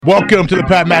Welcome to the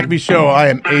Pat McAfee Show. I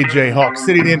am AJ Hawk,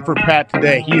 sitting in for Pat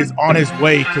today. He is on his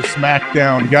way to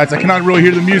SmackDown. Guys, I cannot really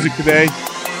hear the music today.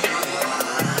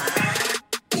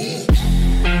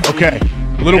 Okay,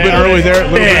 a little bit early there.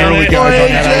 A little bit early, guys, on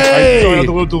that. I started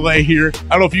a little delay here.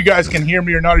 I don't know if you guys can hear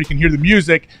me or not, or you can hear the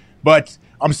music, but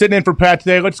I'm sitting in for Pat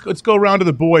today. Let's go around to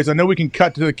the boys. I know we can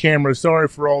cut to the camera. Sorry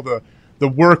for all the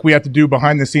work we have to do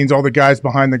behind the scenes, all the guys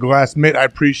behind the glass. Mitt, I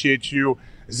appreciate you.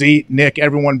 Z, Nick,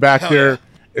 everyone back there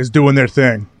is doing their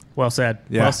thing. Well said.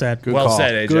 Yeah. Well said. Good well call.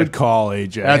 said, AJ. Good call,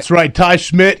 AJ. That's right. Ty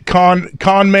Schmidt,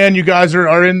 Con Man, you guys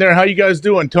are in there. How you guys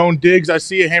doing? Tone Diggs, I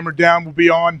see you. Hammer Down will be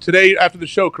on today after the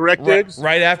show, correct, Diggs?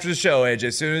 Right after the show, AJ.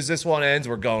 As soon as this one ends,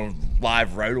 we're going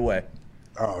live right away.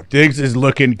 Oh, Diggs is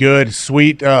looking good.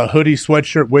 Sweet hoodie,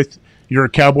 sweatshirt with your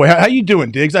cowboy. How you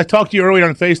doing, Diggs? I talked to you earlier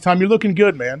on FaceTime. You're looking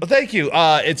good, man. Well, thank you.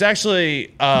 It's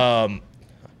actually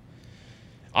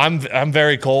I'm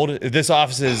very cold. This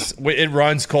office it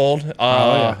runs cold,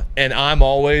 and I'm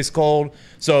always cold.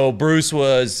 So Bruce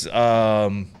was he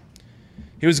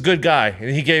was a good guy, and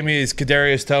he gave me his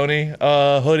Kadarius Toney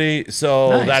hoodie. So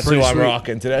Nice. that's who I'm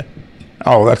rocking today.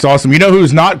 Oh, that's awesome. You know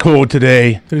who's not cold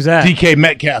today? Who's that? DK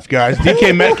Metcalf, guys.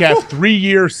 DK Metcalf,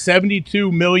 3-year,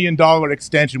 $72 million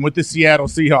extension with the Seattle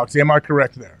Seahawks. Am I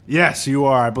correct there? Yes, you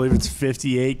are. I believe it's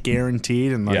 58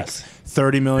 guaranteed and Yes.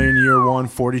 30 million year one,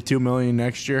 42 million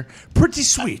next year. Pretty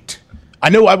sweet.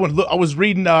 I know I was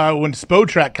reading when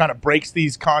Spotrac kind of breaks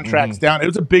these contracts down. It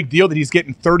was a big deal that he's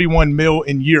getting 31 mil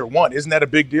in year one. Isn't that a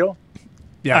big deal?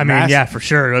 Yeah, I mean, yeah, for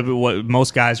sure. What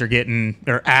most guys are getting,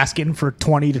 they're asking for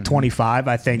 20 to 25.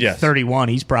 I think Yes. 31,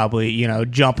 he's probably,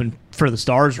 jumping for the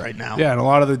stars right now. Yeah, and a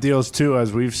lot of the deals, too,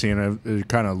 as we've seen, are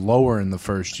kind of lower in the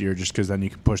first year just because then you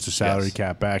can push the salary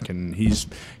cap back, and he's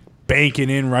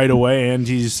banking in right away, and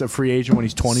he's a free agent when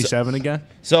he's 27 again.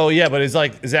 So yeah, but is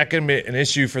that going to be an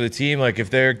issue for the team? Like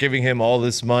if they're giving him all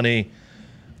this money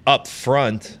up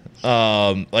front,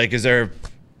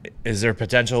 is there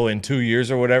potential in 2 years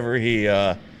or whatever he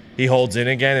holds in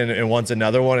again and wants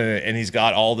another one and he's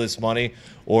got all this money,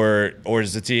 or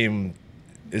is it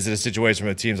a situation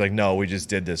where the team's like, no, we just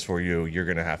did this for you, you're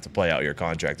going to have to play out your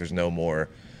contract, there's no more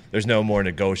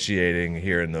negotiating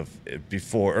here in the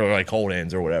before, or like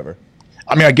hold-ins or whatever?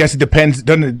 I mean, I guess it depends.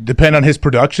 Doesn't it depend on his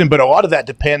production? But a lot of that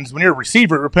depends. When you're a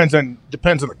receiver, it depends on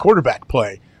the quarterback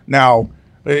play. Now,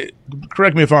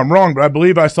 correct me if I'm wrong, but I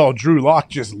believe I saw Drew Lock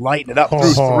just lighten it up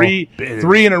through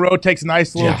three in a row. Takes a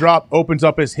nice little drop, opens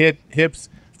up his hips,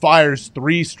 fires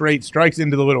 3 straight strikes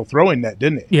into the little throwing net,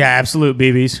 didn't it? Yeah, absolute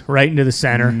BBs right into the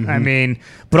center. I mean,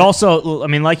 but also,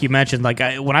 like you mentioned,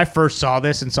 when I first saw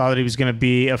this and saw that he was going to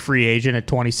be a free agent at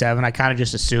 27, I kind of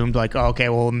just assumed okay,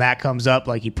 well, when that comes up,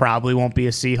 he probably won't be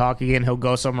a Seahawk again. He'll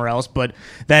go somewhere else. But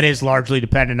that is largely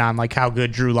dependent on how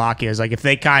good Drew Lock is. If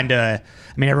they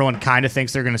everyone kind of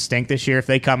thinks they're going to stink this year. If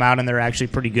they come out and they're actually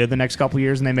pretty good the next couple of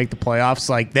years and they make the playoffs,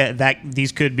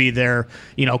 these could be their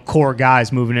core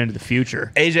guys moving into the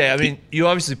future. AJ, I mean, you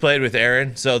obviously played with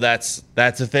Aaron, so that's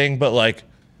a thing, but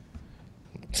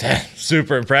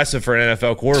super impressive for an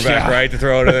NFL quarterback, right, to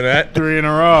throw it in the net. 3 in a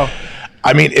row.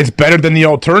 I mean, it's better than the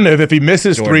alternative. If he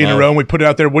misses Jordan 3 in a Love. row and we put it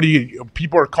out there,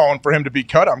 people are calling for him to be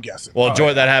cut, I'm guessing. Well,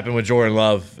 that happened with Jordan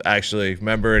Love, actually.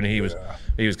 Remember, and he was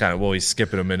kind of he's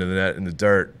skipping him into the net in the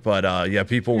dirt. But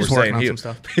people were saying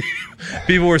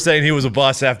people were saying he was a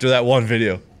bust after that one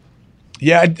video.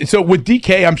 Yeah, so with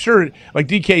DK, I'm sure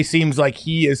DK seems like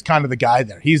he is kind of the guy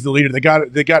there. He's the leader. They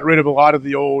got rid of a lot of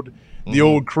the old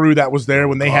crew that was there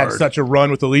when they had such a run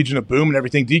with the Legion of Boom and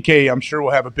everything. DK, I'm sure,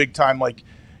 will have a big time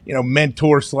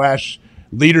mentor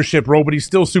 / leadership role, but he's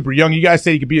still super young. You guys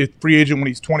say he could be a free agent when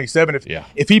he's 27.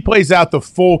 If he plays out the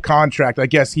full contract, I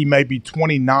guess he may be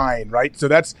 29, right? So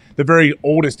that's the very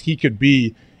oldest he could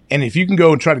be. And if you can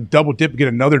go and try to double dip and get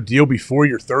another deal before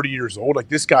you're 30 years old,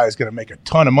 this guy is going to make a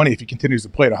ton of money if he continues to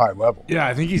play at a high level. Yeah,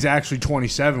 I think he's actually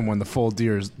 27 when the full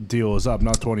deal is up,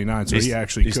 not 29. So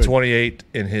he's 28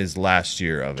 in his last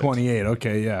year of it. 28,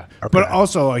 okay, yeah. Okay. But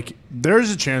also,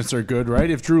 there's a chance they're good, right?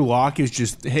 If Drew Lock is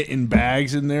just hitting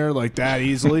bags in there that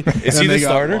easily. Is he the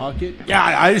starter? Yeah,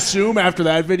 I assume after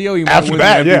that video he might After win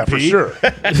that, the MVP. yeah, for sure.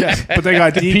 Yeah, but they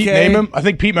got DK. Pete name him? I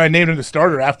think Pete might have named him the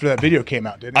starter after that video came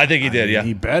out, didn't he? I think he did, yeah.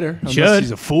 He better. Unless Should.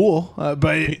 he's a fool.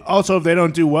 But also, if they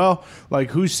don't do well,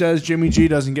 who says Jimmy G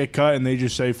doesn't get cut and they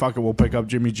just say, fuck it, we'll pick up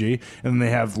Jimmy G. And then they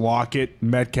have Lockett,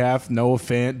 Metcalf, Noah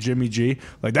Fant, Jimmy G.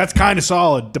 That's kind of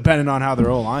solid depending on how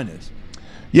their O-line is.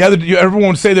 Yeah, everyone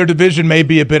would say their division may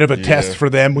be a bit of a test for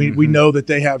them. We know that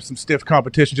they have some stiff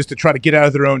competition just to try to get out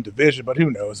of their own division, but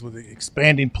who knows with the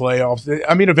expanding playoffs?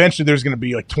 I mean, eventually there's going to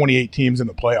be like 28 teams in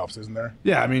the playoffs, isn't there?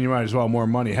 Yeah, I mean, you might as well more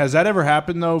money. Has that ever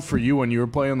happened though for you when you were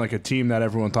playing like a team that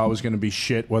everyone thought was going to be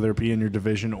shit, whether it be in your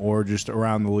division or just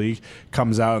around the league,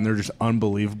 comes out and they're just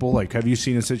unbelievable? Like, have you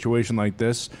seen a situation like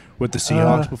this with the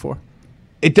Seahawks before?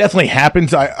 It definitely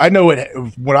happens. I know it.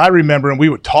 What I remember, and we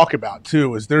would talk about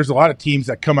too, is there's a lot of teams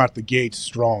that come out the gates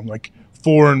strong, like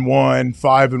 4-1,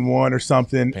 5-1, or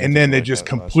something, and then they just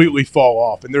completely fall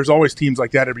off. And there's always teams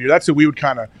like that every year. That's what we would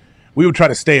try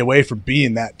to stay away from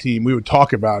being that team. We would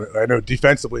talk about it. I know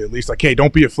defensively, at least, like, hey,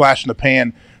 don't be a flash in the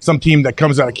pan. Some team that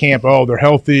comes out of camp, oh, they're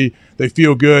healthy, they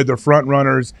feel good, they're front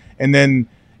runners, and then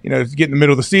get in the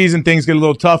middle of the season, things get a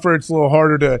little tougher. It's a little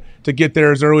harder to get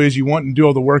there as early as you want and do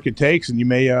all the work it takes, and you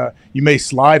may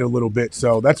slide a little bit.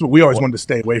 So that's what we always wanted to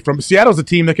stay away from. But Seattle's a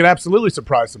team that could absolutely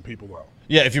surprise some people, though.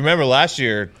 Yeah, if you remember last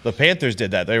year, the Panthers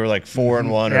did that. They were like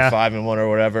 4-1 or 5-1 or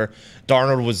whatever.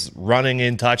 Darnold was running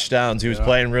in touchdowns. He was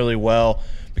playing really well.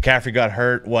 McCaffrey got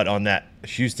hurt, on that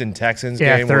Houston Texans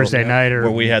game? Thursday night. Where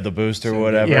we had the booster or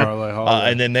whatever. Yeah.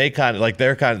 And then they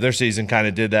their season kind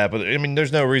of did that. But, I mean,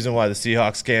 there's no reason why the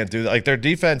Seahawks can't do that. Like, their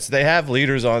defense, they have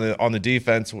leaders on the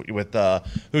defense with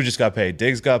who just got paid.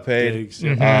 Diggs got paid.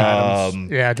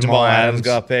 Jamal Adams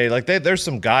got paid. Like, there's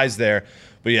some guys there.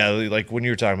 But yeah, like when you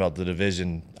were talking about the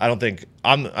division, I don't think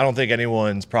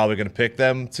anyone's probably going to pick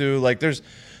them to, like,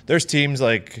 there's teams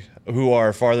like who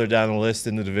are farther down the list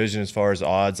in the division as far as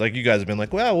odds. Like, you guys have been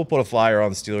like, well, we'll put a flyer on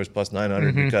the Steelers plus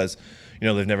 900 because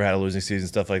they've never had a losing season,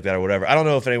 stuff like that or whatever. I don't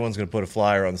know if anyone's going to put a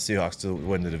flyer on the Seahawks to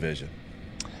win the division.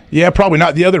 Yeah, probably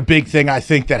not. The other big thing I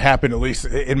think that happened, at least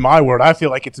in my world, I feel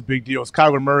like it's a big deal, is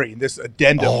Kyler Murray and this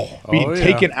addendum being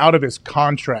taken out of his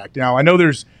contract. Now, I know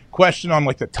there's question on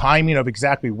like the timing of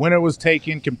exactly when it was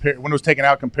taken when it was taken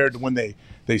out compared to when they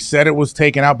said it was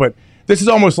taken out, but this is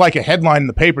almost like a headline in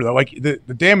the paper, though. Like, the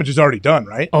damage is already done,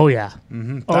 right? Oh, yeah.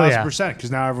 1,000%,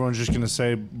 because now everyone's just going to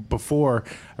say before,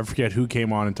 I forget who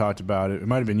came on and talked about it. It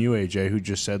might have been you, AJ, who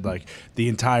just said, like, the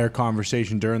entire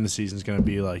conversation during the season is going to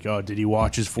be like, oh, did he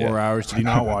watch his 4 hours? Did he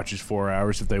not watch his 4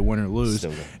 hours if they win or lose?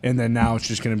 And then now it's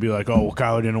just going to be like, oh, well,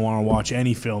 Kyler didn't want to watch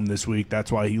any film this week.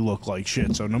 That's why he looked like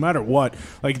shit. So no matter what,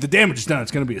 like, the damage is done.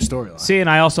 It's going to be a storyline. See, and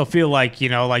I also feel like,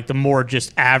 like the more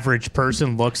just average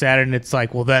person looks at it, and it's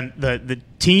like, well, then the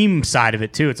team side of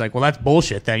it too, it's like, well, that's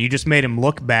bullshit then. You just made him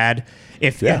look bad.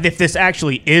 If this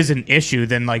actually is an issue,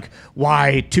 then like,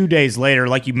 why 2 days later,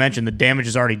 like you mentioned, the damage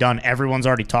is already done. Everyone's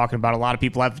already talking about it. A lot of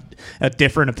people have a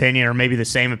different opinion or maybe the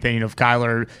same opinion of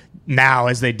Kyler now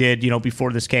as they did,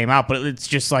 before this came out. But it's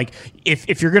just like,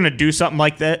 if you're going to do something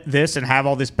like this and have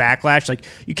all this backlash, like,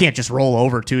 you can't just roll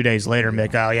over 2 days later and be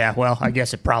like, oh yeah, well, I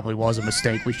guess it probably was a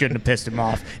mistake. We shouldn't have pissed him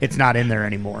off. It's not in there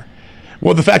anymore.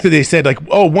 Well, the fact that they said, like,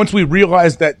 oh, once we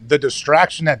realized that the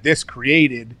distraction that this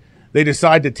created, they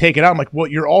decide to take it out. I'm like, well,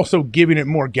 you're also giving it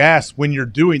more gas when you're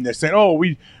doing this. Saying, oh,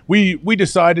 we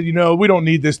decided, we don't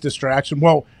need this distraction.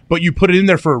 Well, but you put it in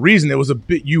there for a reason. It was a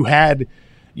bit, you had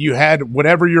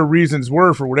whatever your reasons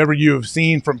were for whatever you have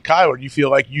seen from Kyler. You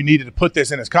feel like you needed to put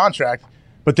this in his contract,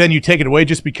 but then you take it away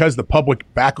just because the public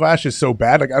backlash is so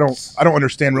bad. Like, I don't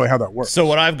understand really how that works. So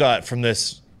what I've got from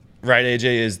this, right, AJ,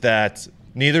 is that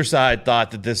neither side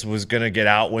thought that this was going to get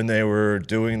out when they were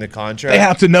doing the contract. They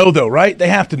have to know, though, right? They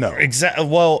have to know. Exactly.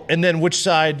 Well, and then which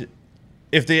side?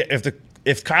 If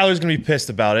Kyler's going to be pissed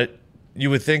about it, you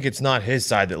would think it's not his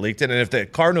side that leaked it. And if the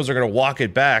Cardinals are going to walk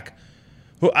it back,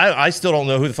 I still don't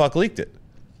know who the fuck leaked it.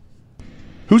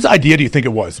 Whose idea do you think it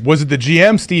was? Was it the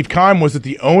GM, Steve Keim? Was it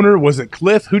the owner? Was it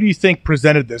Cliff? Who do you think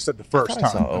presented this at the first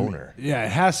time? The owner. Yeah,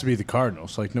 it has to be the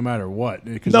Cardinals, like, no matter what.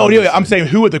 No, I'm saying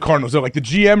who are the Cardinals? Like the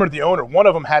GM or the owner? One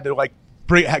of them had to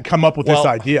had come up with this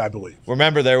idea, I believe.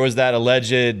 Remember, there was that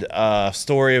alleged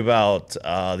story about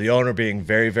the owner being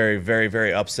very, very, very,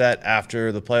 very upset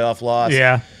after the playoff loss.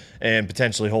 Yeah. And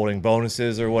potentially holding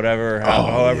bonuses or whatever,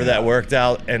 however that worked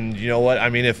out. And you know what? I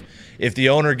mean, if the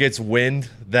owner gets wind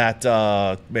that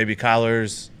maybe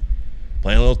Kyler's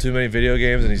playing a little too many video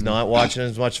games and he's not watching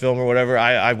as much film or whatever,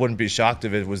 I wouldn't be shocked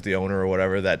if it was the owner or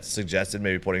whatever that suggested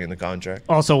maybe putting in the contract.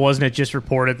 Also, wasn't it just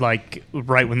reported, like,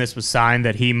 right when this was signed,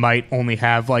 that he might only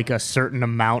have like a certain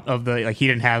amount of he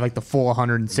didn't have like the full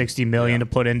 160 million to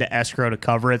put into escrow to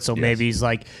cover it. So maybe he's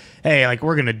like, hey, like,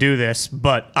 we're going to do this,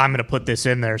 but I'm going to put this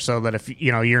in there so that if,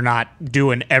 you're not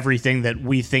doing everything that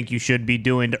we think you should be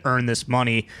doing to earn this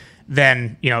money,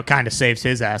 then, it kind of saves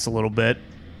his ass a little bit.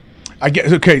 I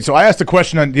guess, okay, so I asked a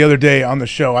question the other day on the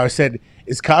show. I said,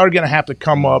 is Kyler going to have to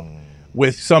come up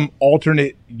with some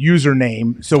alternate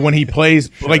username. So when he plays,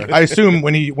 like I assume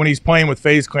when he's playing with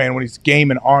FaZe Clan, when he's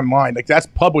gaming online, like that's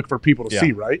public for people to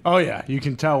see, right? Oh yeah, you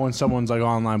can tell when someone's like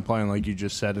online playing, like you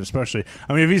just said. Especially,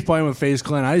 I mean, if he's playing with FaZe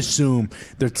Clan, I assume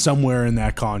that somewhere in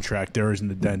that contract there is an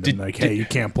addendum like, hey, you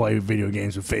can't play video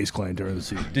games with FaZe Clan during the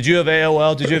season. Did you have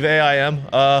AOL? Did you have AIM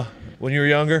when you were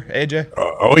younger, AJ?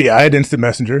 Oh yeah, I had Instant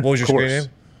Messenger. What was your screen name?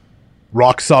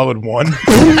 Rock Solid 1.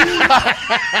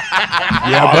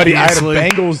 Yeah, buddy. I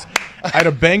had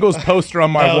a Bengals poster on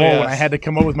my wall when I had to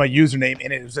come up with my username,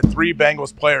 and it was 3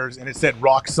 Bengals players, and it said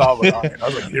Rock Solid on it. I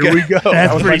was like, here we go.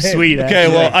 That's pretty sweet. Okay,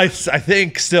 well, I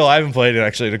think still I haven't played it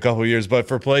actually in a couple of years, but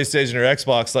for PlayStation or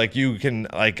Xbox, like you can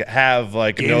like have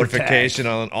like a notification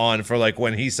on for like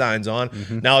when he signs on.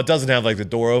 Now it doesn't have like the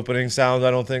door opening sounds, I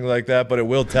don't think like that, but it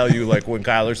will tell you like when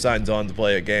Kyler signs on to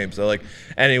play a game. So like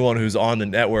anyone who's on the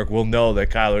network will know that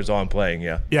Kyler's on playing.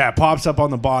 Yeah, it pops up on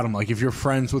the bottom. Like if you're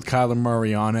friends with Kyler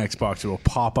Murray on Xbox, it'll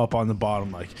pop up on the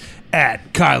bottom like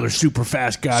at Kyler super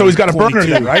fast guy. So he's got a burner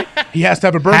then, right? He has to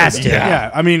have a burner.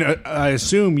 Yeah. I mean, I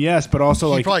assume yes, but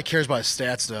also he probably cares about his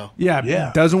stats though.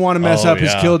 Yeah. Doesn't want to mess up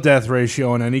his kill death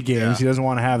ratio in any games. He doesn't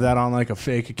want to have that on like a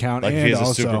fake account. Like and if he has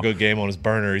also, a super good game on his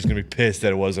burner, he's gonna be pissed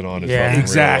that it wasn't on his.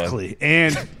 Exactly.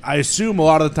 And I assume a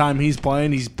lot of the time he's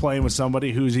playing with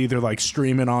somebody who's either like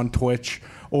streaming on Twitch,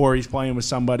 or he's playing with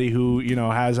somebody who,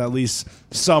 has at least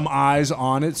some eyes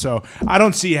on it. So I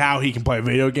don't see how he can play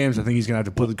video games. I think he's going to have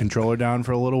to put the controller down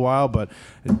for a little while, but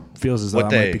it feels as though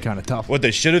that might be kind of tough. What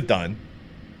they should have done,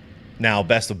 now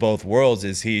best of both worlds,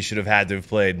 is he should have had to have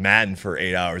played Madden for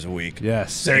 8 hours a week.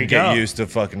 Yes. And get used to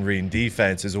fucking reading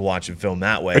defenses and watching film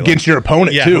that way. Against your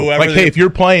opponent, too. Like, hey, if you're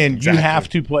playing, you have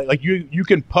to play. Like, you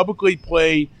can publicly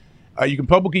play. You can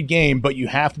publicly game, but you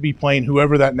have to be playing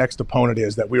whoever that next opponent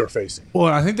is that we are facing.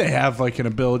 Well, I think they have like an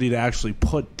ability to actually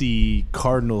put the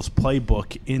Cardinals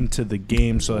playbook into the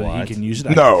game so that he can use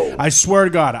it. No. I swear to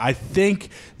God, I think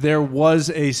there was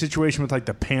a situation with like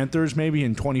the Panthers maybe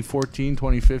in 2014,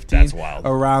 2015. That's wild.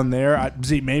 Around there.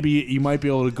 Maybe you might be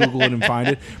able to Google it and find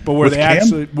it. But where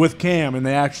with Cam, and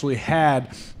they actually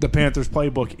had the Panthers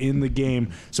playbook in the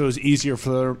game, so it was easier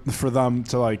for them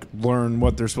to like learn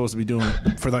what they're supposed to be doing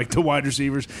for like the wide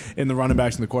receivers and the running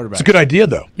backs and the quarterbacks. It's a good idea,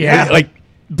 though. Yeah.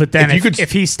 But then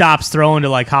if he stops throwing to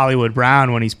like Hollywood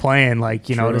Brown when he's playing, like,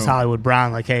 does Hollywood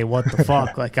Brown like, hey, what the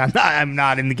fuck? Like, I'm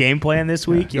not in the game plan this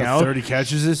week, 30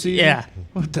 catches this season? Yeah.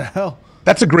 What the hell?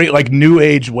 That's a great like new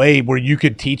age way where you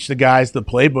could teach the guys the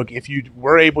playbook. If you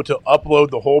were able to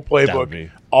upload the whole playbook,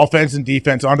 offense and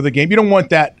defense, onto the game, you don't want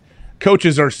that.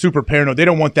 Coaches are super paranoid. They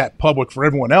don't want that public for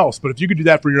everyone else. But if you could do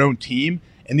that for your own team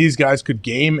and these guys could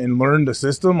game and learn the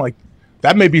system, like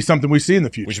that may be something we see in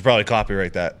the future. We should probably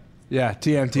copyright that. Yeah,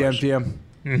 TM.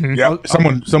 Mm-hmm. Yeah,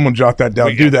 someone jot that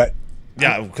down. Do that.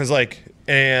 Yeah, because like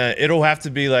it'll have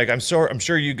to be like I'm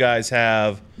sure you guys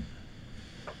have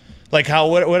like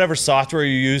whatever software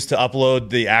you use to upload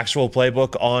the actual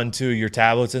playbook onto your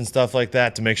tablets and stuff like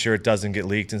that to make sure it doesn't get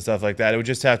leaked and stuff like that. It would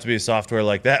just have to be a software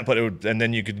like that, but and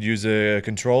then you could use a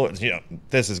controller.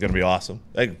 This is going to be awesome.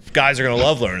 Like guys are going to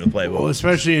love learning the playbook. Well,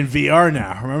 especially in VR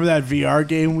now. Remember that VR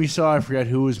game we saw? I forget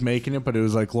who was making it, but it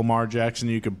was like Lamar Jackson.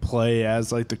 You could play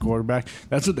as like the quarterback.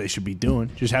 That's what they should be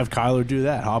doing. Just have Kyler do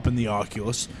that. Hop in the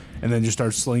Oculus and then just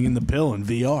start slinging the pill in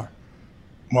VR.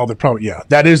 Well, they're probably,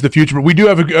 that is the future. But we do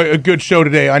have a good show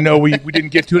today. I know we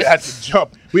didn't get to it at the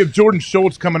jump. We have Jordan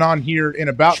Schultz coming on here in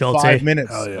about 5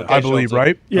 minutes, I believe,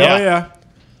 right? Yeah.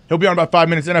 He'll be on about 5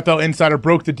 minutes. NFL Insider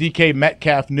broke the DK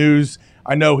Metcalf news.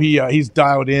 I know he's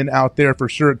dialed in out there for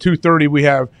sure. At 2:30, we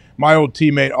have my old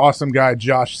teammate, awesome guy,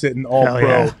 Josh Sitton,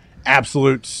 all-pro,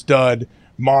 absolute stud,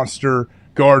 monster,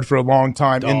 guard for a long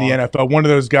time in the NFL. One of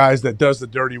those guys that does the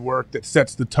dirty work, that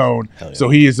sets the tone. So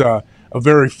he is a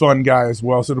very fun guy as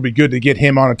well. So it'll be good to get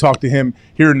him on and talk to him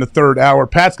here in the third hour.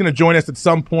 Pat's going to join us at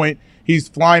some point. He's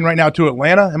flying right now to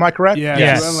Atlanta. Am I correct? Yeah,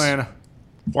 to Atlanta.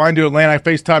 Flying to Atlanta. I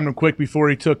FaceTimed him quick before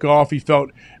he took off. He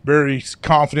felt very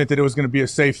confident that it was going to be a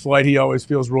safe flight. He always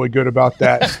feels really good about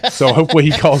that. So hopefully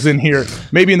he calls in here.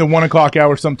 Maybe in the 1 o'clock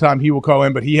hour sometime he will call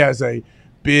in, but he has a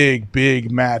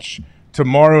big match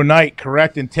tomorrow night,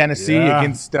 correct, in Tennessee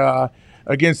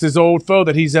against his old foe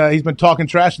that he's been talking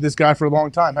trash to this guy for a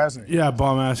long time, hasn't he? Yeah,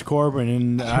 bum-ass Corbin.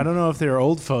 And I don't know if they're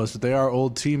old foes, but they are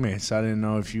old teammates. I didn't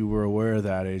know if you were aware of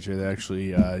that, AJ. They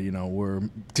actually, were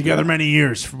together many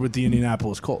years with the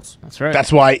Indianapolis Colts. That's right.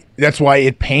 That's why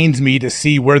it pains me to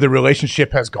see where the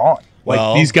relationship has gone.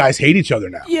 Like, these guys hate each other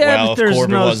now. Yeah, but if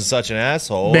Corbin wasn't such an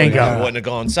asshole, Bingo. it wouldn't have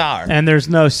gone sour. And there's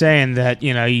no saying that,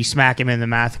 you smack him in the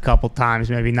mouth a couple times,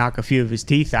 maybe knock a few of his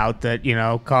teeth out, that,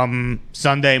 come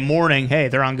Sunday morning, hey,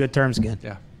 they're on good terms again.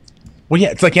 Yeah. Well, yeah,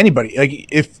 it's like anybody. Like,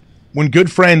 if when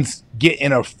good friends get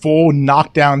in a full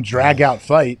knockdown, drag-out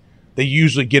fight, they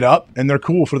usually get up and they're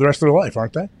cool for the rest of their life,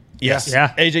 aren't they? Yes.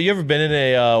 Yeah. AJ, you ever been in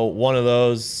a one of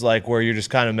those like where you're just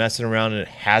kind of messing around and it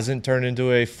hasn't turned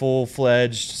into a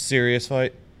full-fledged serious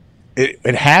fight?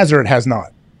 It has or it has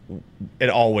not. It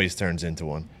always turns into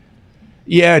one.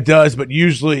 Yeah, it does, but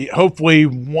usually, hopefully,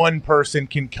 one person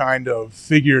can kind of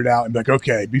figure it out and be like,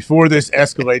 okay, before this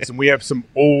escalates and we have some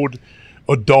old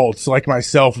adults like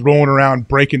myself rolling around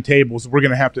breaking tables, we're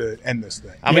going to have to end this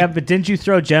thing. Yeah, but didn't you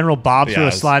throw General Bob through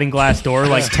a sliding glass door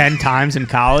like 10 times in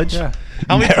college? Yeah.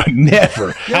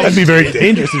 Never. That'd be very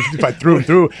dangerous if I threw him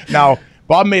through. Now,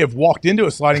 Bob may have walked into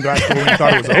a sliding glass door when he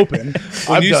thought it was open.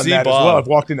 I've done that as well.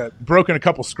 I've broken a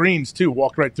couple screens too,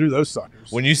 walked right through those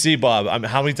suckers. When you see Bob,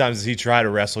 how many times does he try to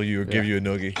wrestle you or give you a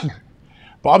noogie?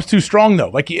 Bob's too strong though.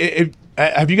 Like,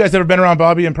 have you guys ever been around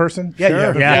Bobby in person?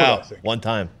 Sure. Yeah. One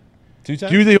time. 2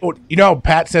 times? Do the old, you know how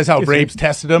Pat says how Rabes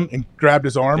tested him and grabbed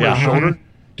his arm or his shoulder?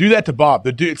 Do that to Bob.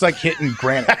 The dude, it's like hitting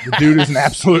granite. The dude is an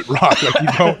absolute rock.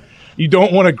 Like you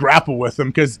don't want to grapple with him,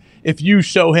 because if you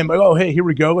show him like, oh hey, here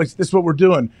we go, like this is what we're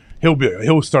doing,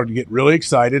 he'll start to get really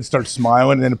excited, start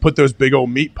smiling, and then put those big old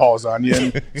meat paws on you,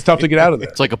 and it's tough to get out of there.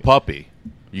 It's like a puppy.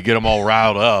 You get them all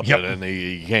riled up, and then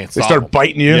you can't stop. They start them.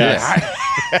 biting you.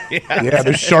 Yes. Yeah,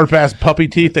 those sharp ass puppy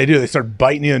teeth. They do. They start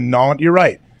biting you and gnawing. You're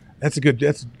right. That's a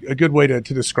good way to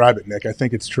describe it, Nick. I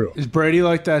think it's true. Is Brady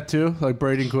like that too? Like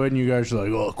Brady and Quinn, you guys are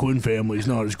like, oh, Quinn family's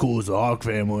not as cool as the Hawk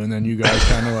family, and then you guys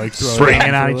kind of like throw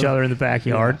Spraying on each other in the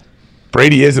backyard.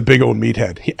 Brady is a big old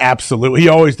meathead. He absolutely. He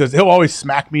always does. He'll always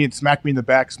smack me in the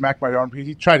back, smack my arm.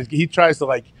 He tries to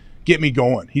like get me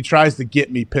going. He tries to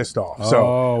get me pissed off.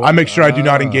 So I make sure I do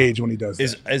not engage when he does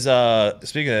that.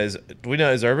 Speaking of, do we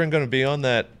know, is Urban going to be on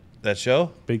that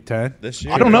show? Big Ten this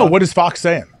year? I don't know. What is Fox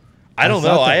saying? I don't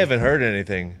know. I haven't heard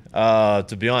anything.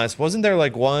 To be honest, wasn't there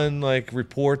like one like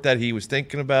report that he was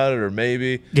thinking about it, or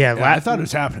maybe? Yeah, I thought it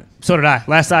was happening. So did I.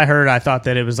 Last I heard, I thought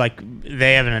that it was like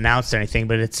they haven't announced anything,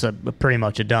 but it's pretty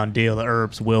much a done deal. The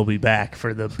Herbs will be back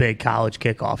for the big college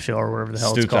kickoff show or whatever the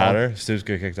hell it's called. Stu's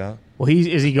get kicked out. Well,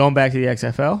 is he going back to the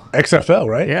XFL? XFL,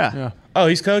 right? Yeah. Oh,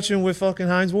 he's coaching with fucking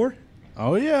Hines Ward?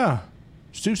 Oh yeah,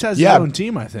 Stoops has his own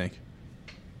team, I think.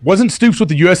 Wasn't Stoops with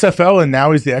the USFL and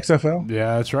now he's the XFL?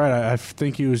 Yeah, that's right. I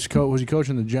think he was was he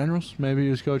coaching the Generals? Maybe he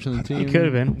was coaching the team. He could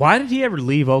have been. Why did he ever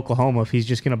leave Oklahoma if he's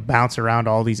just going to bounce around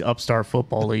all these upstart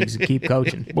football leagues and keep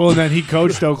coaching? Well, and then he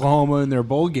coached Oklahoma in their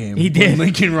bowl game. He did. When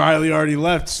Lincoln Riley already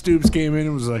left, Stoops came in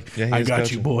and was like, I got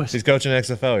coaching. you, boys. He's coaching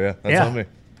XFL, yeah. That's on me.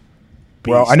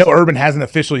 Well, I know Urban hasn't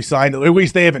officially signed. At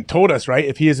least they haven't told us, right?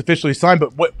 If he is officially signed,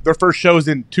 but their first show's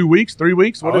in 2 weeks, 3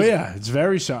 weeks? Yeah, it's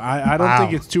very soon. I don't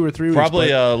think it's 2 or 3 weeks.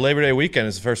 Probably Labor Day weekend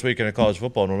is the first weekend of college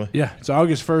football normally. Yeah, it's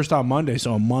August 1st on Monday,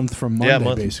 so a month from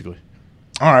Monday, basically.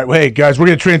 All right, well, hey, guys, we're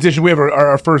going to transition. We have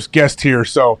our first guest here.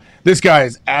 So this guy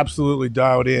is absolutely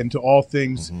dialed in to all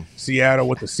things Seattle,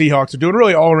 what the Seahawks are doing,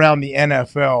 really all around the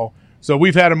NFL. So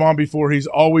we've had him on before. He's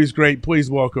always great.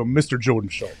 Please welcome Mr. Jordan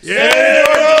Schultz. Yeah!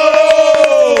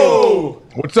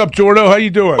 What's up, Jordo? How you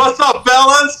doing? What's up,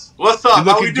 fellas? What's up?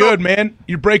 You're looking good, man.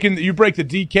 You break the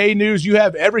DK news. You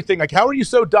have everything. Like, how are you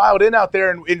so dialed in out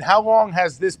there? And how long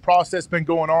has this process been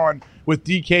going on with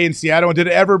DK in Seattle? And did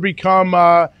it ever become?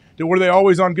 Were they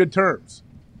always on good terms?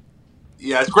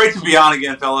 Yeah, it's great to be on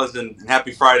again, fellas, and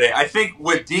happy Friday. I think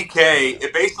with DK,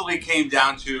 it basically came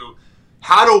down to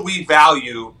how do we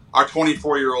value our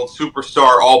 24-year-old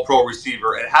superstar all-pro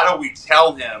receiver, and how do we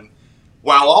tell him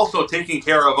while also taking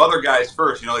care of other guys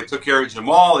first? You know, they took care of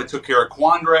Jamal, they took care of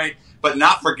Quandre, but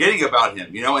not forgetting about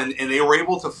him, you know, and they were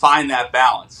able to find that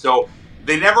balance. So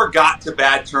they never got to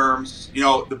bad terms. You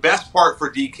know, the best part for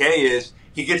DK is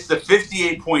he gets the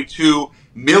 $58.2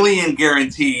 million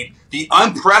guaranteed, the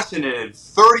unprecedented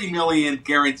 $30 million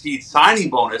guaranteed signing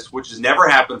bonus, which has never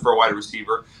happened for a wide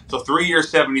receiver. So 3 years,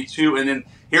 72, and then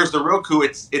here's the real coup.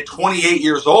 It's at 28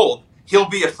 years old. He'll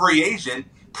be a free agent,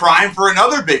 prime for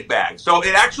another big bag. So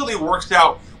it actually works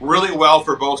out really well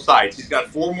for both sides. He's got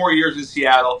 4 more years in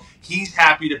Seattle. He's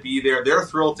happy to be there. They're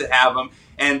thrilled to have him.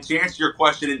 And to answer your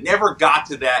question, it never got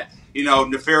to that, you know,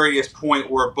 nefarious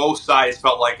point where both sides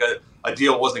felt like a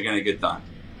deal wasn't going to get done.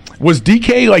 Was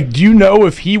DK, like, do you know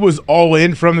if he was all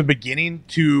in from the beginning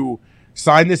to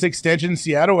sign this extension in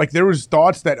Seattle? Like, there was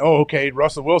thoughts that, oh, okay,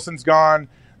 Russell Wilson's gone.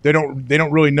 They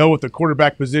don't really know what the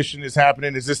quarterback position is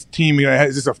happening. Is this team, you know,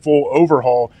 is this a full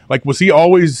overhaul? Like, was he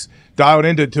always dialed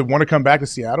in to want to come back to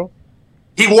Seattle?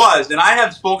 He was, and I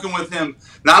have spoken with him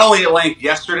not only at length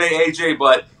yesterday, AJ,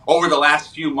 but over the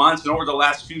last few months and over the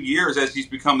last few years as he's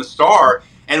become a star.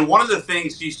 And one of the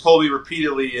things he's told me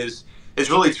repeatedly is is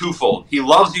really twofold. He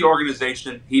loves the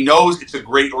organization. He knows it's a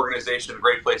great organization, a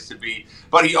great place to be.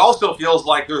 But he also feels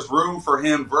like there's room for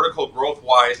him vertical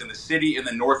growth-wise in the city, in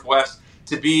the Northwest,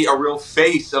 to be a real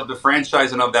face of the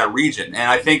franchise and of that region. And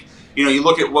I think, you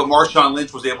look at what Marshawn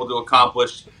Lynch was able to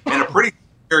accomplish in a pretty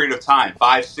period of time,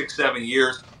 5, 6, 7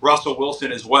 years. Russell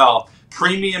Wilson as well.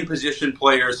 Premium position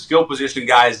players, skill position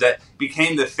guys that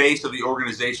became the face of the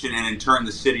organization and in turn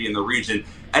the city and the region.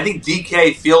 I think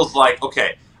DK feels like,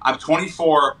 okay, I'm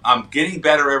 24, I'm getting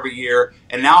better every year,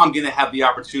 and now I'm going to have the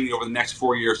opportunity over the next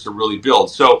 4 years to really build.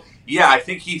 So, yeah, I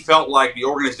think he felt like the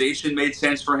organization made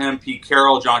sense for him, Pete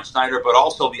Carroll, John Schneider, but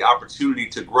also the opportunity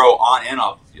to grow on and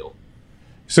off the field.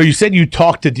 So you said you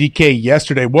talked to DK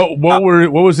yesterday. What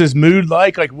was his mood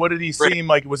like? Like, what did he seem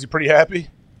like? Was he pretty happy?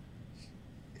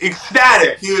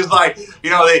 Ecstatic. He was like,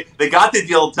 they got the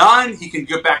deal done. He can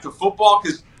get back to football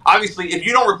because obviously if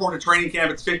you don't report to training camp,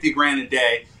 it's $50,000 a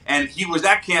day. And he was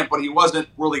at camp, but he wasn't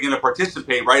really going to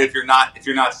participate, right? If you're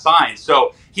not signed.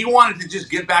 So he wanted to just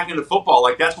get back into football.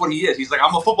 Like, that's what he is. He's like,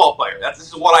 I'm a football player. This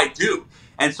is what I do.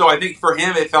 And so I think for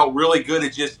him, it felt really good to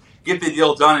just get the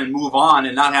deal done and move on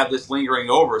and not have this lingering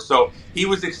over. So he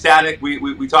was ecstatic.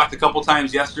 We talked a couple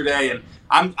times yesterday, and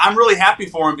I'm really happy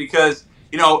for him because,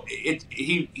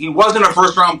 he wasn't a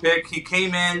first round pick. He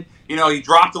came in, he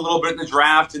dropped a little bit in the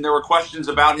draft and there were questions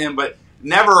about him, but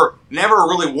never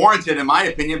really warranted, in my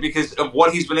opinion, because of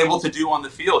what he's been able to do on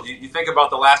the field. You think about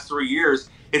the last 3 years,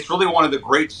 it's really one of the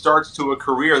great starts to a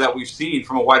career that we've seen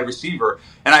from a wide receiver.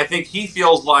 And I think he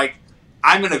feels like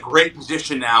I'm in a great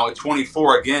position now at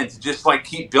 24 again to just like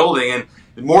keep building.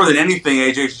 And more than anything,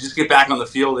 AJ, to just get back on the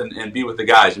field and be with the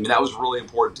guys. I mean, that was really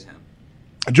important to him.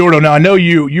 Jordan, now I know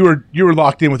you were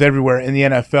locked in with everywhere in the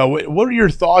NFL. What are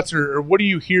your thoughts or what are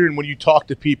you hearing when you talk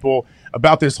to people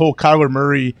about this whole Kyler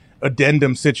Murray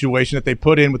addendum situation that they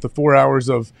put in with the 4 hours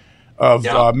of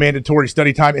mandatory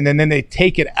study time, and then they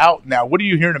take it out now? What are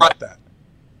you hearing about that?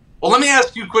 Well, let me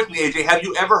ask you quickly, AJ, have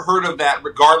you ever heard of that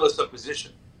regardless of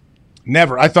position?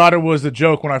 Never. I thought it was a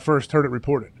joke when I first heard it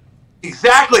reported.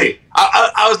 Exactly.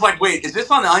 I was like, wait, is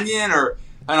this on Onion or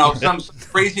some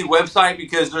crazy website?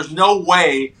 Because there's no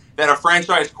way that a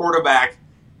franchise quarterback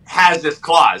has this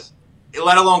clause,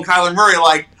 let alone Kyler Murray,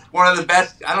 like one of the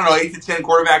best, 8 to 10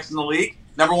 quarterbacks in the league,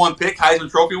 number 1 pick, Heisman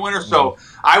Trophy winner. So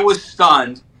I was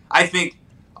stunned. I think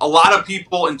a lot of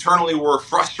people internally were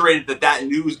frustrated that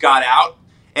news got out.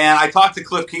 And I talked to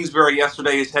Cliff Kingsbury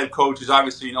yesterday, his head coach, who's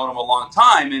obviously known him a long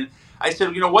time, and I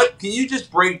said, what, can you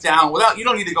just break down, you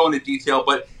don't need to go into detail,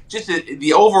 but just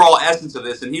the overall essence of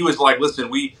this? And he was like,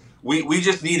 listen, we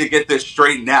just need to get this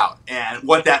straightened out. And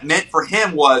what that meant for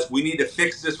him was we need to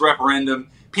fix this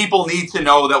referendum. People need to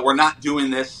know that we're not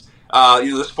doing this,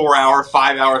 this 4 hour,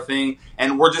 5 hour thing,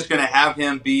 and we're just going to have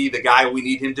him be the guy we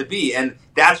need him to be. And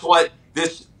that's what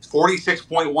this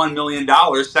 $46.1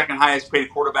 million, second highest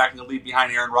paid quarterback in the league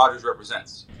behind Aaron Rodgers,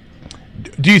 represents.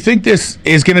 Do you think this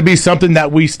is going to be something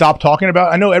that we stop talking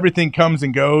about? I know everything comes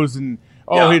and goes, and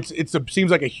it seems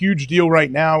like a huge deal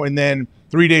right now, and then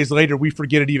 3 days later we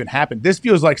forget it even happened. This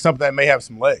feels like something that may have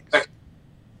some legs.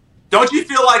 Don't you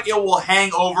feel like it will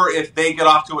hang over if they get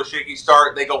off to a shaky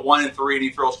start? They go 1-3 and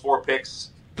he throws 4 picks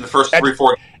in the first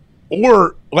 3-4.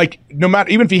 Or like no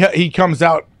matter, even if he comes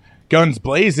out guns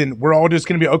blazing, we're all just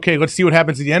going to be okay. Let's see what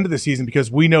happens at the end of the season because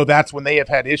we know that's when they have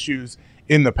had issues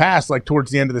in the past, like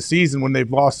towards the end of the season when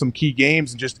they've lost some key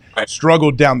games and just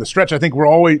struggled down the stretch. I think we're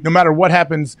always, no matter what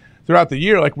happens throughout the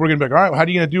year, like we're going to be like, all right, how are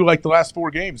you going to do like the last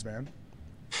 4 games, man?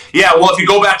 Yeah, well, if you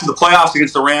go back to the playoffs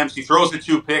against the Rams, he throws the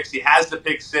 2 picks. He has the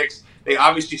pick 6. They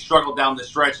obviously struggled down the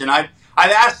stretch. And I've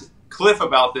asked Cliff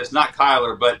about this, not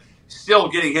Kyler, but still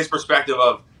getting his perspective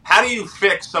of how do you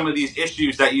fix some of these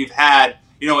issues that you've had,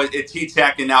 at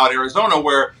T-Tech and now at Arizona,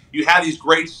 where you have these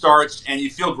great starts and you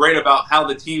feel great about how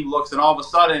the team looks, and all of a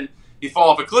sudden you fall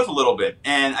off a cliff a little bit.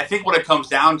 And I think what it comes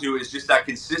down to is just that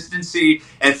consistency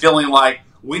and feeling like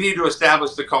we need to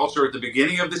establish the culture at the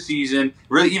beginning of the season,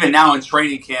 really even now in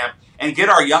training camp, and get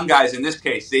our young guys, in this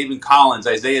case, Zaven Collins,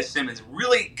 Isaiah Simmons,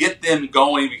 really get them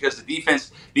going because the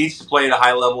defense needs to play at a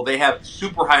high level. They have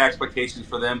super high expectations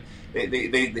for them.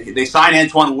 They signed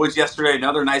Antoine Woods yesterday,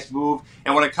 another nice move.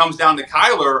 And when it comes down to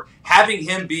Kyler, having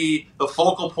him be the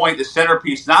focal point, the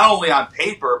centerpiece, not only on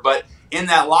paper, but in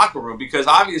that locker room. Because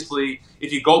obviously,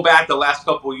 if you go back the last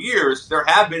couple of years, there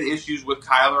have been issues with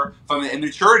Kyler from an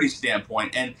immaturity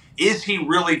standpoint. And is he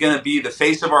really going to be the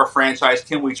face of our franchise?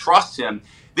 Can we trust him?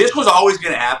 This was always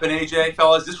going to happen, AJ,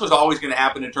 fellas. This was always going to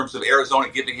happen in terms of Arizona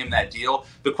giving him that deal.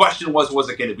 The question was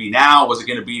it going to be now? Was it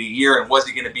going to be in a year? And was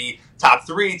it going to be top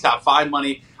 3, top 5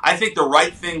 money? I think the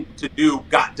right thing to do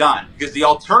got done because the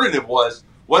alternative was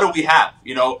what do we have?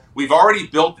 We've already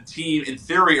built the team in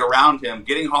theory around him,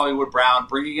 getting Hollywood Brown,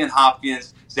 bringing in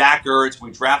Hopkins, Zach Ertz.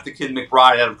 We draft the kid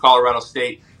McBride out of Colorado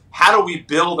State. How do we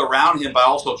build around him but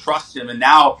also trust him? And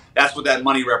now that's what that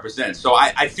money represents. So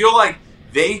I feel like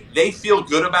they feel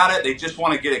good about it. They just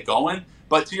want to get it going.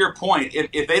 But to your point,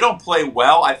 if they don't play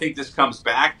well, I think this comes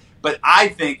back. But I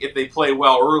think if they play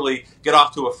well early, get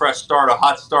off to a fresh start, a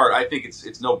hot start, I think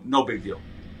it's no big deal.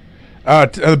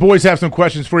 The boys have some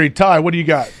questions for you. Ty, what do you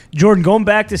got? Jordan, going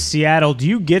back to Seattle, do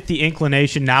you get the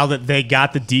inclination now that they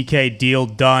got the DK deal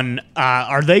done?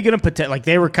 Are they going to like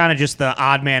they were kind of just the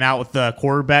odd man out with the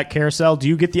quarterback carousel? Do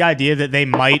you get the idea that they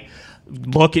might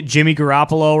look at Jimmy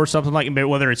Garoppolo or something like that,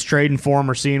 whether it's trading for him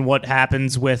or seeing what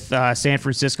happens with San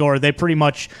Francisco, or are they pretty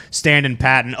much standing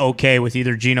pat and okay with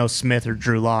either Geno Smith or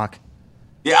Drew Lock?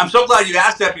 Yeah, I'm so glad you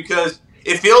asked that because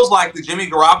it feels like the Jimmy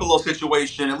Garoppolo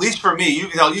situation, at least for me, you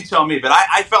tell me, but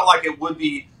I felt like it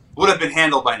would have been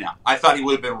handled by now. I thought he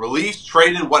would have been released,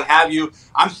 traded, what have you.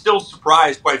 I'm still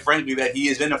surprised, quite frankly, that he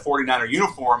is in a 49er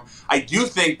uniform. I do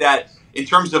think that in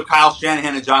terms of Kyle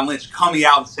Shanahan and John Lynch coming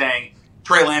out and saying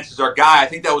Trey Lance is our guy, I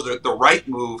think that was the right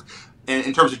move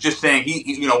in terms of just saying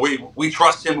we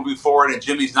trust him moving forward and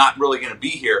Jimmy's not really going to be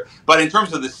here. But in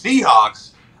terms of the Seahawks,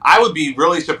 I would be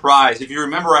really surprised. If you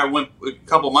remember, I went a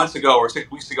couple months ago or 6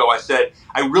 weeks ago, I said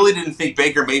I really didn't think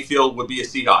Baker Mayfield would be a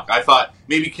Seahawk. I thought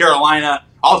maybe Carolina.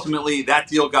 Ultimately, that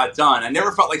deal got done. I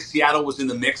never felt like Seattle was in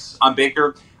the mix on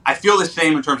Baker. I feel the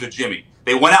same in terms of Jimmy.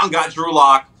 They went out and got Drew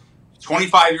Lock,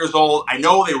 25 years old. I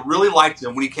know they really liked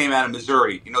him when he came out of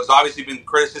Missouri. There's obviously been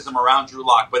criticism around Drew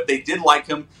Lock, but they did like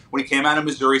him when he came out of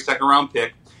Missouri, second-round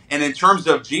pick. And in terms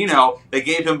of Geno, they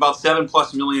gave him about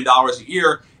 $7+ million a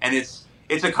year, and it's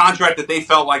a contract that they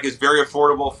felt like is very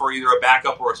affordable for either a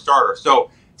backup or a starter. So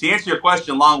to answer your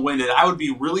question, long-winded, I would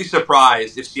be really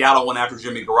surprised if Seattle went after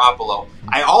Jimmy Garoppolo.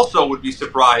 I also would be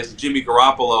surprised if Jimmy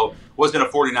Garoppolo was in a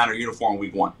 49er uniform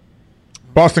week 1.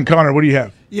 Boston Connor, what do you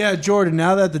have? Yeah, Jordan,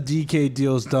 now that the DK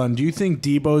deal's done, do you think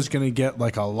Debo's going to get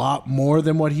like a lot more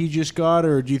than what he just got,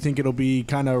 or do you think it'll be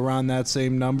kind of around that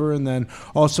same number? And then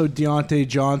also Deontay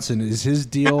Johnson, is his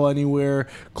deal anywhere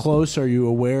close? Are you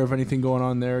aware of anything going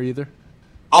on there either?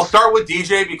 I'll start with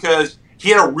DJ because he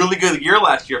had a really good year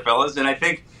last year, fellas, and I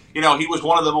think he was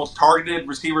one of the most targeted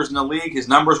receivers in the league. His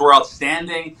numbers were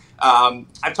outstanding.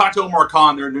 I've talked to Omar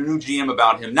Khan, their new GM,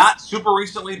 about him. Not super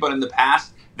recently, but in the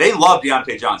past. They love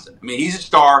Deontay Johnson. I mean, he's a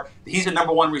star. He's a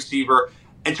number 1 receiver.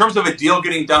 In terms of a deal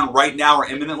getting done right now or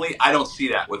imminently, I don't see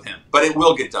that with him. But it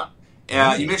will get done.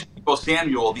 You mentioned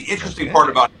Samuel. The interesting part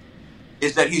about him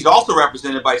is that he's also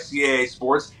represented by CAA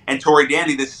Sports and Torrey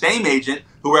Dandy, the same agent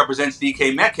who represents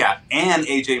DK Metcalf and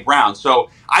A.J. Brown. So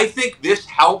I think this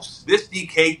helps. This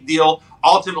DK deal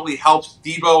ultimately helps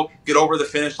Debo get over the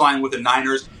finish line with the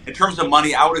Niners. In terms of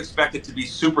money, I would expect it to be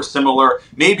super similar,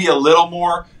 maybe a little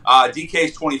more.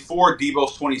 DK's 24,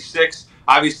 Debo's 26.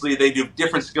 Obviously, they do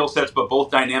different skill sets, but both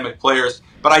dynamic players.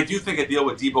 But I do think a deal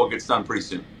with Debo gets done pretty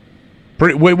soon.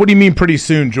 What do you mean pretty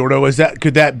soon, Jordo?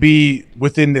 Could that be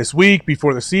within this week,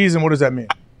 before the season? What does that mean?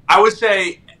 I would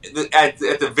say at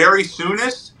the very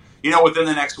soonest, within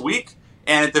the next week,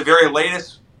 and at the very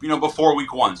latest, before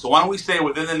week 1. So why don't we say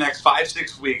within the next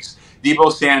 5-6 weeks,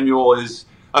 Debo Samuel is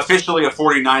officially a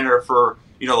 49er for,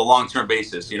 the long-term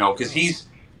basis, because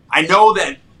I know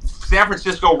that San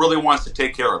Francisco really wants to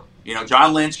take care of him.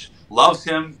 John Lynch loves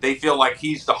him. They feel like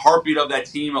he's the heartbeat of that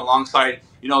team alongside,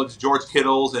 George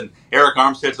Kittles and Eric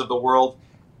Armsteads of the world.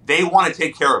 They want to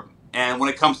take care of him. And when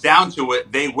it comes down to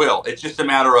it, they will. It's just a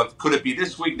matter of could it be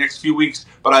this week, next few weeks,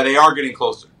 but they are getting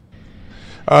closer.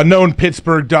 Known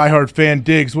Pittsburgh diehard fan,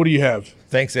 Diggs, what do you have?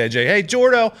 Thanks, AJ. Hey,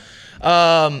 Jordo.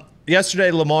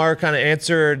 Yesterday, Lamar kind of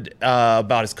answered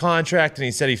about his contract, and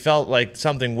he said he felt like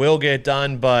something will get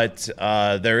done, but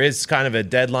there is kind of a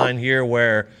deadline here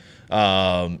where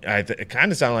it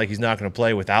kind of sounded like he's not going to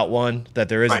play without one, that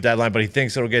there is a deadline, but he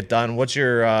thinks it'll get done. What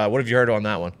have you heard on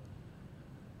that one?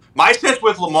 My sense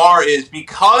with Lamar is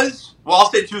because, I'll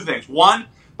say 2 things. One,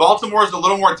 Baltimore is a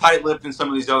little more tight-lipped than some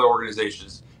of these other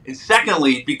organizations. And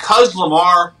secondly, because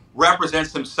Lamar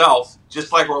represents himself,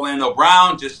 just like Orlando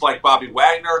Brown, just like Bobby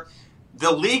Wagner,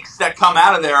 the leaks that come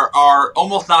out of there are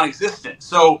almost non-existent.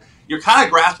 So you're kind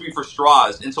of grasping for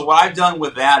straws. And so what I've done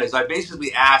with that is I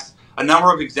basically asked a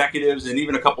number of executives and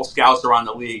even a couple scouts around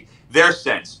the league their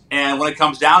sense. And when it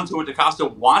comes down to it,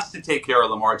 DeCosta wants to take care of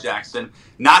Lamar Jackson,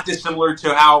 not dissimilar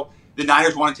to how the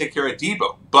Niners want to take care of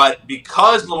Debo. But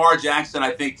because Lamar Jackson,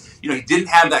 I think, he didn't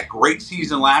have that great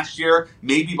season last year,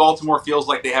 maybe Baltimore feels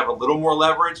like they have a little more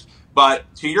leverage. But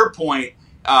to your point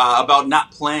about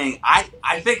not playing,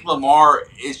 I think Lamar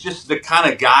is just the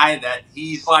kind of guy that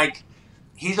he's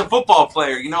he's a football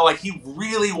player. You know, like he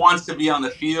really wants to be on the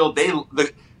field.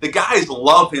 The guys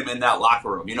love him in that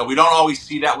locker room. You know, we don't always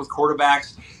see that with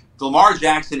quarterbacks. Lamar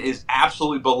Jackson is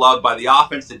absolutely beloved by the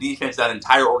offense, the defense, that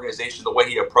entire organization, the way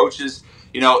he approaches,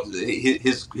 you know,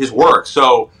 his work.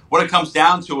 So when it comes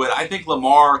down to it, I think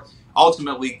Lamar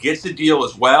ultimately gets a deal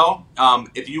as well.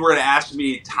 If you were to ask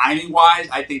me timing-wise,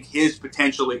 I think his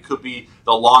potentially could be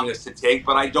the longest to take,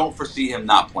 but I don't foresee him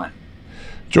not playing.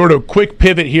 Jordan, quick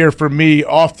pivot here for me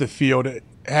off the field.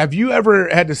 Have you ever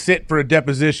had to sit for a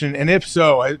deposition? And if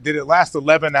so, did it last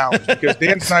 11 hours? Because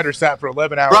Dan Snyder sat for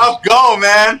 11 hours. Rough go,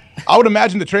 man. I would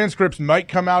imagine the transcripts might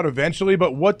come out eventually,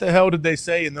 but what the hell did they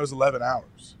say in those 11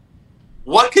 hours?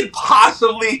 What could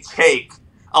possibly take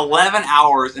 11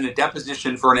 hours in a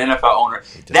deposition for an NFL owner?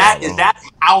 That's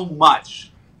how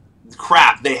much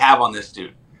crap they have on this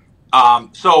dude.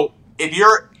 So if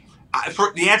you're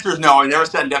the answer is no. I never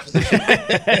sat in deposition.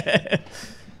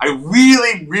 I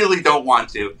really, really don't want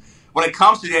to. When it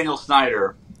comes to Daniel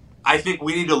Snyder, I think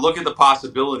we need to look at the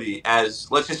possibility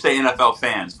as, let's just say NFL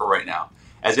fans for right now,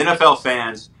 as NFL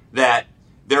fans, that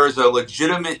there is a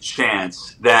legitimate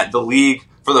chance that the league,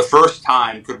 for the first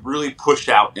time, could really push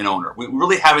out an owner. We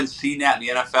really haven't seen that in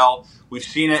the NFL. We've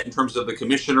seen it in terms of the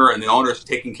commissioner and the owners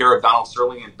taking care of Donald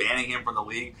Sterling and banning him from the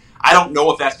league. I don't know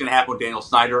if that's going to happen with Daniel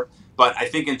Snyder. But I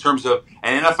think in terms of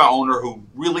an NFL owner who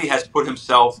really has put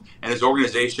himself and his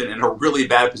organization in a really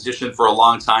bad position for a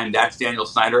long time, that's Daniel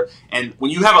Snyder. And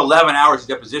when you have 11 hours of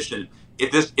deposition,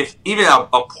 if even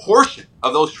a portion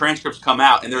of those transcripts come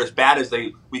out and they're as bad as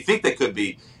we think they could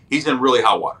be, he's in really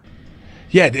hot water.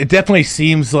 Yeah, it definitely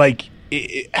seems like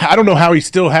I don't know how he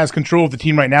still has control of the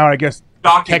team right now. I guess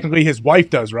technically his wife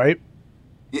does, right?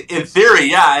 In theory,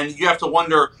 yeah. And you have to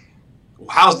wonder,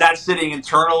 how's that sitting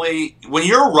internally? When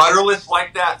you're rudderless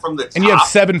like that from the top. And you have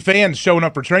 7 fans showing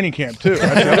up for training camp, too.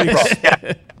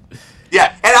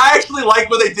 Yeah, and I actually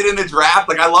like what they did in the draft.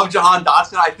 Like, I love Jahan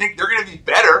Dotson. I think they're going to be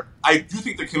better. I do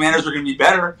think the Commanders are going to be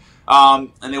better.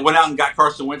 And they went out and got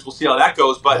Carson Wentz. We'll see how that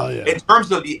goes. But in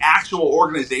terms of the actual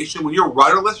organization, when you're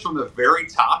rudderless from the very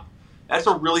top, that's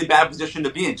a really bad position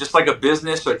to be in. Just like a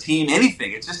business or team,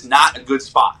 anything. It's just not a good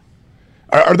spot.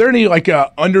 Are there any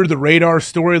under the radar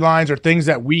storylines or things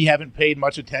that we haven't paid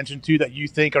much attention to that you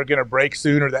think are going to break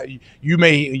soon, or that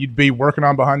you'd be working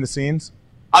on behind the scenes?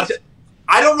 I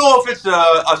don't know if it's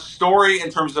a story in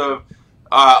terms of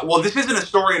this isn't a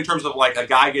story in terms of like a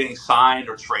guy getting signed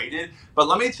or traded, but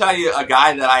let me tell you a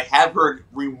guy that I have heard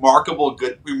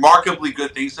remarkably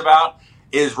good things about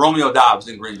is Romeo Doubs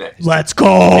in Green Bay. Let's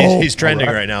go. He's trending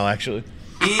right now, actually.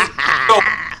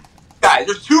 Guys,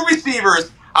 there's 2 receivers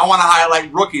I want to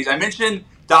highlight, rookies. I mentioned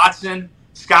Dotson.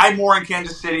 Sky Moore in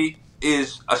Kansas City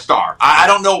is a star. I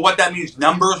don't know what that means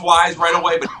numbers-wise right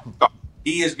away, but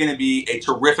he is going to be a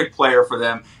terrific player for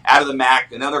them out of the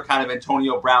MAC, another kind of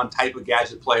Antonio Brown type of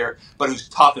gadget player, but who's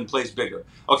tough and plays bigger.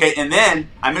 Okay, and then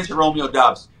I mentioned Romeo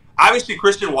Doubs. Obviously,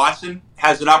 Christian Watson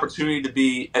has an opportunity to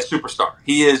be a superstar.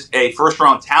 He is a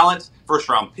first-round talent,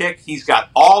 first-round pick. He's got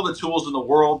all the tools in the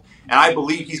world, and I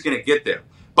believe he's going to get there.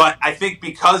 But I think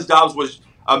because Doubs was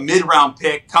a mid-round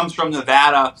pick, comes from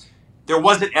Nevada, there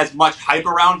wasn't as much hype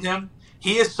around him.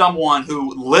 He is someone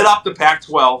who lit up the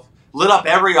Pac-12, lit up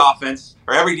every offense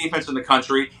or every defense in the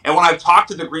country. And when I've talked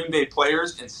to the Green Bay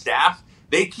players and staff,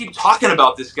 they keep talking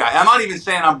about this guy. I'm not even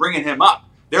saying I'm bringing him up.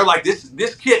 They're like,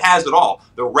 this kid has it all.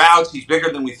 The routes, he's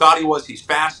bigger than we thought he was. He's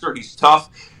faster. He's tough.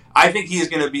 I think he is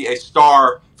going to be a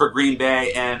star for Green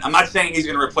Bay. And I'm not saying he's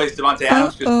going to replace Devontae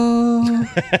Adams.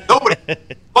 Nobody.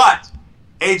 But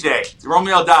AJ,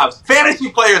 Romeo Doubs,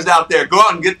 fantasy players out there, go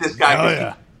out and get this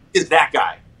guy. He is that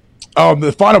guy.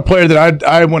 The final player that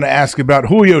I want to ask about,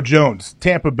 Julio Jones,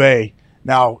 Tampa Bay.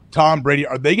 Now, Tom Brady,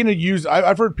 are they going to use –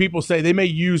 I've heard people say they may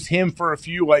use him for a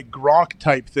few, like,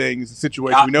 Gronk-type things,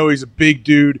 situations. Yeah. We know he's a big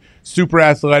dude, super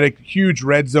athletic, huge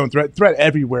red zone threat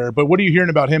everywhere. But what are you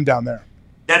hearing about him down there?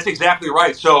 That's exactly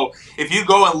right. So if you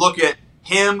go and look at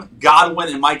him, Godwin,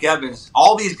 and Mike Evans,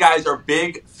 all these guys are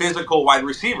big, physical wide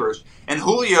receivers. And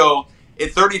Julio,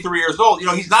 at 33 years old,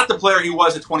 he's not the player he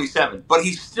was at 27, but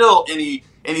he's still an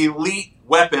elite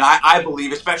weapon, I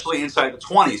believe, especially inside the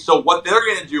 20s. So what they're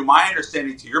going to do, my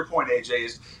understanding to your point, AJ,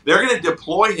 is they're going to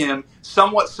deploy him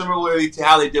somewhat similarly to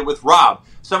how they did with Rob.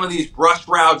 Some of these brush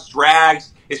routes,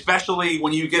 drags, especially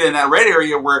when you get in that red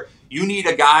area where you need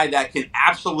a guy that can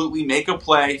absolutely make a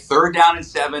play, 3rd down and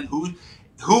 7,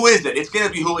 who is it? It's going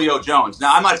to be Julio Jones.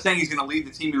 Now, I'm not saying he's going to lead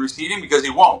the team in receiving because he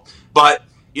won't. But,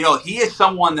 he is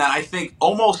someone that I think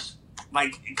almost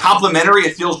like complimentary.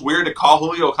 It feels weird to call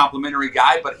Julio a complimentary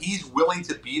guy, but he's willing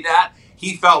to be that.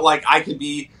 He felt like I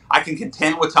can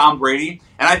contend with Tom Brady.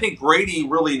 And I think Brady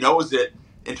really knows it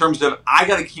in terms of I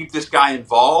got to keep this guy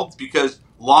involved because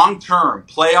long-term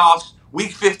playoffs,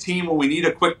 week 15 when we need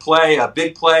a quick play, a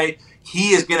big play,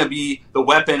 he is going to be the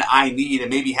weapon I need and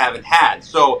maybe haven't had.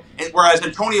 So, whereas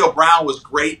Antonio Brown was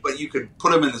great, but you could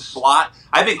put him in the slot,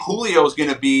 I think Julio is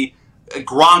going to be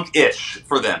Gronk-ish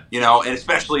for them, and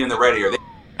especially in the red area. They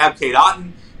have Kate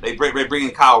Otten, they bring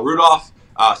in Kyle Rudolph,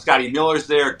 Scotty Miller's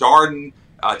there, Darden,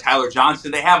 Tyler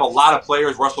Johnson. They have a lot of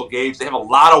players, Russell Gage. They have a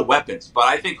lot of weapons. But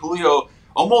I think Julio,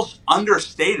 almost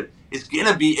understated, is going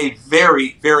to be a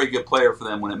very, very good player for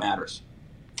them when it matters.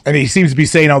 And he seems to be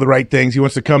saying all the right things. He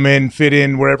wants to come in, fit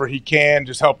in wherever he can,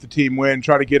 just help the team win,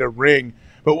 try to get a ring.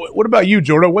 But what about you,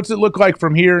 Jordan? What's it look like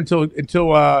from here until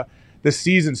the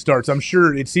season starts? I'm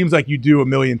sure it seems like you do a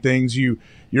million things. You're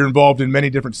involved in many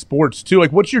different sports too.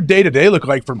 Like, what's your day-to-day look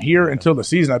like from here until the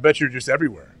season? I bet you're just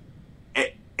everywhere.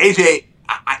 AJ,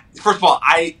 first of all,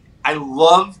 I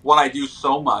love what I do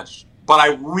so much, but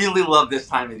I really love this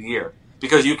time of the year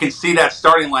because you can see that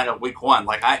starting lineup week 1.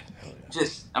 Like, I'm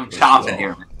chomping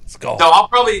here. Let's go. So I'll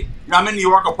probably, I'm in New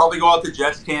York. I'll probably go out to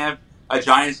Jets camp, a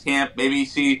Giants camp, maybe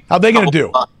see. How they going to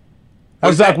do?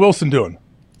 How's Zach Wilson doing?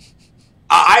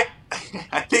 I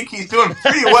think he's doing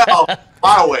pretty well.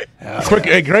 By the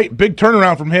way, Great big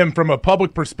turnaround from him from a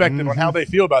public perspective on how they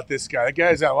feel about this guy. That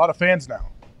guy's got a lot of fans now.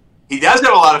 He does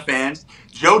have a lot of fans.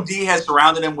 Joe D has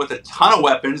surrounded him with a ton of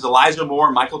weapons. Elijah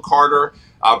Moore, Michael Carter,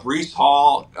 Breece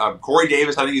Hall, Corey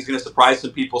Davis. I think he's going to surprise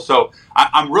some people. So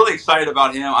I'm really excited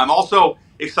about him. I'm also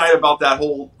excited about that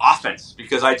whole offense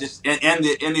because I just and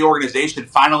the organization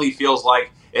finally feels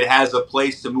like it has a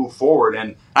place to move forward.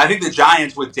 And I think the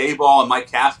Giants with Dayball and Mike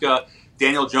Kafka,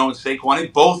 Daniel Jones, Saquon, I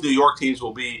think both New York teams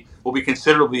will be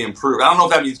considerably improved. I don't know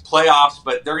if that means playoffs,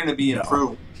 but they're going to be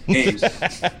improved games.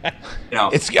 I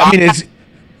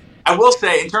will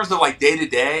say in terms of like day to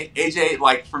day, AJ,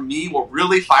 like for me, what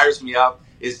really fires me up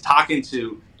is talking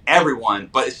to everyone,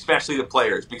 but especially the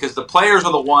players, because the players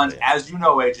are the ones, as you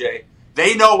know, AJ,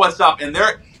 they know what's up, and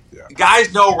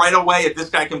guys know right away if this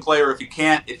guy can play or if he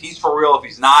can't, if he's for real, if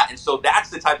he's not, and so that's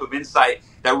the type of insight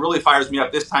that really fires me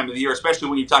up this time of the year, especially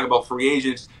when you talk about free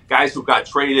agents, guys who got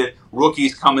traded,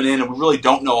 rookies coming in, and we really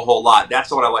don't know a whole lot. That's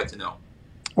what I like to know.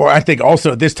 Well, I think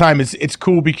also this time it's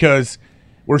cool because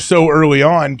we're so early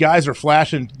on. Guys are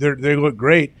flashing; they look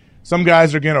great. Some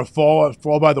guys are going to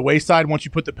fall by the wayside once you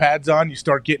put the pads on. You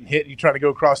start getting hit, and you try to go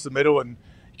across the middle, and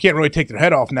you can't really take their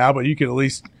head off now, but you can at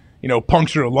least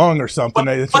puncture a lung or something.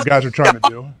 That's what guys are trying to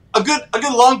do. A good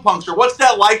lung puncture. What's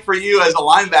that like for you as a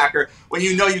linebacker when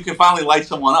you know you can finally light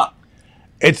someone up?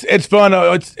 It's fun.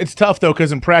 It's tough though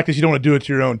because in practice you don't want to do it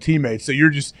to your own teammates. So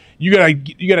you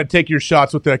gotta take your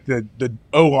shots with the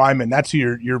O lineman. That's who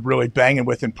you're really banging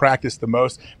with in practice the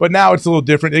most. But now it's a little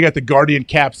different. They got the Guardian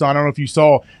caps on. I don't know if you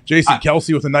saw Jason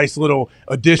Kelsey with a nice little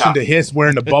addition to his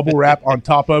wearing the bubble wrap on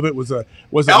top of it was a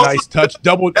nice touch.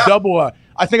 Double.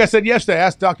 I think I said yesterday, I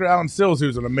asked Dr. Alan Sills,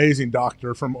 who's an amazing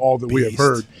doctor from all that we have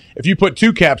heard. If you put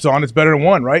 2 caps on, it's better than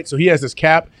 1, right? So he has this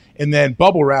cap and then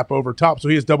bubble wrap over top, so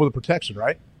he has double the protection,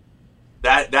 right?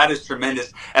 That is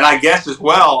tremendous. And I guess as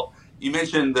well, you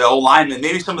mentioned the O-lineman,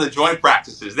 maybe some of the joint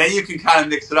practices. Then you can kind of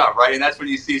mix it up, right? And that's when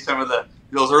you see some of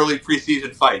those early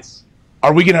preseason fights.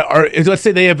 Let's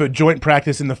say they have a joint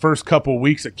practice in the first couple of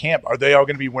weeks at camp. Are they all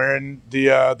going to be wearing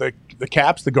the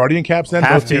caps, the Guardian caps then?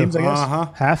 Both teams, I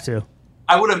guess? Have to.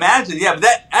 I would imagine, yeah. But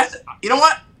that's you know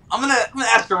what? I'm gonna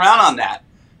ask around on that.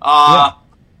 I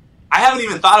haven't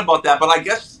even thought about that, but I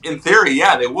guess in theory,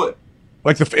 yeah, they would.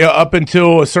 Like up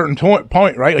until a certain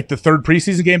point, right? Like the third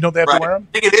preseason game, don't they have to wear them?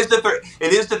 I think it is the third.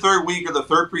 It is the third week or the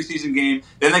third preseason game.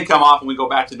 Then they come off and we go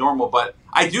back to normal. But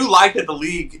I do like that the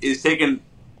league is taking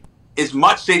as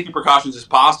much safety precautions as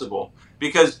possible.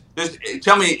 Because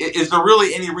tell me, is there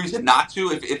really any reason not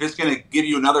to if it's going to give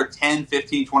you another 10,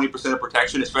 15, 20% of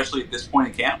protection, especially at this point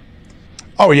in camp?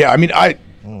 Oh, yeah. I mean,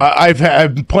 I've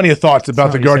had plenty of thoughts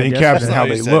about the Guardian caps and how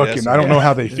they look, and I don't know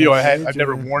how they feel. I've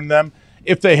never worn them.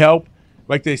 If they help,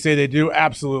 like they say they do,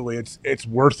 absolutely, it's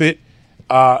worth it.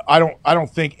 I don't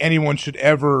think anyone should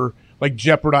ever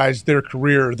jeopardize their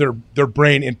career, their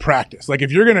brain in practice. Like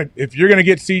if you're gonna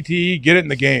get CTE, get it in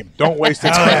the game. Don't waste it.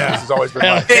 This has always been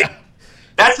my thing.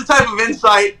 That's the type of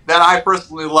insight that I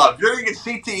personally love. If you're going to get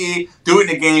CTE, do it in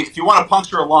the game. If you want to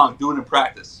puncture a lung, do it in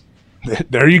practice.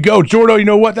 There you go. Jordan, you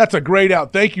know what? That's a great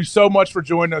out. Thank you so much for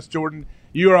joining us, Jordan.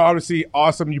 You are obviously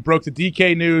awesome. You broke the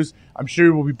DK news. I'm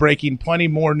sure we'll be breaking plenty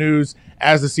more news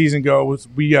as the season goes.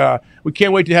 We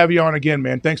can't wait to have you on again,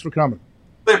 man. Thanks for coming.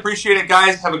 I appreciate it,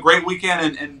 guys. Have a great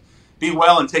weekend and be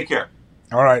well and take care.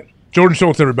 All right. Jordan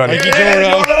Schultz, everybody. Thank you,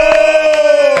 Jordan.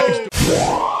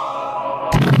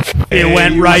 It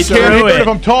went right Can't through hear it. if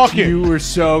I'm talking. You were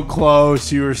so close.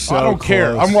 You were so I don't close.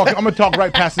 care. I'm going to talk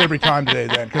right past it every time today,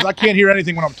 then, because I can't hear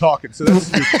anything when I'm talking. So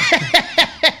that's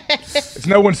it's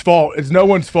no one's fault. It's no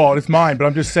one's fault. It's mine. But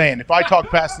I'm just saying, if I talk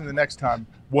past it the next time,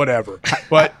 whatever.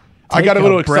 But I got a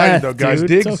little excited though, guys.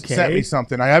 dude. Diggs sent me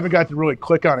something. I haven't got to really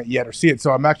click on it yet or see it,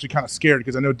 so I'm actually kind of scared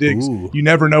because I know Diggs. You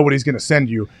never know what he's going to send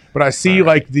you. But I see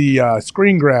like the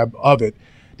screen grab of it.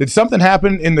 Did something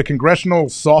happen in the congressional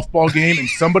softball game and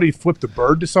somebody flipped a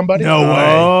bird to somebody? No way.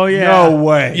 Oh, yeah. No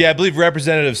way. Yeah, I believe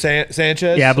Representative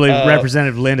Sanchez. Yeah, I believe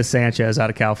Representative Linda Sanchez out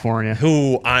of California.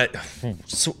 Who I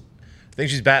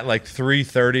think she's batting like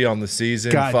 330 on the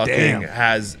season. God fucking damn.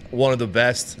 has one of the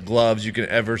best gloves you can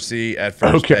ever see at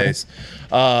first base.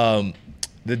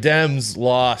 The Dems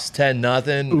lost 10-0,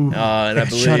 and I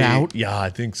believe shutout? Yeah,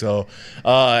 I think so.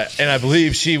 And I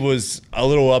believe she was a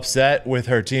little upset with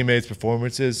her teammates'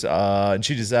 performances, and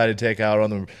she decided to take out on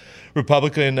the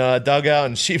Republican dugout,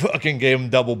 and she fucking gave them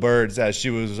double birds as she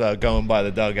was going by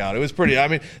the dugout. It was pretty. I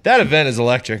mean, that event is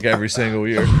electric every single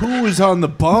year. Who was on the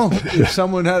bump? If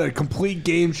someone had a complete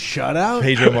game shutout?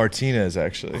 Pedro Martinez,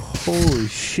 actually. Holy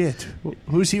shit.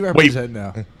 Who's he represent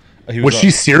now? Was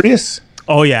she serious?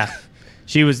 Oh, yeah.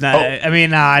 She was not. I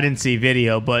mean, I didn't see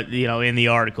video, but in the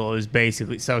article, it was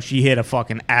basically so she hit a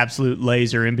fucking absolute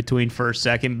laser in between first,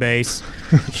 second base.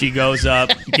 She goes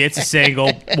up, gets a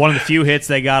single. One of the few hits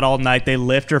they got all night. They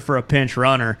lift her for a pinch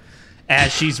runner.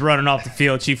 As she's running off the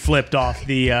field, she flipped off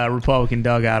the Republican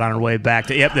dugout on her way back.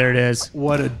 Yep, there it is.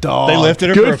 What a dog. They lifted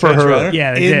her Good for a pinch for her. runner?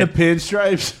 Yeah, they in did. the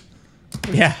pinstripes.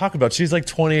 Yeah. Talk about she's like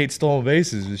 28 stolen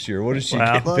bases this year. What does she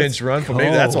Wow. get pinch run for?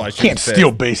 Maybe that's why she Can't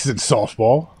steal bases in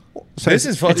softball. This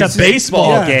is fucking. It's a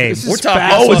baseball game. this is We're talking.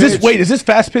 fast Oh, pitch. is this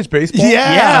fast pitch baseball?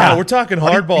 Yeah. We're talking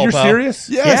hardball. You're pal. serious?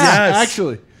 Yes, Yes.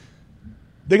 actually.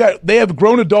 They have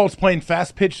grown adults playing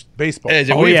fast pitch baseball. Hey,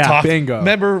 Oh, we've yeah. talked- Bingo.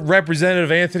 Remember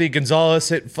Representative Anthony Gonzalez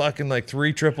hit fucking like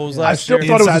 3 triples I last still year?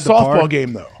 thought it was a Inside the softball park?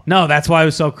 game though. No, that's why it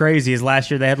was so crazy. Is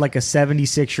last year they had like a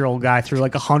 76-year-old guy threw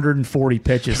like 140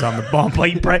 pitches on the bump.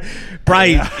 Like he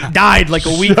probably died like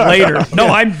a week later. No,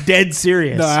 I'm dead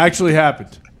serious. No, it actually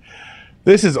happened.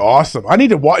 This is awesome. I need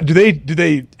to watch. Do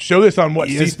they show this on what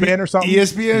C-SPAN or something?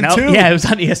 ESPN No, 2. yeah, it was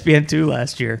on ESPN2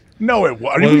 last year. No, it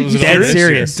was. Well, it was Dead this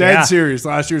serious. Dead Yeah. serious.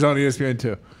 Last year's on ESPN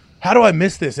 2. How do I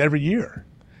miss this every year?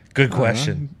 Good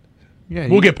question. Yeah,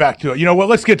 We'll get back to it. You know what?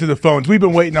 Let's get to the phones. We've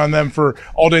been waiting on them for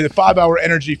all day. The 5-hour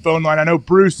energy phone line. I know,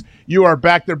 Bruce, you are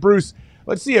back there. Bruce,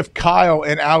 let's see if Kyle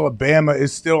in Alabama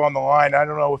is still on the line. I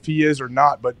don't know if he is or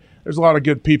not, but there's a lot of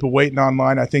good people waiting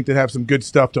online, I think, that have some good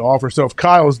stuff to offer. So if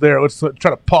Kyle's there, let's try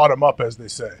to pot him up, as they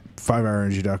say.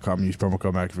 5hourenergy.com. Use promo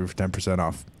code McAfee for 10%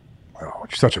 off. Oh,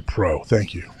 you're such a pro.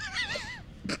 Thank you.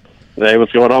 Hey,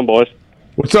 what's going on, boys?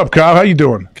 What's up, Kyle? How you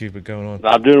doing? Keep it going on.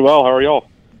 I'm doing well. How are y'all?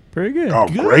 Pretty good. Oh,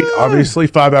 great. Obviously,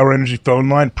 5-hour energy phone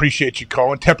line. Appreciate you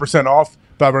calling. 10% off,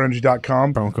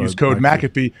 5hourenergy.com. Promo code Use code McAfee.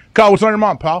 McAfee. Kyle, what's on your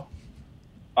mind, pal?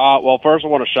 Well, first I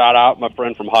want to shout out my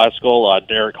friend from high school,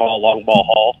 Derek Hall, Long Ball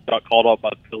Hall. Got called up by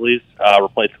the Phillies.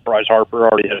 Replaced Bryce Harper.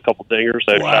 Already hit a couple dingers.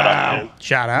 So shout out to him.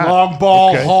 Shout out. Long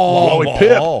ball Okay. haul. Wally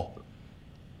Pip.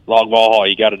 Long Ball Hall.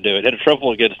 You got to do it. Hit a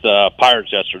triple against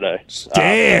Pirates yesterday.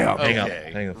 Damn. Hang up.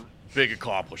 Okay. Hang up. Big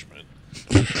accomplishment.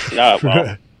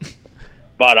 Well.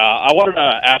 But I wanted to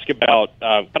ask about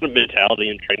kind of mentality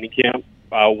in training camp.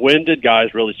 When did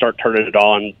guys really start turning it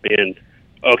on, being,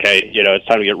 okay, it's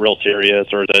time to get real serious,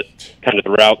 or is it kind of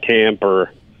throughout camp,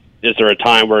 or is there a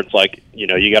time where it's like, you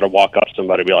got to walk up to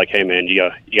somebody and be like, hey, man, you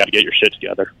got to get your shit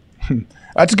together?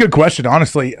 That's a good question,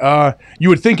 honestly. You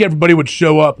would think everybody would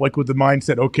show up like with the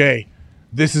mindset, okay,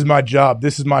 this is my job.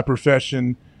 This is my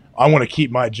profession. I want to keep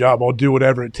my job. I'll do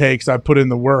whatever it takes. I put in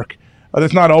the work.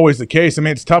 That's not always the case. I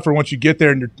mean, it's tougher once you get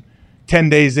there and you're 10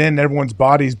 days in, everyone's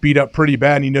body's beat up pretty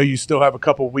bad, and you still have a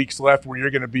couple of weeks left where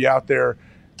you're going to be out there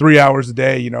 3 hours a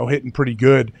day, hitting pretty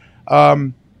good.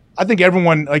 I think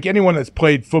everyone, like anyone that's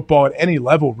played football at any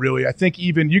level, really, I think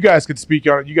even you guys could speak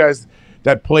on it. You guys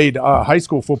that played high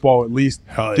school football at least.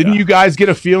 Didn't you guys get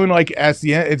a feeling like as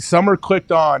the end, summer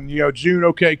clicked on, June,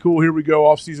 okay, cool, here we go,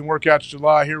 off-season workouts,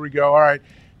 July, here we go, all right.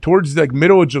 Towards like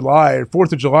middle of July or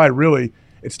 4th of July, really,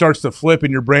 it starts to flip in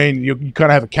your brain. You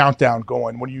kind of have a countdown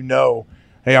going when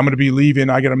hey, I'm going to be leaving.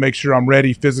 I got to make sure I'm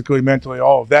ready physically, mentally,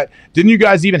 all of that. Didn't you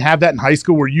guys even have that in high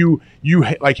school where you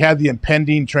like had the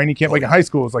impending training camp? Like in high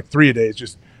school, it was like 3 days,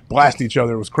 just blast each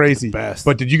other. It was crazy. Best.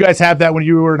 But did you guys have that when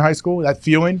you were in high school, that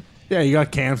feeling? Yeah, you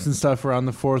got camps and stuff around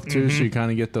the 4th, too, so you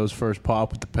kind of get those first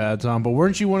pop with the pads on. But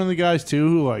weren't you one of the guys, too,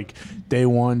 who, like, day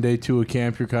 1, day 2 of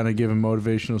camp, you're kind of giving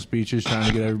motivational speeches, trying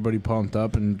to get everybody pumped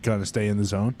up and kind of stay in the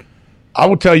zone? I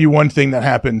will tell you one thing that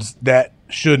happens that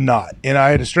should not. And I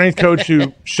had a strength coach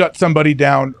who shut somebody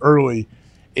down early.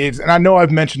 And I know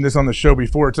I've mentioned this on the show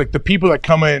before. It's like the people that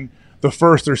come in the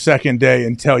first or second day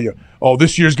and tell you, "Oh,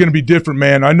 this year's going to be different,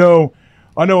 man. I know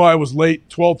I was late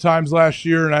 12 times last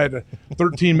year and I had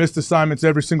 13 missed assignments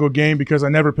every single game because I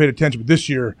never paid attention. But this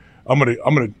year, I've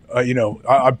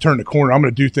turned the corner. I'm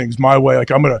going to do things my way.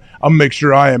 Like I'm going to make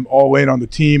sure I am all in on the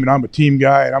team and I'm a team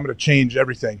guy and I'm going to change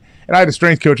everything." And I had a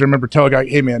strength coach. I remember telling a guy,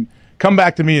 "Hey, man, come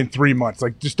back to me in 3 months.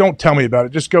 Like, just don't tell me about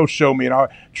it. Just go show me. And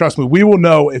trust me, we will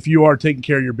know if you are taking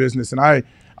care of your business." And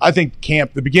I think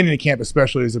camp, the beginning of camp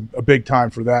especially, is a big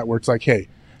time for that, where it's like, hey,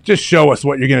 just show us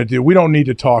what you're going to do. We don't need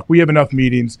to talk. We have enough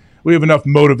meetings. We have enough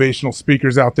motivational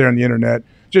speakers out there on the internet.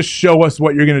 Just show us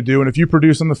what you're going to do. And if you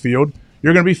produce on the field,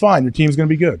 you're going to be fine. Your team's going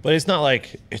to be good. But it's not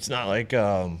like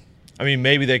I mean,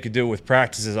 maybe they could do it with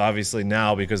practices, obviously,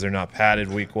 now because they're not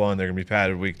padded week 1. They're going to be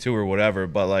padded week 2 or whatever.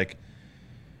 But, like,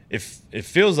 if it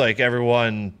feels like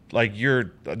everyone, like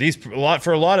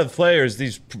for a lot of players,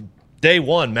 these day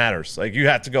 1 matters. Like, you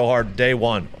have to go hard day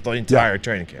 1, the entire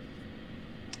training camp.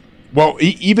 Well,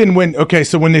 even when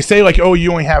they say, like, oh,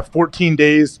 you only have 14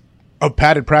 days of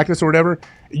padded practice or whatever,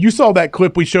 you saw that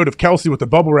clip we showed of Kelsey with the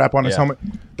bubble wrap on his helmet.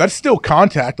 That's still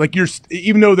contact. Like,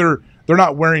 even though they're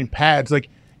not wearing pads, like,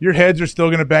 your heads are still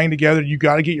going to bang together. You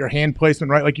got to get your hand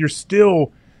placement right. Like, you're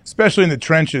still, especially in the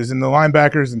trenches and the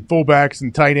linebackers and fullbacks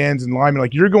and tight ends and linemen,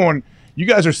 like, you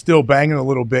guys are still banging a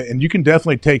little bit, and you can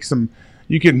definitely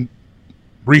you can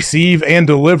receive and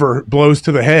deliver blows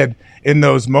to the head in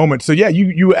those moments. So, yeah,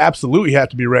 you absolutely have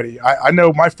to be ready. I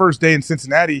know my first day in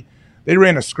Cincinnati, they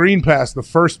ran a screen pass the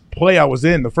first play I was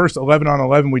in, the first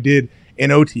 11-on-11 we did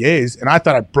in OTAs, and I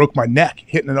thought I broke my neck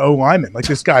hitting an O lineman. Like,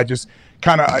 this guy just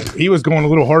he was going a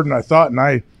little harder than I thought, and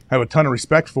I have a ton of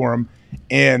respect for him.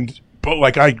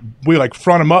 But we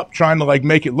front him up trying to, like,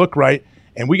 make it look right,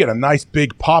 and we got a nice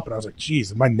big pop, and I was like, geez,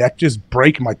 did my neck just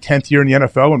break in my 10th year in the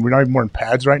NFL and we're not even wearing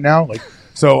pads right now? Like,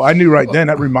 so I knew right then,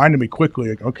 that reminded me quickly,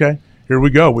 like, okay, here we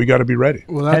go. We got to be ready.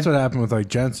 Well, that's what happened with, like,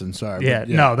 Jensen. Sorry. Yeah,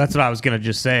 no, that's what I was going to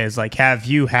just say is, like, have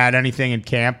you had anything in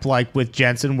camp, like, with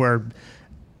Jensen where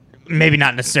maybe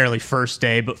not necessarily first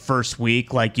day, but first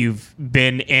week, like, you've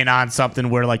been in on something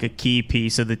where, like, a key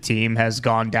piece of the team has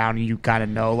gone down and you kind of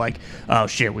know, like, oh,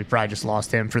 shit, we probably just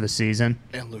lost him for the season?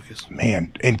 And Lucas.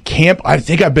 Man, in camp, I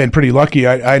think I've been pretty lucky.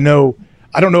 I know –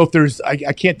 I don't know if there's – I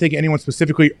can't think of anyone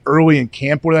specifically early in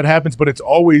camp where that happens, but it's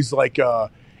always like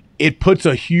it puts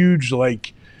a huge,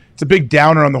 like, it's a big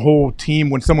downer on the whole team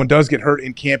when someone does get hurt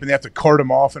in camp and they have to cart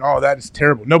them off, and all of that is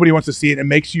terrible. Nobody wants to see it. It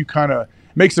makes you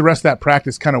makes the rest of that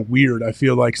practice kind of weird. I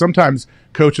feel like sometimes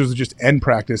coaches will just end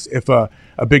practice if a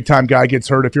big time guy gets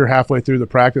hurt. If you're halfway through the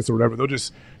practice or whatever, they'll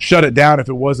just shut it down if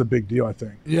it was a big deal, I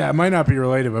think. Yeah, it might not be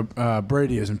related, but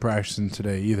Brady isn't practicing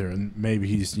today either, and maybe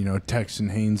he's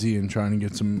texting Hainsey and trying to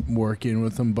get some work in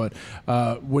with him. But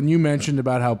when you mentioned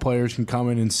about how players can come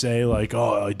in and say, like,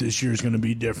 oh, like, this year's going to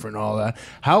be different, all that,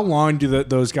 how long do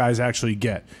those guys actually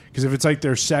get? Because if it's like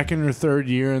their second or third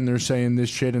year and they're saying this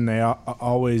shit and they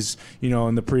always,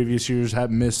 in the previous years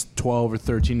have missed 12 or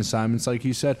 13 assignments, like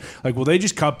you said, like, will they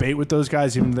just cut bait with those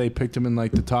guys even though they picked them in,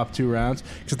 like, the top 2 rounds?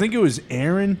 Because I think it was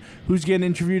Aaron who's getting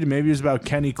interviewed, and maybe it was about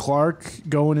Kenny Clark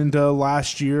going into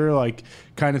last year, like,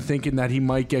 kind of thinking that he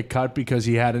might get cut because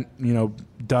he hadn't,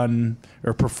 done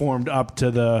or performed up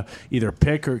to the either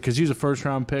pick or because he was a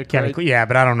first-round pick, Kenny, right? Yeah,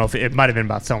 but I don't know if it might have been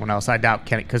about someone else. I doubt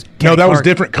Kenny. No, that was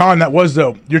different. Con, that was,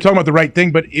 though. You're talking about the right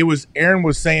thing, but it was Aaron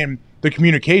was saying the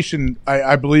communication,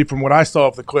 I believe, from what I saw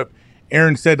of the clip,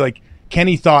 Aaron said, like,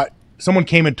 Kenny thought someone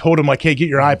came and told him, like, hey, get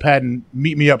your iPad and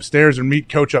meet me upstairs or meet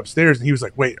coach upstairs. And he was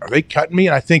like, wait, are they cutting me?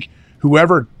 And I think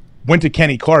whoever went to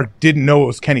Kenny Clark didn't know it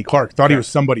was Kenny Clark, thought he was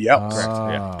somebody else.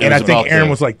 Yeah. And I think Aaron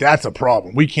was like, that's a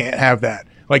problem. We can't have that.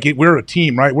 Like, we're a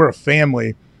team, right? We're a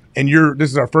family, and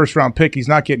this is our first-round pick. He's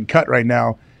not getting cut right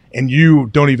now, and you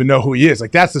don't even know who he is.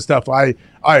 Like, that's the stuff I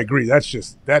agree. That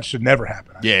should never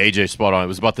happen. Yeah, AJ spot on. It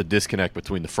was about the disconnect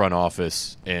between the front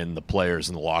office and the players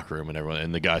in the locker room and everyone,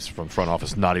 and the guys from front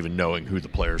office not even knowing who the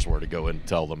players were to go in and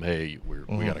tell them, hey,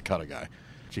 we got to cut a guy.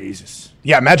 Jesus.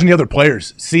 Yeah, imagine the other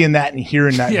players seeing that and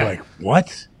hearing that. Yeah. You're like,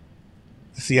 what?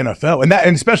 It's the NFL,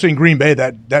 and especially in Green Bay,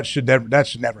 that should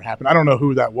never happen. I don't know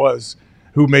who that was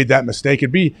who made that mistake.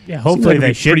 It'd be hopefully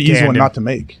they should pretty easy one not to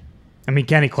make. I mean,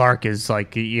 Kenny Clark is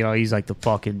like, he's like the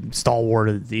fucking stalwart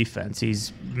of the defense.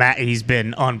 He's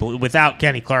been unbelievable. Without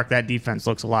Kenny Clark, that defense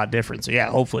looks a lot different. So, yeah,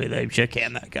 hopefully they shit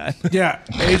can that guy. Yeah.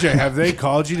 AJ, have they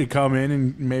called you to come in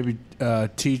and maybe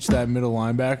teach that middle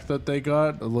linebacker that they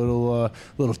got? A little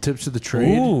tips of the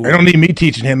trade? Ooh. They don't need me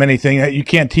teaching him anything. You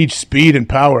can't teach speed and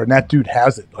power, and that dude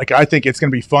has it. Like, I think it's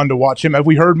going to be fun to watch him. Have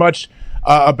we heard much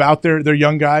about their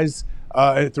young guys?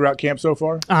 throughout camp so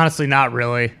far? Honestly, not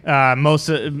really.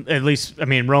 At least, I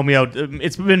mean, Romeo,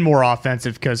 it's been more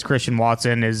offensive because Christian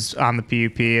Watson is on the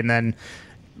PUP. And then,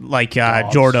 like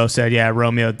Jordo said,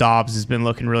 Romeo Dobbs has been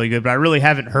looking really good. But I really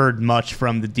haven't heard much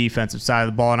from the defensive side of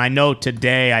the ball. And I know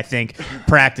today, I think,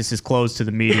 practice is closed to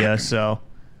the media, so...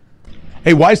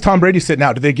 Hey, why is Tom Brady sitting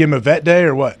out? Did they give him a vet day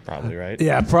or what? Probably, right?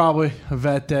 Yeah, probably a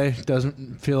vet day.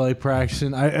 Doesn't feel like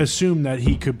practicing. I assume that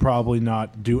he could probably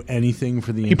not do anything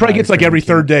for the. He probably gets like every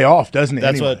third day off, doesn't he?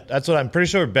 That's what I'm pretty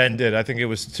sure Ben did. I think it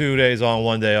was 2 days on,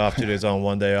 1 day off, 2 days on,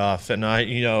 1 day off. And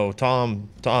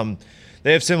Tom,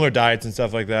 they have similar diets and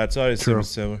stuff like that, so I assume it's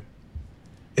similar.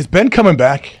 Is Ben coming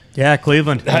back? Yeah,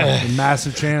 Cleveland.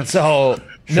 Massive chance. So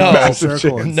Massive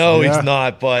chance. he's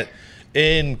not. But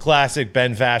in classic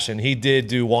Ben fashion, he did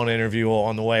do one interview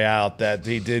on the way out that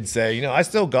he did say, I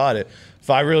still got it. If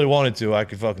I really wanted to, I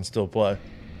could fucking still play.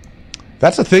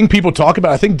 That's a thing people talk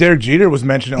about. I think Derek Jeter was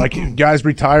mentioning, like, guys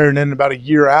retire and then about a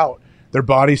year out, their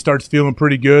body starts feeling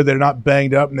pretty good. They're not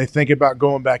banged up, and they think about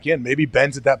going back in. Maybe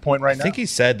Ben's at that point right now. I think he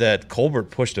said that Colbert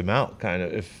pushed him out, kind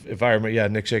of. If I remember,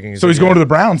 Nick shaking his So head. he's going to the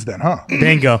Browns then, huh?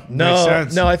 Bingo. No,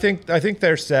 I think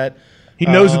they're set. He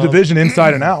knows the division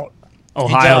inside and out.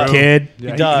 Ohio kid.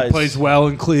 Yeah, He does. He plays well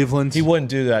in Cleveland. He wouldn't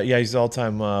do that. Yeah, he's the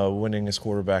all-time winningest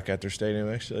quarterback at their stadium,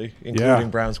 actually, including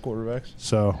Browns quarterbacks.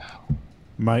 So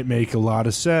might make a lot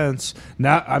of sense.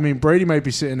 Now, I mean, Brady might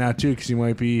be sitting out too because he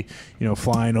might be,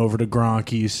 flying over to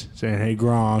Gronky's saying, "Hey,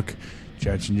 Gronk,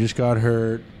 Chechen just got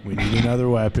hurt. We need another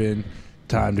weapon.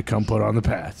 Time to come put on the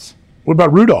Pats." What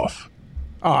about Rudolph?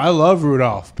 Oh, I love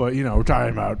Rudolph, but we're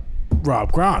talking about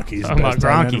Rob Gronk. He's the best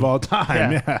tight end of all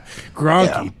time. Yeah.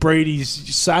 Gronky, Brady's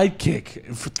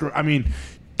sidekick. I mean,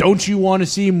 don't you want to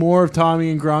see more of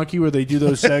Tommy and Gronky where they do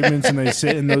those segments and they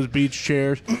sit in those beach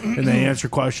chairs and they answer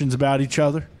questions about each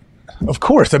other? Of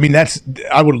course. I mean,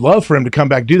 I would love for him to come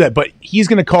back and do that, but he's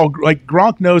going to call, like,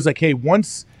 Gronk knows, like, hey,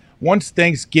 once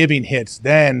Thanksgiving hits,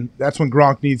 then that's when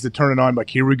Gronk needs to turn it on. Like,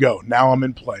 here we go. Now I'm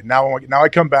in play. Now I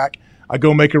come back. I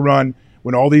go make a run.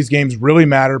 When all these games really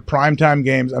matter, primetime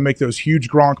games, I make those huge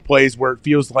Gronk plays where it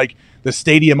feels like the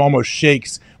stadium almost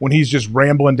shakes when he's just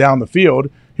rambling down the field.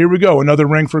 Here we go, another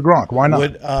ring for Gronk. Why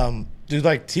not?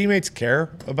 Do teammates care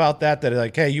about that? That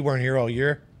like, hey, you weren't here all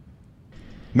year.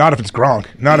 Not if it's Gronk.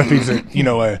 Not if he's a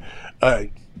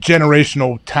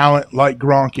generational talent like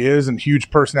Gronk is and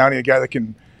huge personality, a guy that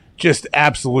can just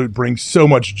absolute bring so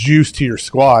much juice to your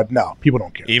squad. No, people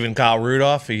don't care. Even Kyle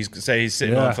Rudolph, he's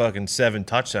sitting on fucking 7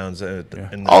 touchdowns. I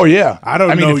mean,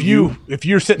 if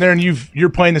you're sitting there and you're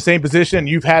playing the same position, and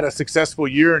you've had a successful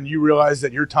year, and you realize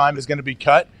that your time is going to be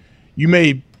cut, you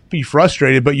may be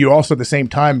frustrated, but you also at the same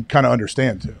time kind of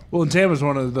understand too. Well, and Tampa's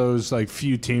one of those like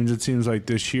few teams, it seems like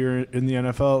this year in the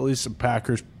NFL, at least the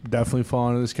Packers definitely fall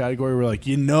into this category where like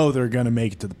they're going to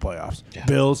make it to the playoffs. Yeah.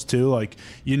 Bills too, like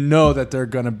that they're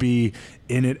going to be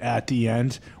in it at the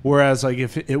end. Whereas like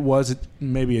if it was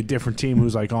maybe a different team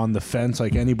who's like on the fence,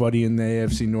 like anybody in the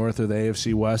AFC North or the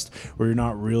AFC West, where you're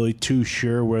not really too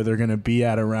sure where they're going to be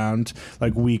at around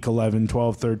like week 11,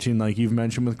 12, 13, like you've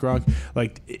mentioned with Gronk,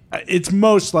 like it's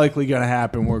most likely going to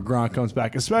happen where Gronk comes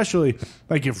back, especially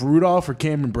like if Rudolph or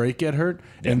Cameron Brate get hurt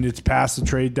and it's past the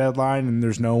trade deadline and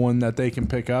there's no one that they can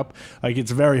pick up. Like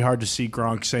it's very hard to see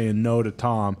Gronk saying no to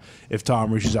Tom if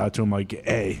Tom reaches out to him like,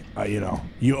 hey,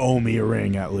 you owe me a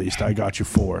ring at least. I got you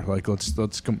 4. Like let's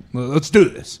do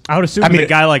this. I would assume a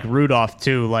guy like Rudolph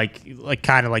too, like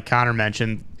kind of like Connor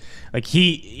mentioned, like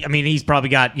he's probably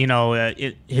got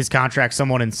his contract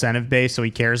somewhat incentive based, so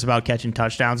he cares about catching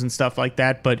touchdowns and stuff like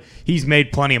that. But he's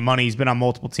made plenty of money. He's been on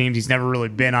multiple teams. He's never really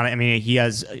been on it. I mean, he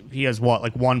has what,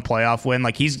 like 1 playoff win.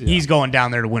 Like he's going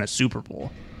down there to win a Super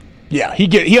Bowl. Yeah,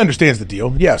 he understands the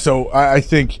deal. Yeah, so I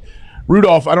think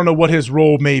Rudolph, I don't know what his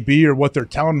role may be or what they're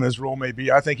telling him his role may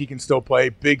be. I think he can still play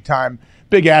big time,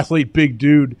 big athlete, big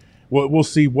dude. We'll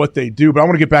see what they do. But I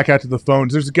want to get back out to the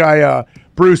phones. There's a guy,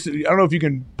 Bruce, I don't know if you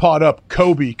can pot up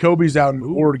Kobe. Kobe's out in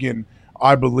Oregon,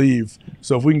 I believe.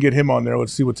 So if we can get him on there,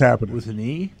 let's see what's happening. With an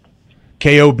E?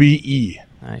 Kobe.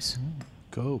 Nice.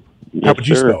 Kobe. How would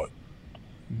you spell it?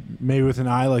 Maybe with an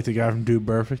I, like the guy from Dude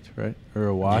Perfect, right? Or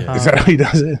a Y. Yeah. Is that how he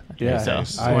does it? Yeah.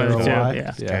 I or a Y.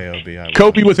 Yeah. K-O-B.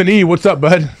 Kobe with an E. What's up,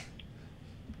 bud?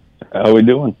 How we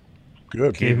doing?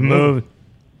 Good. Keep moving.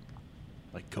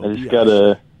 Like Kobe. I just got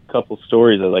a couple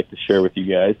stories I'd like to share with you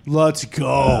guys. Let's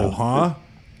go, huh?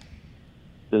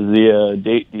 Does the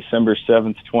date December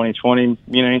 7th, 2020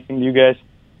 mean anything to you guys?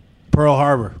 Pearl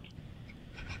Harbor.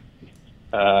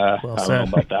 I don't know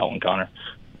about that one, Connor.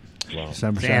 Well,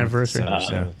 December 7th. Anniversary.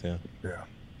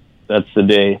 That's the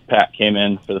day Pat came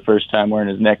in for the first time wearing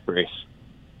his neck brace.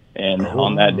 And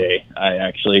on that day, I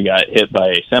actually got hit by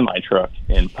a semi-truck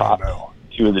and popped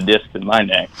 2 of the discs in my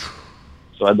neck.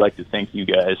 So I'd like to thank you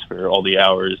guys for all the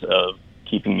hours of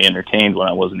keeping me entertained when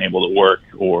I wasn't able to work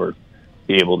or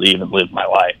be able to even live my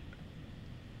life.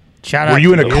 Shout out. Were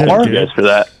you in a car? Thank you guys for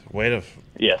that. Wait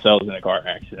Yes, I was in a car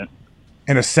accident.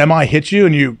 And a semi hit you,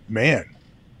 and you, man.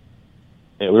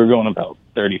 Yeah, we were going about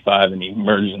 35, and he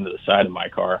merged into the side of my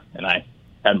car, and I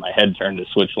had my head turned to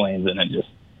switch lanes, and it just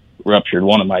ruptured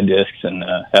one of my discs and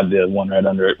had the one right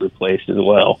under it replaced as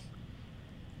well.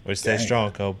 We stay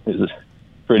strong, Cobe. It was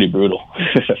pretty brutal.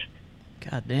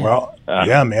 God damn. Well,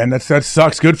 yeah, man, that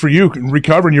sucks. Good for you.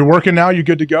 Recovering. You're working now. You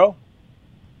good to go?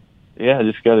 Yeah, I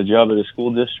just got a job at a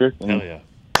school district, and Hell yeah.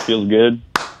 feels good.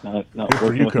 Not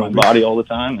working with my body all the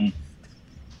time,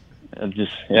 and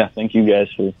thank you guys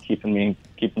for keeping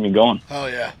me going. Oh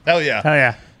yeah. Hell yeah. Hell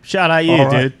yeah. Shout out you,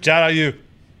 dude. Shout out you.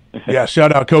 Yeah,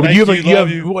 shout out, Kobe. Thank You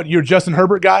have what? You're a Justin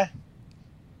Herbert guy?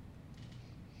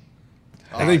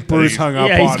 I think Bruce hung up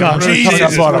Yeah, he's on gone. him.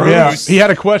 Jesus, Yeah, Bruce. he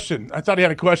had a question. I thought he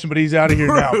had a question, but he's out of here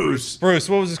now. Bruce. Bruce,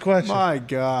 what was his question? My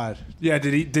God. Yeah,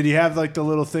 did he have like the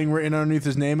little thing written underneath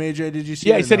his name, AJ? Did you see?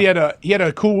 Yeah, it he or said no? he had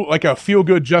a cool, like a feel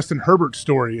good Justin Herbert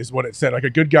story is what it said, like a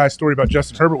good guy story about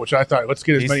Justin Herbert, which I thought let's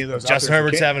get as many of those. Justin out there as we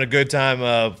Herbert's can. having a good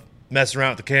time messing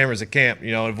around with the cameras at camp,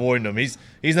 avoiding them.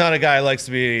 He's not a guy who likes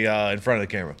to be in front of the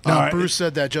camera. Bruce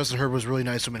said that Justin Herbert was really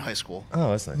nice to him in high school.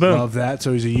 Oh, that's nice. Boom. Love that.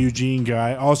 So he's a Eugene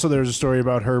guy. Also, there's a story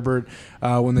about Herbert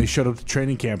when they showed up to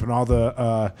training camp, and all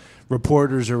the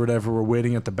reporters or whatever were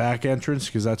waiting at the back entrance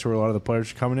because that's where a lot of the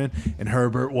players are coming in. And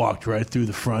Herbert walked right through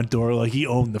the front door like he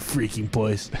owned the freaking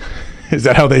place. Is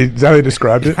that how they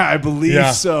described it? I believe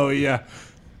Yeah. so. Yeah.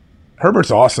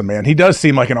 Herbert's awesome, man. He does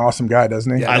seem like an awesome guy,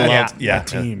 doesn't he? Yeah. I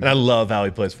team. and I love how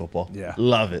he plays football. Yeah.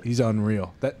 Love it. He's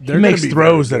unreal. He makes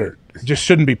throws that are just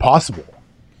shouldn't be possible.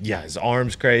 Yeah, his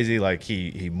arm's crazy. Like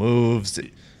he moves.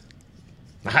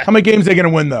 How many games are they going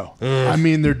to win, though? I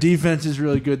mean, their defense is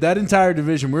really good. That entire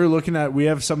division, we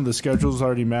have some of the schedules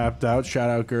already mapped out.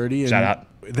 Shout out Gertie. Shout out.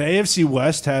 The AFC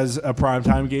West has a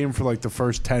primetime game for like the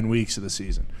first 10 weeks of the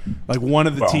season. Like one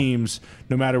of the teams,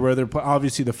 no matter where they're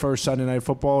obviously the first Sunday Night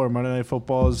Football or Monday Night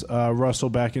Football is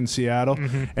Russell back in Seattle.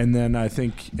 And then I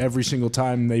think every single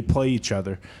time they play each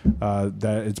other,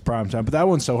 that it's primetime. But that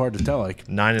one's so hard to tell. Like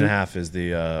 9.5 is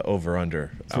the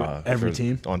over-under. For every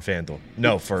team? On FanDuel.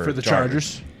 No, for the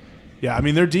Chargers. Yeah, I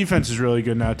mean, their defense is really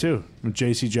good now, too, with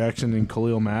J.C. Jackson and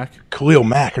Khalil Mack. Khalil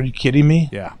Mack, are you kidding me?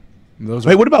 Yeah.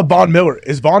 Wait, what about Von Miller?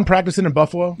 Is Von practicing in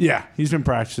Buffalo? Yeah, he's been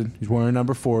practicing. He's wearing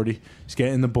number 40. He's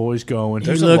getting the boys going.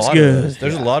 There's looks good.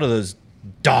 There's a lot of those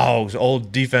dogs,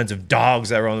 old defensive dogs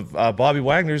that were on Bobby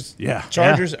Wagner's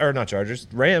Chargers, or not Chargers,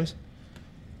 Rams.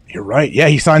 You're right. Yeah,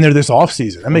 he signed there this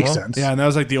offseason. That makes sense. Yeah, and that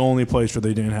was like the only place where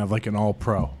they didn't have like an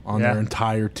all-pro on their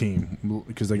entire team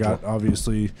because they got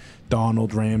obviously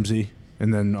Donald Ramsey,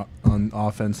 and then on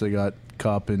offense they got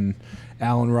Kupp and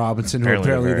Allen Robinson, who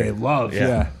apparently they love.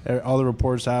 Yeah. All the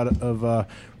reports out of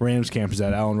Rams camp is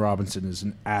that Allen Robinson is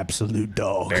an absolute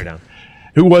dog. Bear down.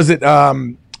 Who was it?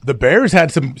 The Bears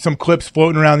had some clips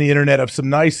floating around the internet of some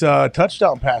nice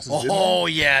touchdown passes. didn't they? Oh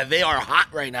yeah, they are hot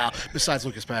right now. Besides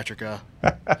Lucas Patrick,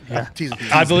 teasing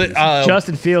people. I believe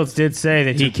Justin Fields did say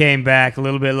that he came back a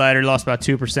little bit lighter, lost about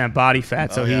 2% body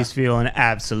fat, so he's feeling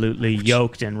absolutely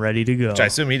yoked and ready to go. which I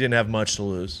assume he didn't have much to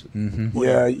lose.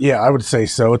 Yeah, I would say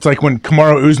so. It's like when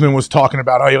Kamaru Usman was talking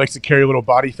about how he likes to carry a little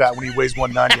body fat when he weighs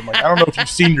 190. I'm like, I don't know if you've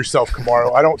seen yourself,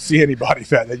 Kamaru. I don't see any body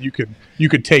fat that you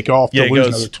could take off to lose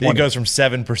another 20. He goes from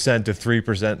 7% to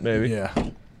 3%, maybe. Yeah.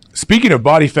 Speaking of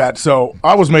body fat, so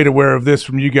I was made aware of this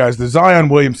from you guys. The Zion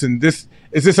Williamson, is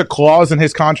this a clause in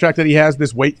his contract that he has,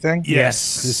 this weight thing?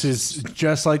 Yes. This is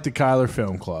just like the Kyler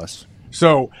film clause.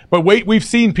 So, but weight, we've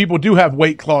seen people do have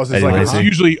weight clauses. Eddie Like it's Lacy.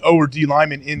 usually O or D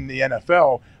lineman in the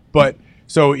NFL. But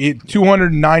so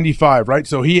 295, right?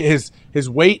 So his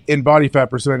weight and body fat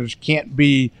percentage can't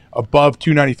be above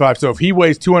 295. So if he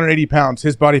weighs 280 pounds,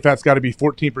 his body fat's got to be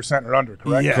 14% or under,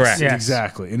 correct? Yes, Correct. Yes.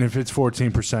 exactly. And if it's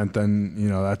 14%, then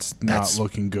that's not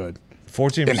looking good.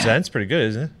 14% is pretty good,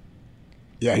 isn't it?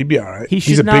 Yeah, he'd be all right. He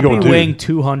He's should a big not be old dude. weighing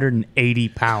 280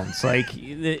 pounds. Like,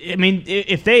 I mean,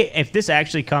 if this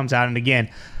actually comes out, and again,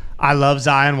 I love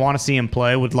Zion, want to see him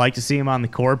play, would like to see him on the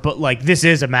court, but like this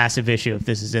is a massive issue if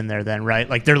this is in there, then right?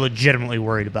 Like they're legitimately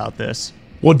worried about this.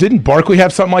 Well, didn't Barkley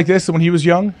have something like this when he was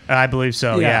young? I believe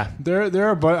so. Yeah. There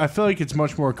are, but I feel like it's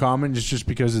much more common just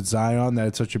because it's Zion that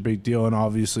it's such a big deal, and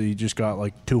obviously he just got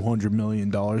like $200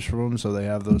 million from him, so they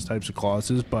have those types of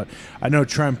clauses. But I know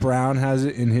Trent Brown has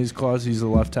it in his clause. He's the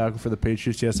left tackle for the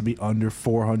Patriots. He has to be under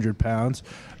 400 pounds.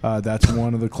 That's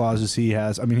one of the clauses he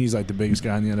has. I mean, he's like the biggest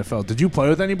guy in the NFL. Did you play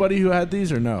with anybody who had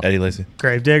these or no? Eddie Lacy.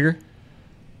 Gravedigger.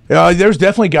 There's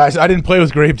definitely guys. I didn't play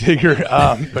with Gravedigger,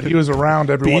 but he was around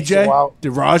every once in a while.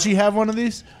 Did Raji have one of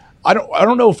these? I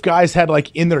don't know if guys had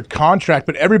like in their contract,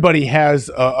 but everybody has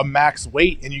a max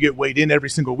weight, and you get weighed in every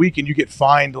single week, and you get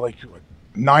fined like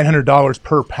 $900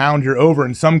 per pound you're over.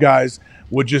 And some guys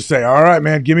would just say, "All right,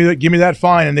 man, give me that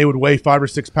fine," and they would weigh 5 or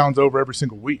 6 pounds over every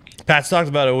single week. Pat's talked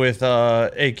about it with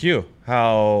AQ.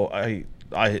 How I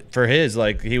for his,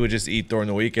 like, he would just eat during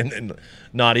the weekend and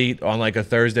not eat on like a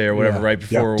Thursday or whatever right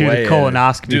before do weigh the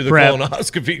colonoscopy do the prep.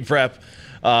 colonoscopy prep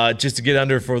just to get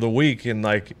under for the week. And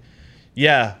like,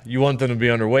 yeah, you want them to be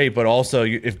underweight, but also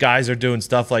if guys are doing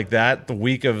stuff like that the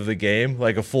week of the game,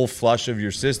 like a full flush of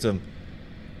your system,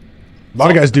 a lot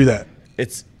of guys do that.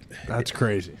 That's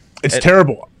crazy. It's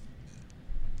terrible.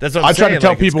 That's what I'm I try saying. to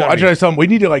tell like, people. I try to tell them we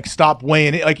need to like stop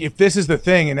weighing it. Like if this is the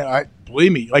thing, and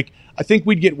believe me, like I think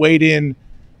we'd get weighed in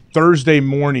Thursday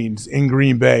mornings in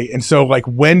Green Bay, and so like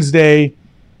Wednesday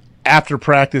after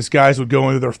practice, guys would go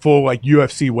into their full like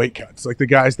UFC weight cuts, like the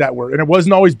guys that were, and it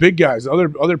wasn't always big guys,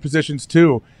 other positions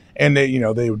too, and they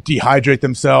they would dehydrate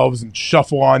themselves and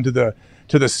shuffle onto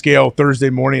the scale Thursday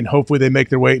morning, and hopefully they make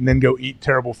their weight and then go eat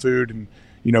terrible food and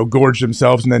gorge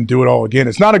themselves and then do it all again.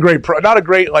 It's not a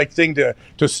great like thing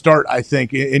to start, I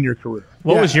think, in your career.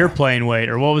 What was your playing weight,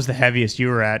 or what was the heaviest you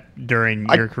were at during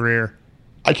your career?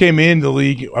 I came into the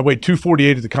league, I weighed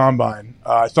 248 at the combine.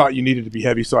 I thought you needed to be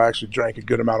heavy, so I actually drank a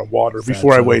good amount of water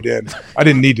before I weighed in. I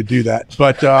didn't need to do that.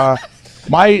 But I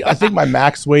think my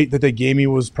max weight that they gave me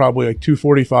was probably like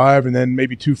 245 and then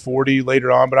maybe 240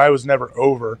 later on, but I was never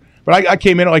over. But I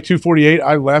came in at like 248.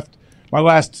 I left my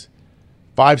last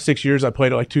 5-6 years. I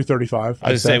played at like 235. I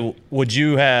would say, would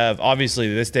you have,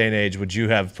 obviously this day and age, would you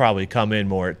have probably come in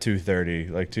more at 230?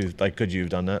 Like could you have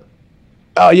done that?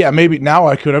 Yeah, maybe now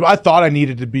I could have. I thought I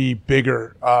needed to be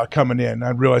bigger coming in. I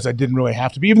realized I didn't really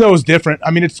have to be, even though it was different.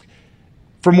 I mean, it's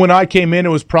from when I came in, it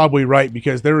was probably right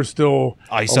because there was still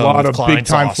a lot of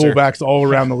big-time fullbacks all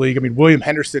around the league. I mean, William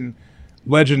Henderson,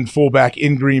 legend fullback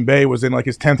in Green Bay, was in like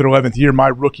his 10th or 11th year. My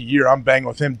rookie year, I'm banging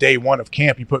with him day one of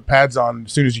camp. You put pads on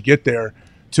as soon as you get there,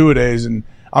 2-a-days, and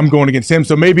I'm going against him.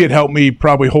 So maybe it helped me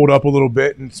probably hold up a little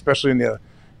bit, and especially in the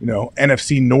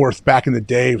NFC North back in the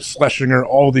day, Schlesinger,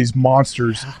 all these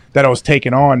monsters that I was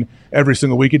taking on every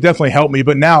single week. It definitely helped me,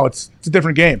 but now it's a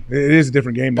different game. It is a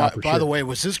different game now for sure. By the way,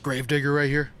 was this Gravedigger right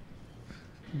here?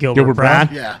 Gilbert Brown?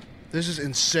 Yeah. This is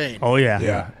insane. Oh, yeah.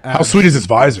 Yeah. How sweet is his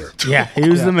visor? Yeah, he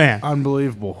was the man.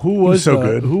 Unbelievable. Who was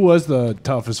good. Who was the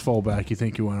toughest fullback you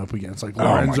think you went up against? Like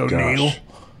Lorenzo Neal?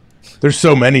 There's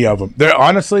so many of them. There,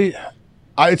 honestly,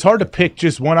 it's hard to pick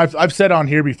just one. I've said on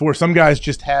here before, some guys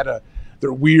just had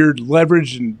their weird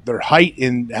leverage and their height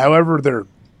and however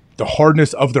the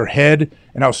hardness of their head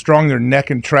and how strong their neck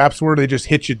and traps were, they just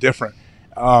hit you different.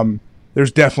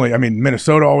 There's definitely, I mean,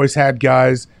 Minnesota always had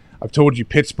guys. I've told you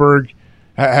Pittsburgh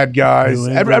had guys.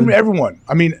 Everyone.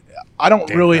 I mean, I don't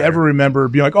really ever remember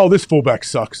being like, oh, this fullback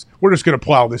sucks. We're just going to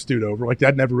plow this dude over. Like,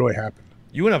 that never really happened.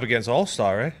 You went up against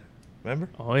All-Star, right? Remember?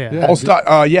 Oh, yeah.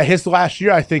 All-Star, his last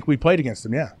year, I think we played against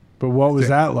him, yeah. But what was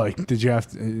that like? Did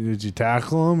you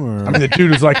tackle him, or? I mean, the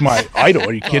dude was like my idol.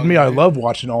 Are you kidding me? I love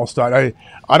watching All-Star.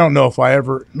 I don't know if I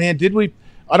ever, man, did we?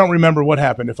 I don't remember what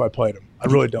happened if I played him. I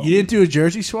really don't. You didn't do a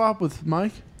jersey swap with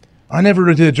Mike? I never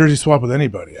did a jersey swap with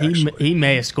anybody, actually. He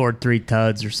may have scored 3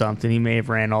 tuds or something. He may have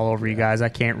ran all over you guys. I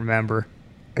can't remember.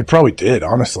 It probably did,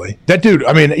 honestly. That dude,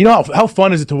 I mean, you know how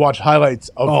fun is it to watch highlights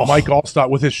of Mike Allstott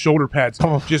with his shoulder pads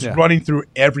just running through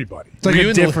everybody? It's like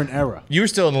a different era. You were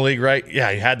still in the league, right? Yeah,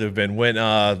 you had to have been when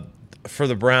for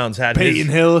the Browns had Peyton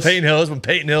Hillis when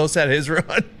Peyton Hillis had his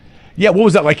run. Yeah, what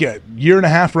was that, like a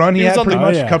year-and-a-half run he had pretty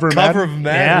much? Cover of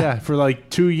Madden? Yeah, for like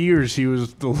 2 years he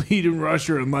was the leading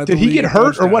rusher. And did he get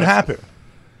hurt or what happened?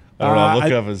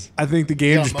 I think the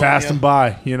game just passed him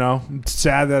by. It's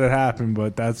sad that it happened,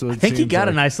 but that's what. I think he got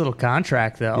a nice little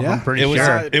contract though. Yeah. I'm pretty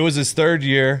sure it was his 3rd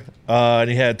year, and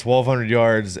he had 1,200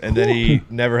 yards, and then he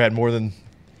never had more than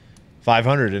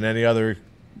 500 in any other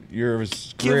year of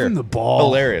his career. Give him the ball.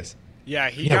 Hilarious.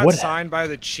 Yeah, he got signed by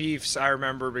the Chiefs, I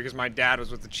remember, because my dad was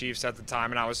with the Chiefs at the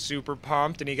time, and I was super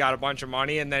pumped, and he got a bunch of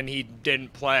money, and then he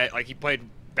didn't play. Like, he played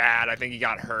bad. I think he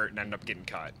got hurt and ended up getting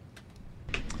cut.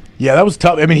 Yeah, that was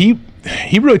tough. I mean,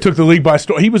 he really took the league by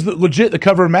storm. He was legit the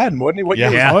cover of Madden, wasn't he? What year?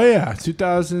 Oh yeah,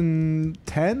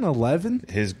 2010, 11.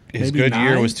 His Maybe good 9?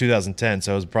 year was 2010,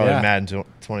 so it was probably Yeah. Madden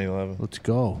 2011. Let's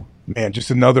go. Man, just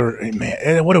another man.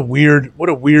 And what a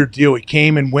weird deal. He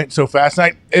came and went so fast.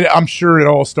 And I'm sure it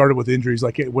all started with injuries,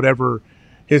 like whatever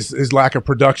his lack of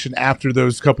production after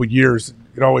those couple of years.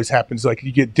 It always happens. Like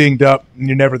you get dinged up and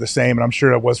you're never the same. And I'm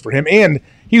sure it was for him. And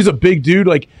he was a big dude.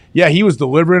 Like, yeah, he was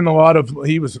delivering a lot of.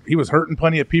 He was hurting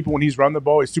plenty of people when he's run the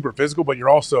ball. He's super physical, but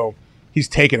he's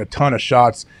taking a ton of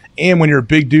shots. And when you're a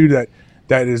big dude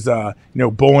that is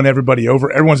bowling everybody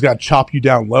over, everyone's got to chop you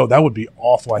down low. That would be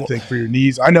awful, I think, for your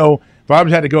knees. I know if I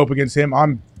had to go up against him,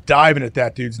 I'm diving at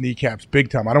that dude's kneecaps big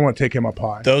time. I don't want to take him up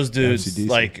high. Those dudes,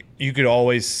 like, you could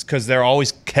always, because they're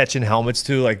always catching helmets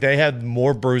too. Like, they had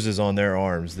more bruises on their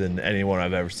arms than anyone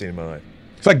I've ever seen in my life.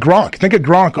 It's like Gronk. Think of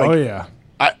Gronk. Like, Oh yeah.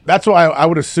 That's why I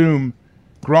would assume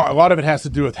Gronk, a lot of it has to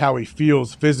do with how he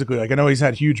feels physically. Like, I know he's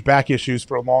had huge back issues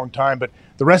for a long time, but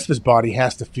the rest of his body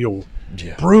has to feel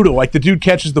brutal. Like, the dude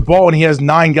catches the ball and he has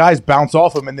 9 guys bounce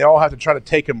off him and they all have to try to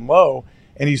take him low,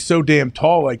 and he's so damn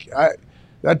tall. Like,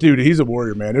 that dude, he's a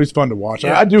warrior, man. It was fun to watch.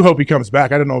 Yeah. I do hope he comes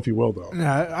back. I don't know if he will, though.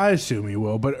 Yeah, I assume he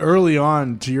will. But early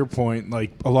on, to your point,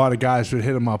 like a lot of guys would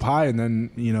hit him up high, and then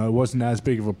it wasn't as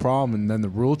big of a problem. And then the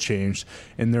rule changed,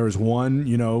 and there was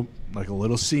one, like a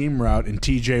little seam route, and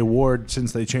TJ Ward,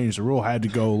 since they changed the rule, had to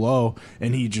go low,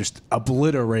 and he just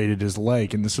obliterated his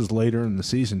leg. And this was later in the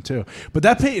season too. But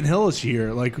that Peyton Hillis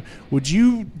year, like, would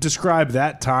you describe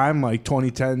that time, like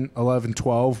 2010, 11,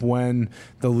 12, when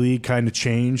the league kind of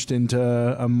changed into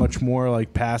a much more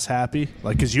like pass happy,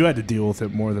 like, because you had to deal with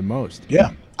it more than most?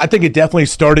 Yeah, I think it definitely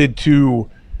started to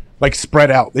like spread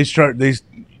out.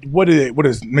 What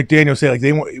does McDaniel say? Like,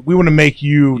 we want to make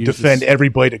you defend every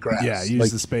blade of grass. Yeah,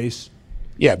 use the space.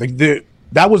 Yeah,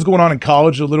 that was going on in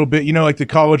college a little bit. Like the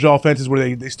college offenses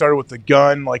where they started with the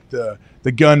gun, like the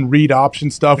gun read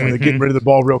option stuff, where they're getting rid of the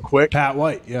ball real quick. Pat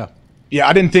White, yeah. Yeah,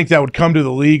 I didn't think that would come to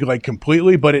the league like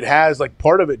completely, but it has. Like,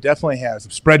 part of it definitely has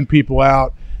spreading people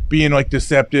out, being like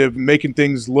deceptive, making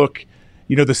things look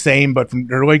the same, but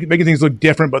making things look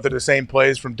different, but they're the same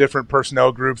plays from different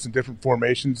personnel groups and different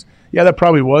formations. Yeah, that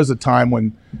probably was a time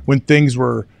when things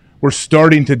were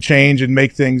starting to change and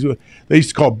make things. They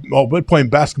used to call playing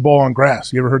basketball on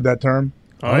grass. You ever heard that term?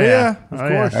 Oh yeah,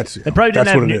 of course. They probably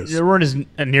didn't what it is. There weren't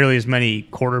nearly as many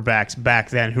quarterbacks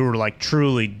back then who were like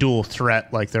truly dual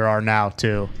threat like there are now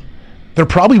too. There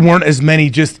probably weren't as many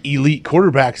just elite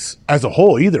quarterbacks as a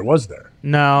whole either, was there?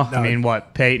 No. I mean,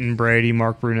 what? Peyton, Brady,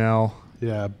 Mark Brunell.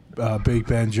 Yeah, Big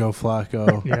Ben, Joe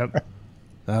Flacco. Yep.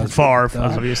 Favre,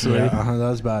 obviously. Yeah, that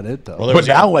was about it, though. But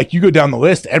now, like, you go down the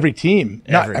list, every team,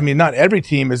 not every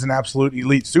team is an absolute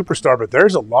elite superstar, but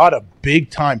there's a lot of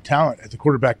big-time talent at the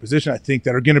quarterback position, I think,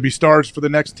 that are going to be stars for the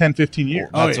next 10, 15 years.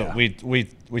 That's what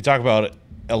we talk about it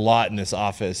a lot in this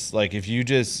office. Like, if you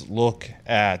just look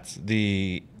at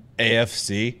the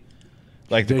AFC,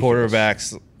 like the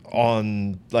quarterbacks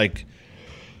on, like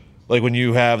when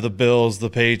you have the Bills, the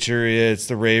Patriots,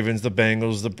 the Ravens, the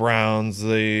Bengals, the Browns,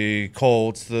 the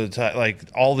Colts,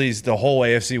 all these, the whole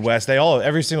AFC West,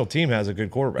 every single team has a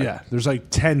good quarterback. Yeah, there's like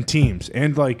 10 teams.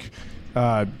 And like,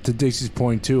 to Dixie's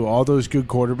point too, all those good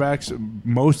quarterbacks,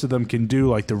 most of them can do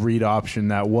like the read option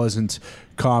that wasn't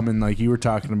common, like you were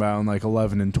talking about in like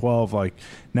 11 and 12. Like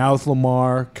now with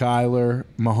Lamar, Kyler,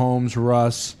 Mahomes,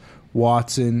 Russ,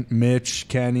 Watson, Mitch,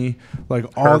 Kenny, like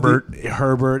all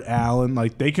Herbert, Allen,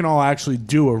 like they can all actually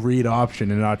do a read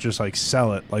option and not just like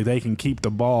sell it. Like they can keep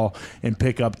the ball and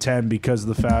pick up 10 because of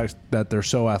the fact that they're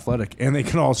so athletic, and they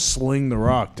can all sling the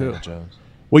rock too.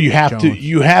 Well, you have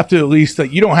to at least,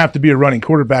 you don't have to be a running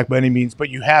quarterback by any means, but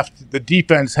the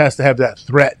defense has to have that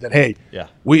threat that, hey,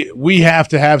 we have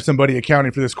to have somebody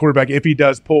accounting for this quarterback. If he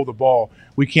does pull the ball,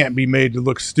 we can't be made to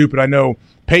look stupid. I know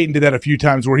Peyton did that a few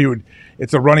times where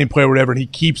it's a running play or whatever, and he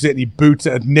keeps it and he boots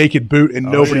a naked boot and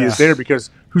nobody is there, because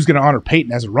who's going to honor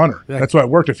Peyton as a runner? That's why it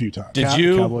worked a few times.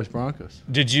 Cowboys, Broncos.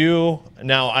 Did you,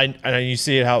 now I know you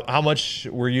see it, how much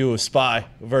were you a spy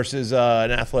versus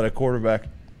an athletic quarterback?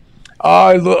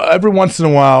 Every once in a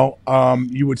while,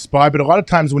 you would spy, but a lot of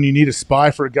times when you need a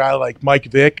spy for a guy like Mike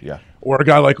Vick or a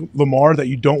guy like Lamar that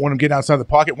you don't want him getting outside the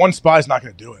pocket, one spy is not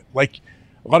going to do it. Like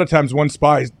a lot of times, one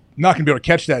spy is not going to be able to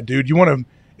catch that dude.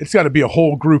 It's got to be a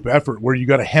whole group effort where you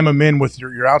got to hem him in with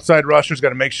your outside rushers, got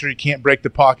to make sure you can't break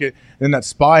the pocket. And that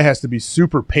spy has to be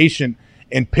super patient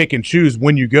and pick and choose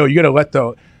when you go. You got to let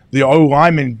the O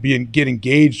lineman get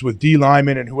engaged with D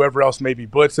lineman and whoever else may be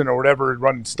blitzing or whatever,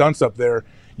 running stunts up there.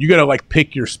 You got to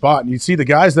pick your spot. And you see the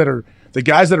guys that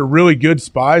are really good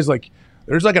spies, like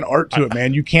there's like an art to it,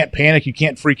 man. You can't panic. You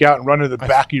can't freak out and run to the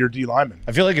back of your D lineman.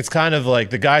 I feel like it's kind of like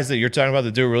the guys that you're talking about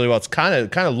that do it really well. It's kind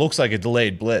of looks like a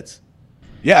delayed blitz.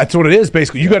 Yeah, that's what it is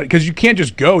basically. You got because you can't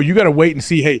just go. You got to wait and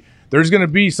see. Hey, there's going to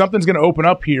be something's going to open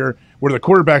up here where the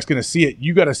quarterback's going to see it.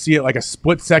 You got to see it like a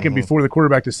split second before the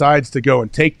quarterback decides to go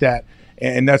and take that.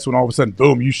 And that's when all of a sudden,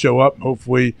 boom, you show up.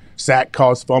 Hopefully, sack,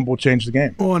 cause, fumble, change the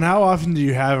game. Well, and how often do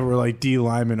you have it where like D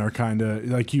linemen are kind of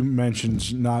like you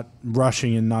mentioned, not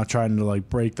rushing and not trying to like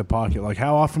break the pocket? Like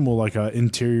how often will like an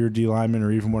interior D lineman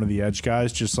or even one of the edge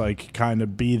guys just like kind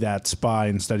of be that spy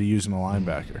instead of using a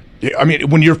linebacker? Yeah, I mean,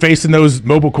 when you're facing those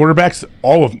mobile quarterbacks,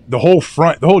 the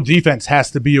whole defense has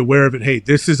to be aware of it. Hey,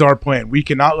 this is our plan. We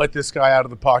cannot let this guy out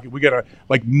of the pocket. We got to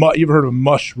like you ever heard of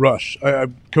mush rush?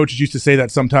 Coaches used to say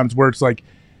that sometimes, where it's like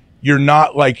you're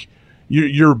not like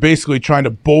you're basically trying to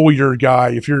bull your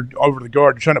guy. If you're over the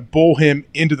guard, you're trying to bull him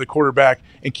into the quarterback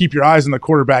and keep your eyes on the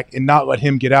quarterback and not let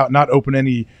him get out, not open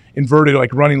any inverted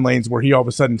like running lanes where he all of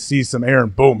a sudden sees some air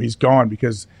and boom, he's gone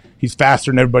because he's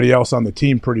faster than everybody else on the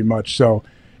team pretty much. So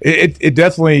it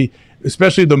definitely,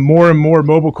 especially the more and more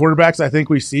mobile quarterbacks I think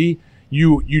we see,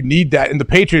 you need that. And the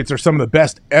Patriots are some of the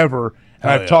best ever.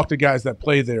 And I've talked to guys that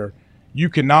play there. You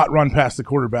cannot run past the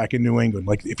quarterback in New England.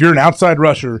 Like if you're an outside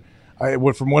rusher,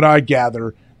 from what I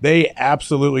gather, they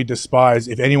absolutely despise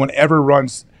if anyone ever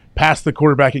runs past the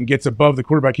quarterback and gets above the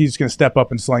quarterback, he's just going to step up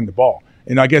and sling the ball.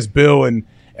 And I guess Bill and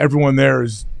everyone there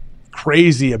is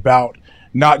crazy about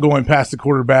not going past the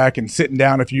quarterback and sitting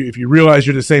down. If you realize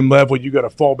you're the same level, you got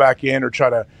to fall back in or try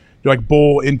to like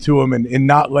bowl into him and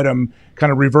not let him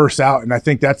kind of reverse out. And I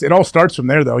think it all starts from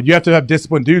there, though. You have to have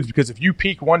disciplined dudes because if you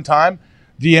peek one time,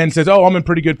 the end says, oh, I'm in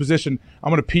pretty good position. I'm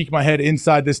going to peek my head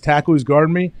inside this tackle who's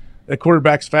guarding me. The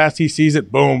quarterback's fast. He sees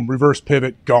it. Boom. Reverse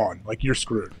pivot. Gone. Like, you're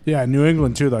screwed. Yeah, New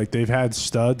England, too. Like, they've had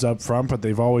studs up front, but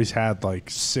they've always had, like,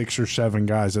 6 or 7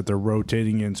 guys that they're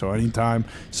rotating in. So anytime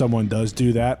someone does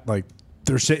do that, like,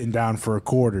 they're sitting down for a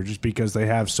quarter just because they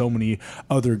have so many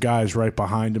other guys right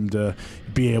behind them to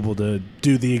be able to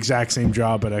do the exact same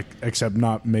job, but except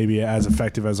not maybe as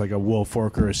effective as like a Will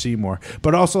Fork or a Seymour.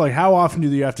 But also, like, how often do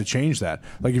you have to change that?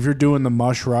 Like, if you're doing the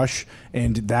mush rush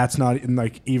and that's not,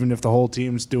 like, even if the whole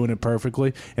team's doing it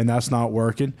perfectly and that's not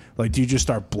working, like, do you just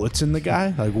start blitzing the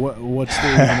guy? Like, what's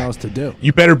there even else to do?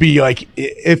 You better be like,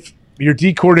 if your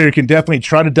D coordinator can definitely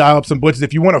try to dial up some blitzes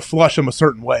if you want to flush them a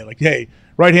certain way. Like, hey,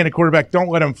 right-handed quarterback, don't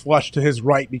let him flush to his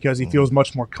right because he feels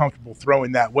much more comfortable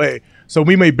throwing that way. So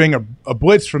we may bring a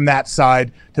blitz from that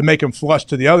side to make him flush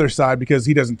to the other side because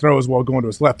he doesn't throw as well going to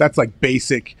his left. That's like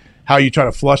basic how you try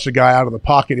to flush a guy out of the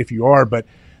pocket if you are. But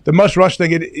the mush rush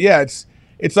thing, it's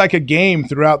like a game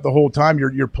throughout the whole time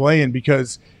you're playing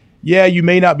because, yeah, you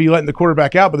may not be letting the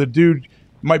quarterback out, but the dude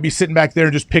might be sitting back there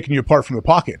and just picking you apart from the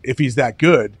pocket if he's that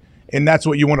good. And that's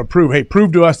what you want to prove. Hey,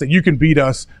 prove to us that you can beat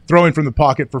us throwing from the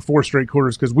pocket for 4 straight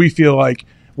quarters because we feel like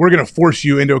we're going to force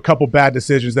you into a couple bad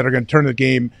decisions that are going to turn the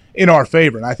game in our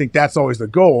favor. And I think that's always the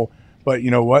goal. But you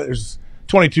know what? There's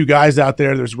 22 guys out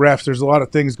there. There's refs. There's a lot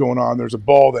of things going on. There's a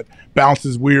ball that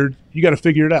bounces weird. You got to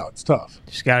figure it out. It's tough.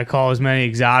 Just got to call as many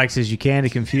exotics as you can to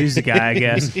confuse the guy, I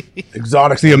guess.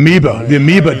 Exotics, the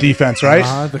amoeba defense,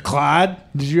 right? The Cloud.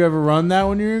 Did you ever run that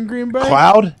when you were in Green Bay?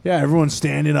 Cloud? Yeah, everyone's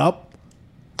standing up.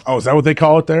 Oh, is that what they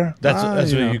call it there? That's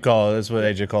what you call it. That's what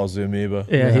AJ calls the amoeba.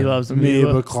 Yeah, he loves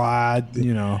amoeba, Clyde,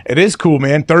 you know. It is cool,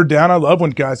 man. Third down, I love when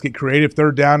guys get creative.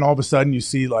 Third down, all of a sudden you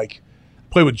see, like,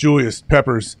 play with Julius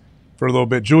Peppers for a little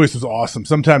bit. Julius was awesome.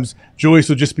 Sometimes Julius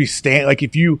will just be like,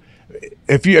 have you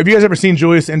guys ever seen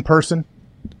Julius in person?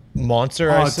 Monster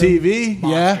on TV?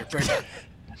 Monster. Yeah.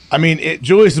 I mean,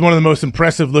 Julius is one of the most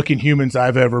impressive looking humans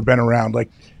I've ever been around. Like,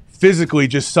 physically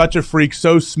just such a freak,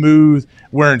 so smooth,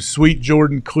 wearing sweet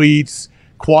Jordan cleats,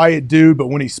 quiet dude, but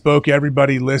when he spoke,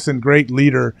 everybody listened, great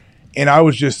leader. And I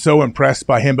was just so impressed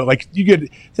by him. But like, you could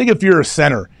think if you're a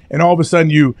center and all of a sudden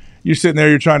you're sitting there,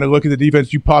 you're trying to look at the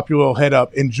defense, you pop your little head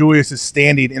up and Julius is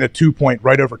standing in a 2-point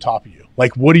right over top of you.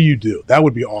 Like, what do you do? That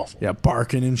would be awful. Yeah,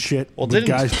 barking and shit. Well, would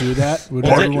guys do that? Would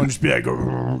everyone just be like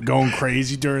going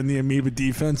crazy during the amoeba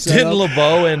defense? Didn't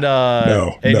LeBeau and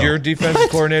your defensive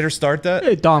coordinator start that?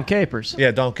 Hey, Dom Capers.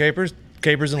 Yeah, Dom Capers.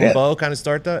 Capers and LeBeau kind of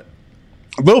start that?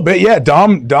 A little bit, yeah.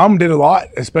 Dom did a lot,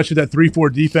 especially that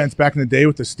 3-4 defense back in the day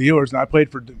with the Steelers, and I played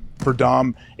for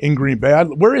Dom in Green Bay.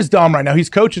 Where is Dom right now? He's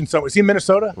coaching somewhere. Is he in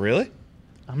Minnesota? Really?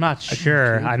 I'm not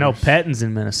sure. I know Pettin's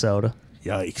in Minnesota.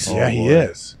 Yikes. Yeah, he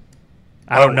is.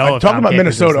 I don't know. Talking about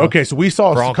Minnesota. Okay, so we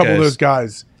saw a couple of those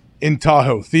guys in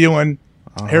Tahoe. Thielen,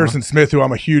 Harrison Smith, who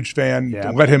I'm a huge fan,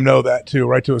 let him know that too,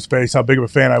 right to his face, how big of a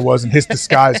fan I was, and his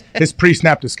disguise, his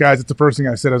pre-snap disguise. It's the first thing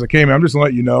I said as I came in. I'm just gonna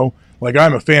let you know, like,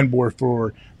 I'm a fanboy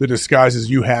for the disguises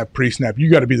you have pre-snap. You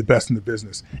got to be the best in the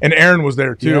business. And Aaron was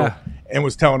there too, and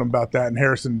was telling him about that. And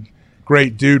Harrison,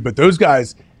 great dude. But those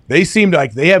guys, they seemed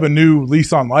like they have a new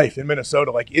lease on life in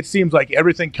Minnesota. Like, it seems like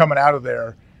everything coming out of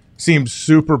there seems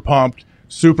super pumped,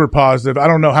 super positive. I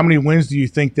don't know, how many wins do you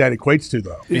think that equates to,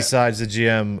 though? Besides the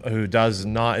GM who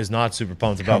is not super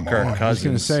pumped about Kirk Cousins. I was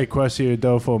going to say Kwesi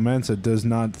Adolfo-Mensah does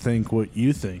not think what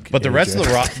you think. But the rest of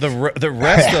the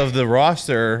rest of the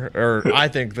roster, or I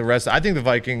think the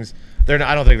Vikings, I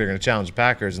don't think they're going to challenge the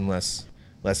Packers unless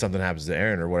something happens to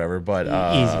Aaron or whatever. But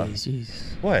easy.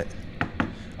 What?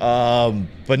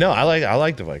 But no, I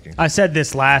like the Vikings. I said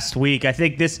this last week. I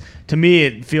think this, to me,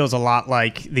 it feels a lot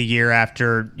like the year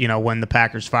after, when the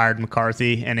Packers fired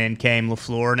McCarthy and in came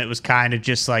LaFleur, and it was kind of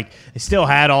just like they still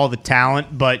had all the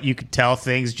talent, but you could tell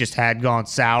things just had gone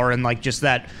sour, and like just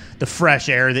that the fresh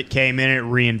air that came in, it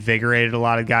reinvigorated a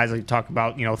lot of guys. Like you talk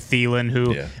about, Thielen,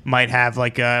 who might have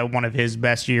like one of his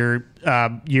best years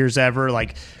ever.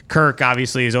 Like Kirk,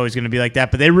 obviously, is always going to be like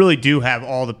that, but they really do have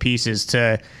all the pieces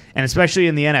to. And especially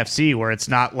in the NFC, where it's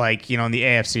not like, in the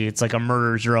AFC, it's like a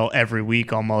murderer's row every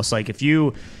week almost. Like if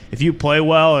you play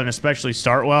well and especially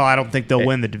start well, I don't think they'll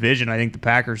win the division. I think the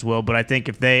Packers will. But I think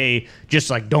if they just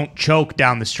like don't choke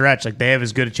down the stretch, like they have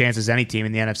as good a chance as any team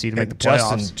in the NFC to make the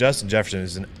playoffs. Justin Jefferson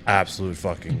is an absolute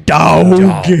fucking dog.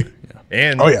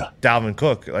 And Dalvin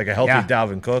Cook, like a healthy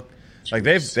Dalvin Cook. Like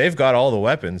they've got all the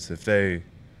weapons if they...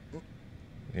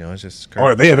 it's just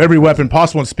crazy. They have every weapon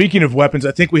possible. And speaking of weapons,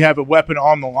 I think we have a weapon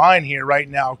on the line here right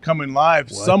now, coming live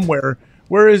somewhere.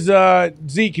 Where is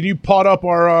Zeke? Can you pot up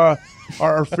our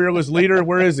fearless leader?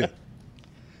 Where is he?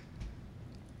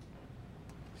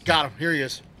 Got him. Here he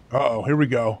is. Uh-oh, here we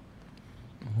go.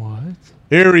 What?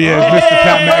 Here he is, Mr.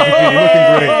 Pat McAfee,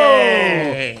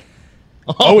 looking great.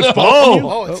 Oh, it's following you?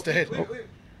 Oh, it stayed.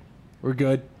 We're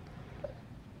good.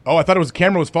 Oh, I thought it was the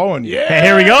camera was following you. Yeah. Hey,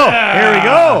 here we go. Here we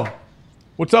go.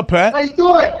 What's up, Pat? How you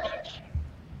doing?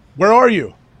 Where are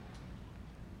you?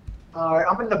 All right,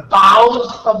 I'm in the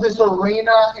bowels of this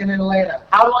arena in Atlanta.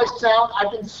 How do I sound?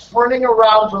 I've been sprinting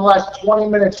around for the last 20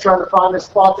 minutes trying to find a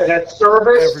spot that had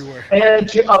service and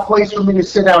a place for me to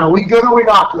sit down. Are we good or are we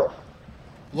not good?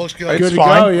 Looks good. Good to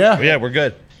go, Yeah, we're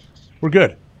good. We're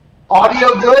good.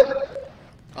 Audio good?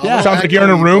 Yeah. Sounds like you're in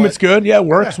a room. It's good. Yeah, it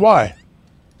works. Yeah. Why?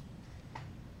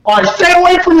 All right, stay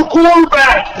away from the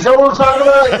quarterback. Is that what we're talking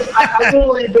about? I've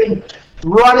literally been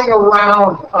running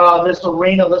around this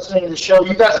arena listening to the show.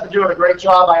 You guys have been doing a great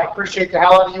job. I appreciate the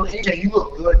hell out of you. AJ, you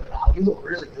look good, pal. You look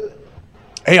really good.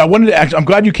 Hey, I'm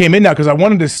glad you came in now because I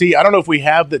wanted to see. I don't know if we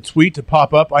have the tweet to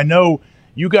pop up. I know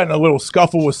you got in a little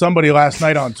scuffle with somebody last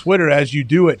night on Twitter, as you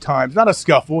do at times. Not a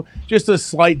scuffle, just a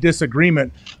slight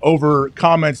disagreement over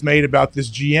comments made about this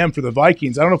GM for the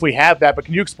Vikings. I don't know if we have that, but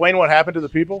can you explain what happened to the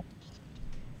people?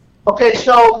 Okay,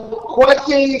 so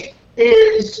Kwesi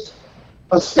is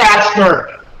a stats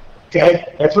nerd.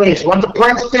 Okay, that's what he is. He went to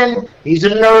Princeton. He's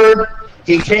a nerd.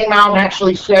 He came out and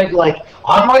actually said, like,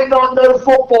 I might not know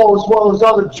football as well as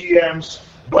other GMs,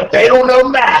 but they don't know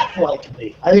math like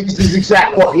me. I think it's his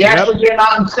exact quote. He actually came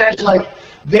out and said, like,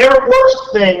 their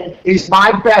worst thing is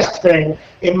my best thing,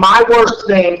 and my worst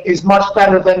thing is much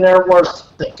better than their worst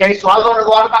thing. Okay, so I learned a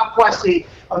lot about Kwesi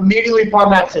immediately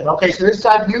upon that said, okay, so this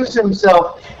guy views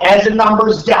himself as a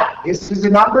numbers guy. This is a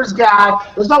numbers guy.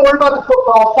 Let's not worry about the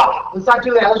football. Fuck. Let's not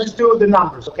do that. Let's just do it with the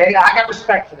numbers, okay? I got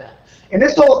respect for that. And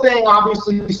this whole thing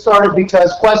obviously started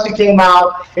because Kwesi came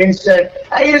out and said,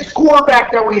 hey, this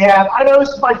quarterback that we have, I know this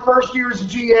is my first year as a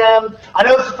GM. I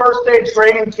know it's the first day of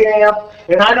training camp.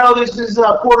 And I know this is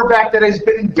a quarterback that has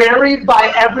been buried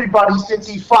by everybody since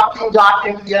he fucking got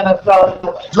into the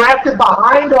NFL. Drafted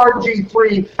behind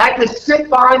RG3, had to sit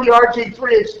behind the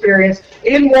RG3 experience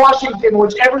in Washington,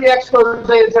 which every expert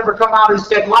that's ever come out has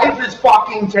said, life is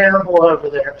fucking terrible over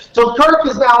there. So Kirk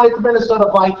is now at the Minnesota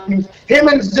Vikings. Him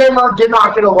and Zimmer did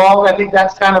not get along. I think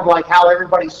that's kind of like how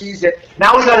everybody sees it.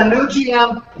 Now we got a new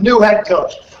GM, new head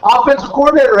coach. Offensive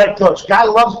coordinator, head coach. Guy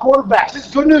loves quarterbacks. This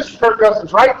is good news for Kirk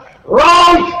Cousins, right?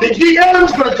 Wrong! The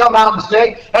GM's going to come out and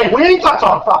say, hey, we ain't got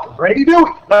Tom fucking Brady, do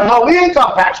we? No, we ain't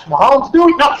got Patrick Mahomes, do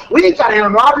we? No, we ain't got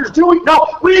Aaron Rodgers, do we? No,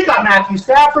 we ain't got Matthew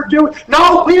Stafford, do we?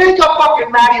 No, we ain't got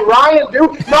fucking Matty Ryan, do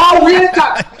we? No, we ain't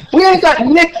got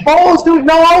Nick Foles, do we?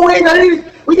 No, we ain't got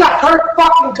anything. We got Kirk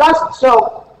fucking Cousins.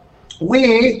 So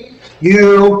we,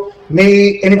 you,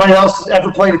 me, anybody else who's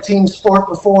ever played a team sport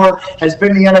before, has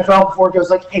been in the NFL before,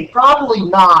 goes like, hey, probably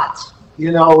not,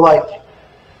 you know, like,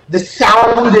 the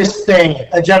soundest thing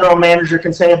a general manager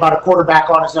can say about a quarterback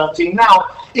on his own team. Now,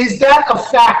 is that a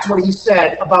fact, what he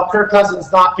said about Kirk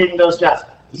Cousins not being those guys?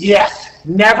 Yes.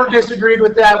 Never disagreed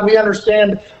with that. We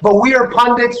understand. But we are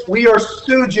pundits. We are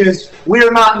stooges. We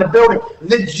are not in the building.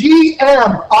 The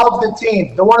GM of the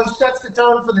team, the one who sets the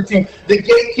tone for the team, the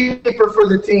gatekeeper for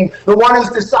the team, the one who's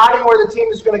deciding where the team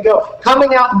is going to go,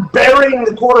 coming out and burying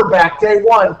the quarterback day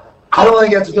one, I don't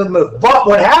think that's a good move. But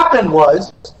what happened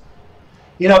was,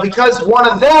 because one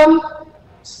of them,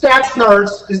 stats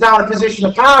nerds, is now in a position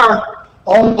of power,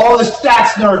 all the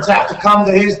stats nerds have to come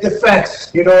to his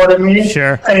defense. You know what I mean?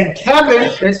 Sure. And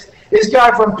Kevin, this guy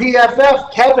from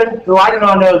PFF, Kevin, who I did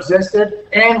not know existed,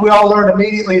 and we all learned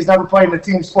immediately he's never played in a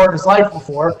team sport in his life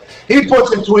before, he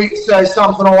puts a tweet, says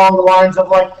something along the lines of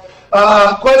like,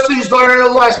 Questley's learning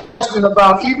a lesson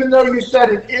about, even though you said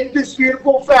an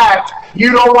indisputable fact,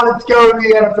 you don't want to go to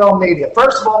the NFL media.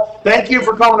 First of all, thank you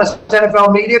for calling us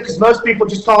NFL media, because most people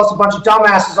just call us a bunch of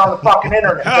dumbasses on the fucking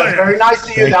internet. That's very nice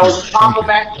of you. That was a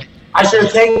compliment. I should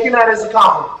have taken that as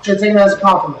a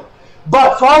compliment.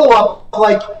 But follow up,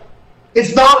 like,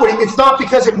 it's not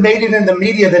because it made it in the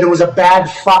media that it was a bad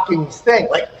fucking thing.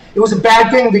 Like, it was a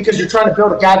bad thing because you're trying to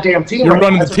build a goddamn team. You're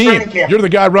running the team. You're the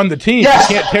guy running the team. Yes.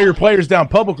 You can't tear your players down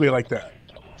publicly like that.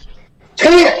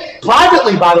 Can't.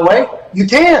 Privately, by the way, you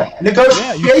can.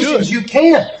 Negotiations, you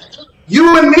can.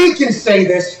 You and me can say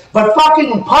this, but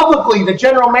fucking publicly, the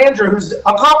general manager who's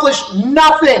accomplished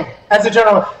nothing as a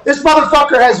general, this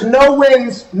motherfucker has no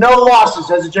wins, no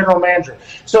losses as a general manager.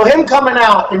 So him coming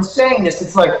out and saying this,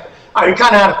 it's like, you're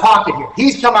kind of out of pocket here.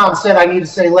 He's come out and said, I need to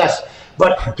say less.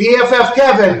 But PFF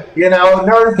Kevin,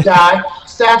 nerd guy,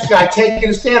 stats guy, taking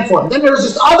a stand for him. Then there's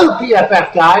this other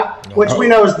PFF guy, which we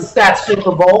know is the Stats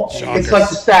Super Bowl. Shocker. It's like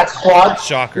the Stats Squad,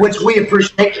 Shocker. which we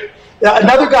appreciate.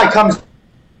 Another guy comes and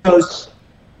goes,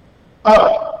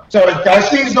 so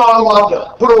Destiny's not allowed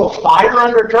to put a little fire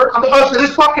under Kirk? So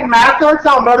this fucking math nerd's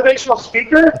now a motivational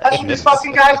speaker? That's what this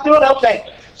fucking guy's doing?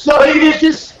 Okay. So it is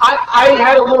just, I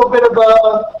had a little bit of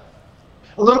a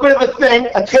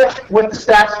tip with the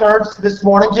stats nerds this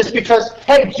morning, just because,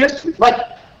 hey, just like,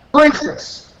 for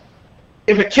instance,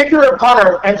 if a kicker or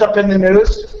punter ends up in the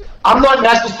news, I'm not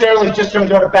necessarily just going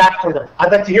to go to bat for them.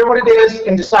 I'd like to hear what it is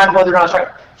and decide whether or not it's right.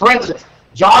 For instance,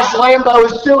 Josh Lambo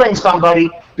is suing somebody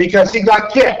because he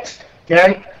got kicked,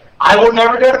 okay? I will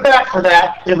never go to bat for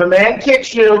that. If a man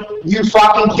kicks you, you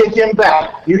fucking kick him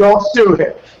back. You don't sue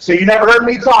him. So you never heard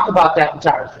me talk about that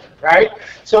entire thing, right?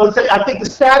 So I think the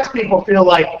stats people feel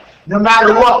like no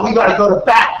matter what, we got to go to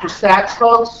bat for stats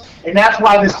folks. And that's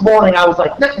why this morning I was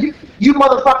like, you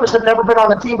motherfuckers have never been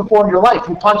on a team before in your life.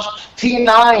 You punched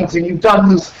T9s and you've done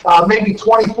these maybe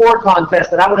 24 contests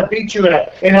that I would have beat you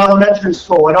in elementary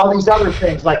school and all these other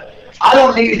things. Like, I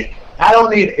don't need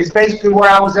it. It's basically where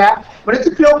I was at. But it's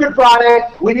a feel-good Friday.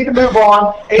 We need to move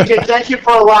on. AJ, thank you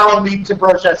for allowing me to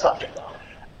broach that subject.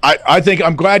 I think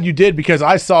I'm glad you did, because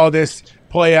I saw this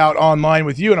play out online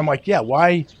with you, and I'm like, yeah,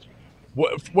 why?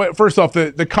 First off,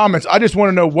 the comments, I just want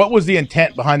to know, what was the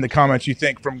intent behind the comments, you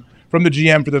think, from the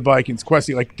GM for the Vikings?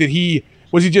 Questy, like,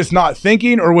 was he just not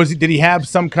thinking, or did he have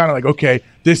some kind of like, okay,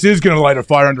 this is going to light a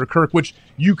fire under Kirk, which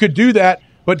you could do that,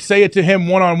 but say it to him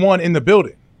one-on-one in the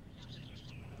building?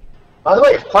 By the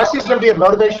way, if Questy's going to be a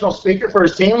motivational speaker for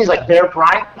his team, he's like Bear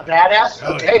Bryant, a badass.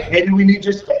 Okay, maybe we need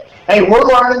hey, we're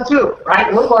learning too,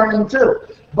 right? We're learning too.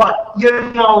 But,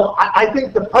 I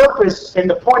think the purpose and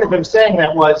the point of him saying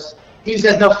that was he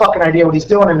has no fucking idea what he's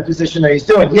doing in the position that he's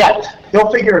doing yet.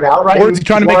 He'll figure it out, right? Or is he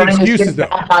trying to make excuses, though?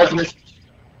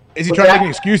 Is he trying to make an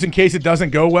excuse in case it doesn't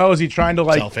go well? Is he trying to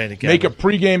make a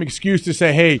pregame excuse to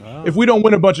say, hey, if we don't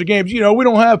win a bunch of games, we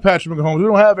don't have Patrick Mahomes, we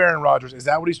don't have Aaron Rodgers? Is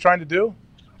that what he's trying to do?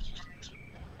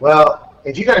 Well,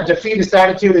 if you got a defeatist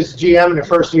attitude as GM in your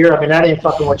first year, that ain't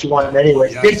fucking what you wanted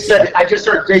anyways. Yeah. Diggs said,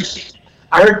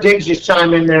 I heard Diggs just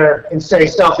chime in there and say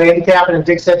self-handicapping, and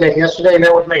Diggs said that yesterday, and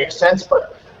that would make sense,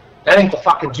 but that ain't the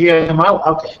fucking GM I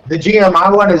want. Okay. The GM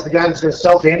I want is the guy that's going to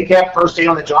self-handicap first day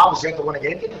on the job and ain't going to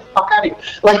win a game. Get the fuck out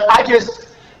of here.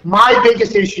 My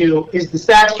biggest issue is the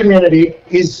stats community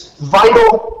is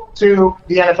vital to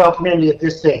the NFL community at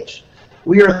this stage.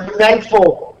 We are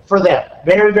thankful for them.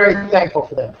 Very, very thankful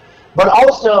for them. But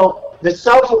also, the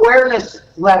self-awareness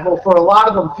level for a lot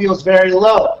of them feels very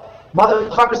low.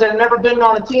 Motherfuckers that have never been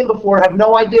on a team before have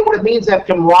no idea what it means to have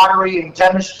camaraderie and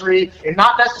chemistry, and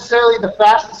not necessarily the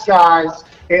fastest guys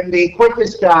and the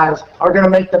quickest guys are going to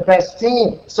make the best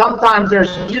team. Sometimes there's,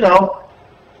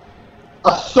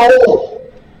 a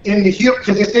soul in the human,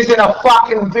 because this isn't a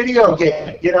fucking video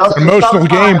game, It's an emotional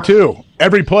game, too.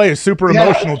 Every play is super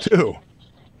emotional, too.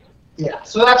 Yeah,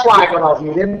 so that's why I got all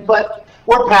heated, but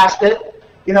we're past it.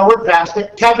 we're past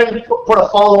it. Kevin put a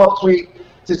follow-up tweet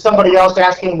to somebody else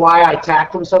asking why I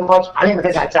attacked him so much. I didn't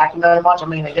even think I attacked him that much. I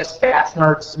mean, I guess stats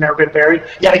nerds never been buried.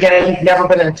 Yet again, never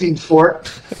been in a team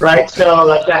sport, right? So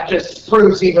like that just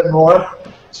proves even more.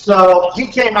 So he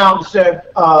came out and said,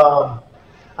 I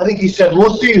think he said,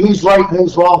 we'll see who's right and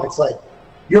who's wrong. It's like,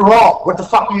 you're wrong. What the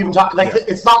fuck are you even talking? Like,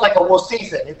 it's not like a we'll see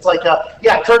thing. It's like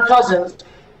Kirk Cousins.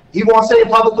 He won't say it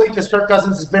publicly because Kirk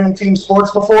Cousins has been in team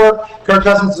sports before. Kirk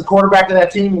Cousins is the quarterback of that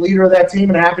team, leader of that team,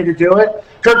 and happy to do it.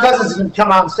 Kirk Cousins is going to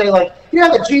come out and say, like, the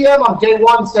GM on day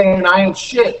one saying I ain't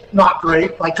shit, not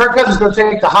great. Like, Kirk Cousins is going to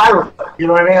take the high road. You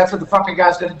know what I mean? That's what the fucking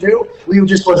guy's going to do. We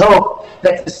just would hope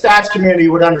that the stats community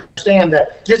would understand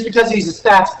that just because he's a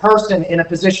stats person in a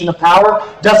position of power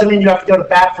doesn't mean you have to go to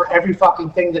bat for every fucking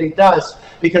thing that he does,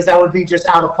 because that would be just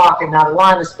out of pocket and out of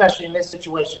line, especially in this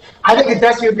situation. I think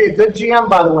Hideki would be a good GM,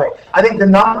 by the way. I think the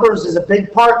numbers is a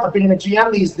big part of being a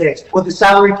GM these days with the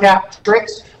salary cap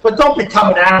tricks. But don't be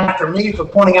coming after me for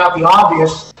pointing out the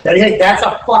obvious that, hey, that's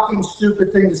a fucking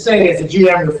stupid thing to say as a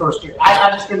GM in the first year.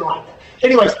 I just didn't like that.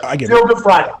 Anyways, Feel Good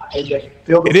Friday, AJ.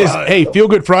 Feel Good Friday. It is. Hey, Feel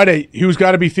Good Friday. Who's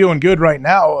got to be feeling good right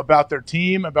now about their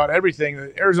team, about everything?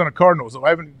 The Arizona Cardinals. I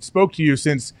haven't spoke to you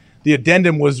since the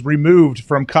addendum was removed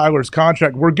from Kyler's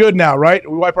contract. We're good now, right?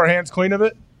 We wipe our hands clean of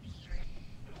it?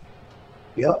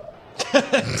 Yep.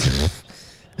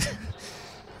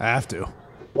 I have to.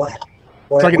 What?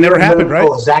 It's like it never happened, right?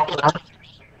 Zach Brown.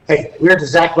 Hey, we were at the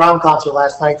Zach Brown concert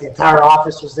last night. The entire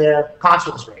office was there.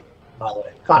 Concert was great, by the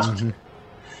way. Concert was great.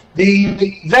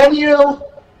 The venue.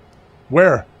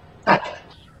 Where?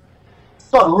 It's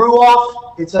called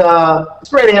Ruoff. It's a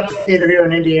great amphitheater here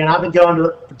in Indiana. I've been going to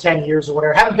it for 10 years or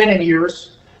whatever. Haven't been in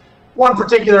years. One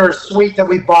particular suite that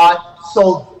we bought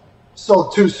sold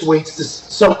 2 suites.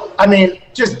 So, I mean,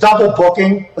 just double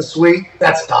booking a suite,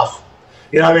 that's tough.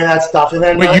 You know what I mean? That's tough. And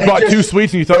then wait, you bought 2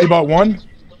 suites and you thought you bought 1?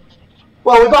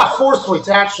 Well, we bought 4 suites,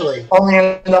 actually. Only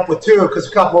ended up with 2 because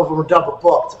a couple of them were double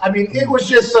booked. I mean, it was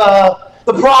just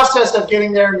the process of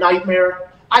getting there,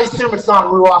 nightmare. I assume it's not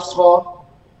Ruoff's fault,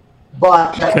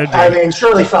 but I mean,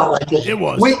 surely felt like it. It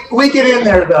was. We get in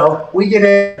there, though.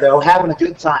 Having a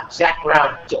good time. Zach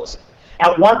Brown kills it.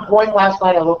 At one point last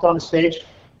night, I looked on the stage,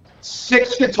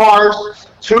 6 guitars,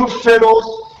 2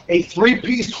 fiddles, a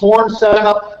 3-piece horn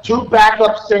setup, 2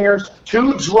 backup singers,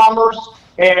 2 drummers,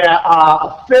 and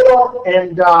a fiddle,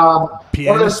 and one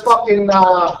of those fucking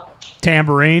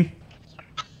tambourine.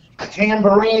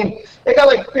 They got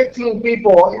like 15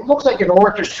 people. It looks like an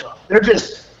orchestra. They're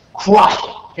just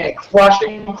crushing. Okay,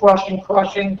 crushing.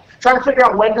 Trying to figure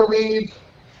out when to leave,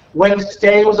 when to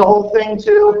stay was the whole thing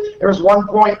too. There was one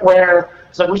point where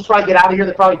it's like, we should probably get out of here.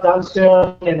 They're probably done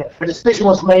soon. And a decision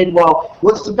was made, well,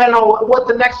 let's depend on what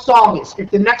the next song is.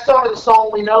 If the next song is the song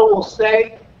we know, we'll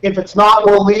stay. If it's not,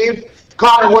 we'll leave.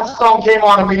 Connor, what song came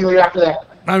on immediately after that?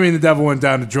 I mean, the devil went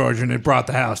down to Georgia and it brought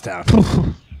the house down.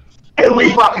 And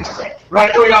we fucking sing,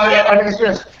 right? I mean, it's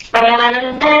just... By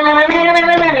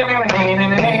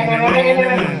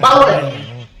the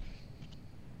way,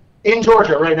 in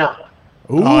Georgia right now.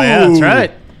 Ooh. Oh, yeah, that's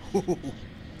right.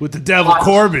 With the devil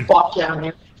Corbin. Fuck down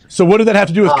here. So what did that have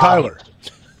to do with Kyler?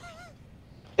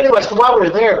 Anyway, so while we were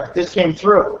there, this came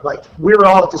through. Like, we were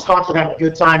all at this concert having a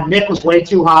good time. Nick was way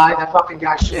too high. That fucking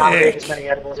guy should not take as many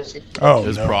edibles as he. Oh,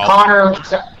 His no. problem.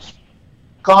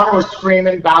 Connor was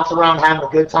screaming, bouncing around, having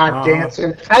a good time,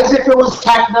 dancing, as if it was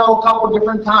techno a couple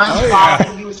different times.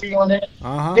 He was feeling it.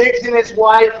 Diggs and his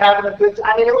wife having a good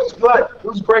time. I mean, it was good. It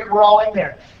was great. We're all in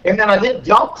there. And then I think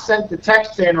Dunk sent the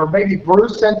text in, or maybe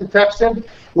Bruce sent the text in.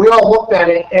 We all looked at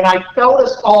it, and I felt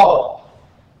us all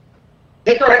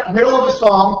hit the middle of the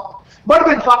song. Might have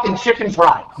been fucking Chicken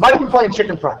Fried. Might have been playing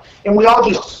Chicken Fried. And we all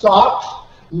just stopped,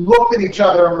 looked at each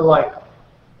other, and were like,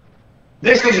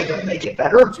 this isn't going to make it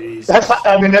better. Jeez.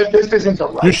 This isn't the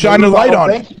right. You're shining a light on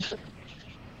it.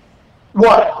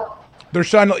 What? They're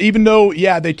shining, even though,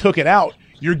 they took it out.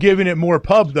 You're giving it more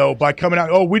pub, though, by coming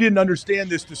out. Oh, we didn't understand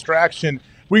this distraction.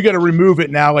 We got to remove it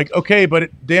now. Like, okay,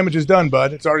 but damage is done,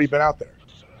 bud. It's already been out there.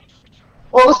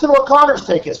 Well, listen to what Connor's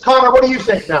take is. Connor, what do you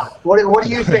think now? What do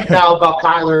you think now about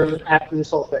Kyler after this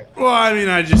whole thing? Well, I mean,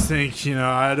 I just think,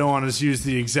 I don't want to use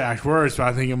the exact words, but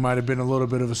I think it might have been a little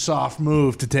bit of a soft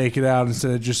move to take it out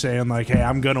instead of just saying, like, hey,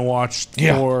 I'm going to watch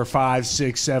 4, 5,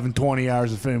 6, 7, 20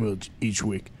 hours of film each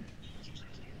week.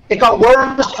 It got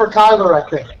worse for Kyler, I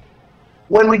think.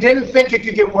 When we didn't think it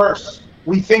could get worse,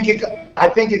 I think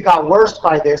it got worse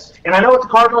by this. And I know what the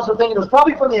Cardinals were thinking. It was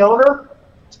probably from the owner.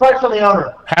 It's probably from the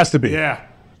owner. Has to be. Yeah.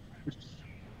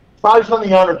 Probably from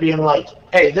the owner being like,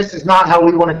 hey, this is not how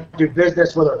we want to do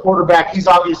business with our quarterback. He's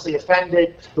obviously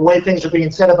offended. The way things are being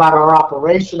said about our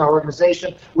operation, our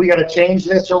organization, we got to change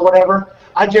this or whatever.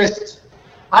 I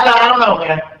don't know,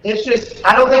 man. It's just,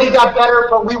 I don't think it got better,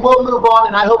 but we will move on,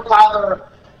 and I hope Kyler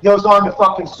goes on to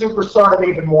fucking superstardom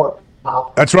even more.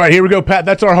 That's right. Here we go, Pat.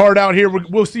 That's our heart out here.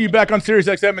 We'll see you back on Sirius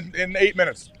XM in 8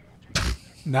 minutes.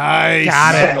 Nice.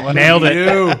 Got it. Nailed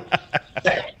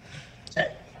it.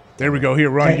 There we go. Here,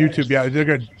 we're on YouTube. Yeah, they're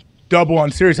going to double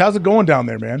on Sirius. How's it going down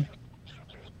there, man?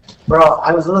 Bro,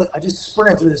 I just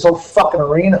sprinted through this whole fucking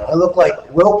arena. I look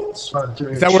like Wilkins running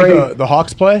through. Is that where the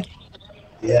Hawks play?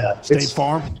 Yeah. State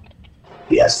Farm?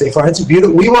 Yeah, State Farm. It's a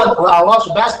beautiful. I watched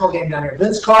a basketball game down here.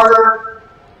 Vince Carter.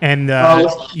 And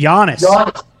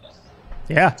Giannis.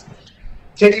 Yeah.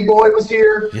 Titty Boy was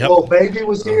here. Yep. Little Baby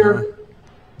was here.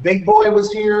 Big Boy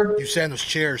was here. You sat in those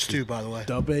chairs too, by the way.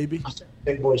 Duh, baby.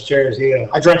 Big Boy's chairs, yeah.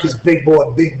 I drank his Big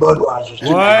Boy, Big Budweiser's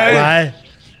too. What?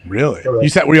 Really? You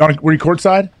sat? Were you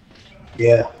courtside?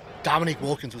 Yeah. Dominique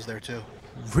Wilkins was there too.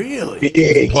 Really?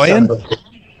 Yeah, playing?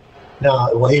 No,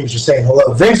 well, he was just saying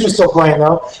hello. Vince was still playing,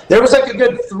 though. There was like a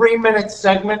good 3-minute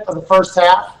segment of the first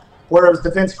half where it was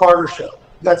the Vince Carter show.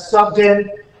 Got subbed in.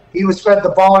 He was fed the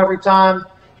ball every time.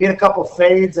 He had a couple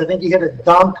fades. I think he hit a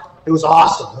dunk. It was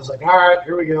awesome. I was like, all right,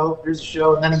 here we go. Here's the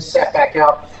show. And then he sat back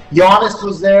out. Giannis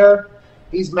was there.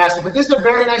 He's massive. But this is a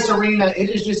very nice arena. It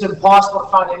is just impossible to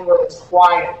find anywhere that's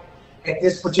quiet at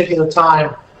this particular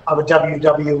time of a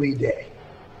WWE day.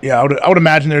 Yeah, I would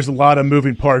imagine there's a lot of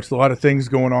moving parts, a lot of things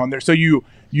going on there. So you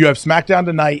have SmackDown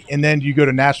tonight, and then you go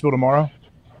to Nashville tomorrow?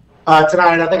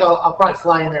 Tonight. I think I'll probably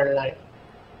fly in there tonight.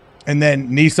 And then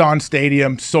Nissan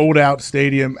Stadium, sold-out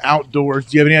stadium, outdoors.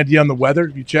 Do you have any idea on the weather?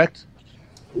 Have you checked?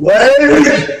 What?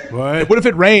 What if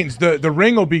it rains? The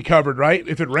ring will be covered, right?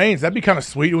 If it rains, that'd be kind of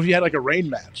sweet. What if you had like a rain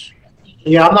match?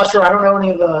 Yeah, I'm not sure. I don't know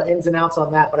any of the ins and outs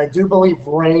on that, but I do believe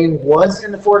rain was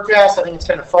in the forecast. I think it's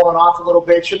kind of fallen off a little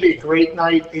bit. It should be a great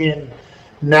night in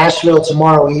Nashville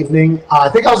tomorrow evening. I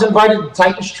think I was invited to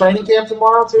Titans training camp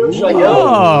tomorrow, too. Should I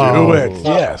go? Do it.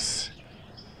 Yes.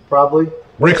 Probably.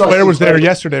 Ric Flair was there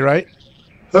yesterday, right?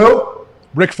 Who?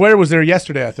 Ric Flair was there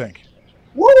yesterday, I think.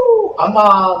 Woo!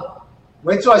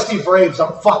 Wait till I see Braves.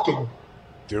 I'm fucking.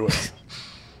 Do it.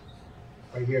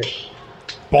 Right here.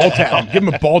 Ball tap. Give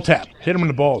him a ball tap. Hit him in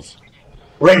the balls.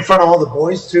 Right in front of all the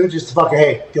boys, too, just to fucking,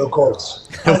 hey, go Colts.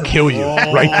 He'll kill you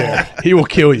right there. He will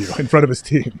kill you in front of his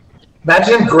team.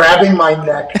 Imagine him grabbing my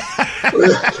neck.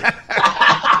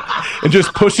 And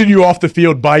just pushing you off the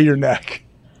field by your neck.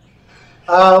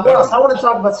 What else? I want to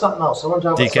talk about something else.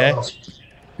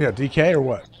 Yeah, DK or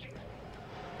what?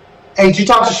 Hey, did you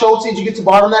talk to Schultz? Did you get to the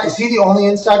bottom of that? Is he the only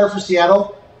insider for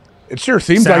Seattle? It sure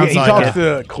seems like it. He talks it.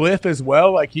 to Cliff as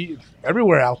well. Like he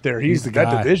everywhere out there. He's the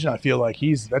that division. I feel like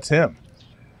that's him.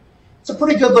 It's a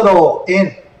pretty good little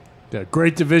in. Yeah,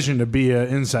 great division to be an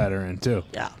insider in too.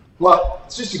 Yeah. Well,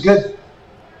 it's just a good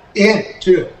in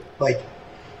too. Like,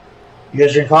 you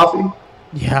guys drink coffee?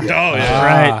 Yeah. Oh, yeah.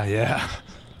 Right. Yeah.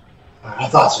 I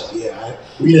thought so. Yeah.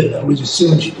 We didn't know. We just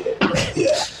assumed you did. But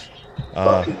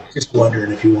yeah. Just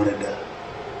wondering if you wanted to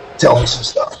tell me some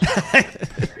stuff.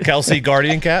 Kelsey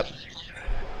Guardian cap.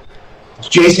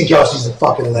 Jason Kelsey's a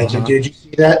fucking legend. Did you see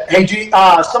that? Hey,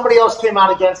 somebody else came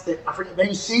out against it. I forget.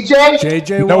 Maybe CJ?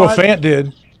 JJ Noah Fant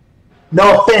did.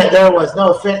 Noah Fant. There it was.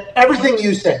 Noah Fant. Everything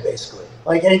you said, basically.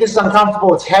 Like, hey, this is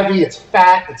uncomfortable. It's heavy. It's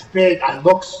fat. It's big. I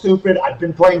look stupid. I've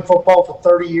been playing football for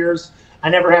 30 years. I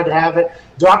never had to have it.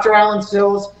 Dr. Alan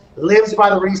Sills lives by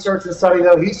the research and study,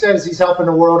 though. He says he's helping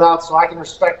the world out, so I can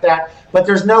respect that. But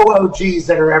there's no OGs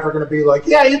that are ever going to be like,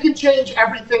 yeah, you can change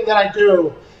everything that I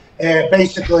do,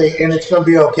 basically, and it's going to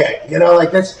be okay. You know,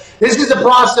 like this is a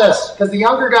process because the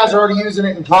younger guys are already using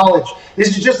it in college.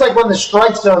 This is just like when the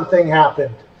strike zone thing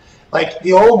happened. Like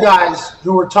the old guys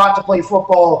who were taught to play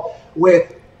football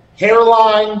with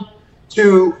hairline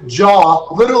to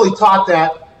jaw, literally taught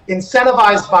that,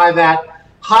 incentivized by that,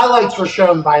 highlights were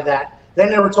shown by that. Then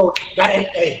they were told,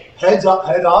 hey, head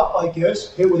up like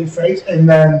this, hit with your face, and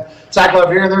then tackle up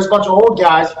here. And there's a bunch of old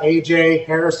guys, AJ,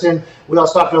 Harrison, we all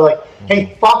stopped there like,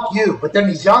 hey, fuck you. But then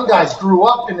these young guys grew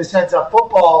up in this heads up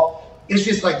football. It's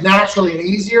just like naturally and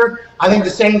easier. I think the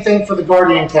same thing for the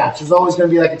Guardian caps. There's always going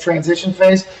to be like a transition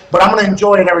phase, but I'm going to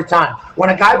enjoy it every time. When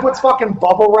a guy puts fucking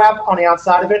bubble wrap on the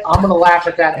outside of it, I'm going to laugh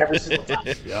at that every single time.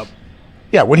 Yep.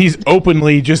 Yeah, when he's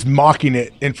openly just mocking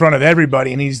it in front of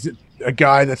everybody, and he's a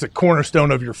guy that's a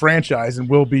cornerstone of your franchise and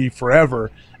will be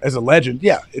forever as a legend.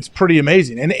 Yeah, it's pretty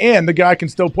amazing. And the guy can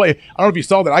still play. I don't know if you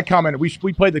saw that. I commented.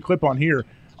 We played the clip on here.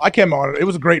 I came on it. It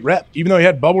was a great rep. Even though he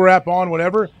had bubble wrap on,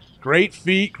 whatever. Great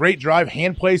feet, great drive,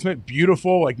 hand placement,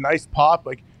 beautiful, like nice pop.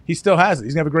 Like he still has it.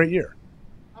 He's gonna have a great year.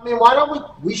 I mean, why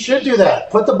don't we should do that.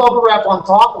 Put the bubble wrap on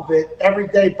top of it every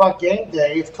day but game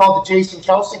day. It's called the Jason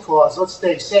Kelsey clause. Let's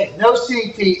stay safe. No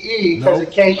CTE because of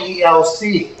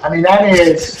KELC. I mean, that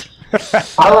is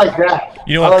 – I like that.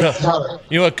 You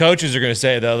know what coaches are going to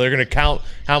say, though? They're going to count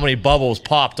how many bubbles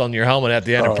popped on your helmet at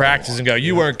the end of practice and go,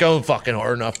 you weren't going fucking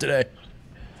hard enough today.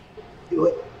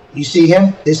 You see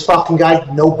him? This fucking guy,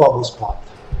 no bubbles popped.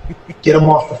 Get him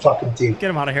off the fucking team.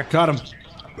 Get him out of here. Cut him.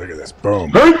 Look at this.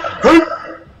 Boom.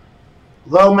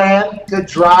 Low man, good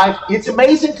drive. It's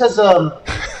amazing because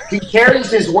he carries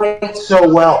his weight so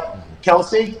well.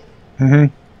 Kelsey?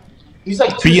 Mm-hmm. He's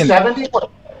like 270?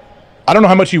 I don't know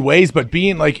how much he weighs, but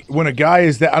being like when a guy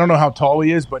is that, I don't know how tall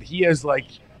he is, but he has like,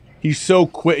 he's so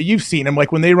quick. You've seen him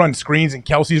like when they run screens and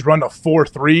Kelsey's run a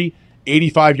 4.3,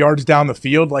 85 yards down the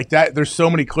field like that. There's so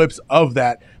many clips of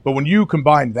that. But when you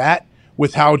combine that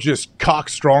with how just cock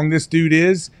strong this dude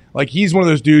is, like he's one of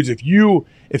those dudes. If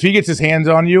he gets his hands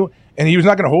on you and he was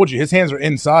not going to hold you, his hands are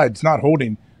inside. It's not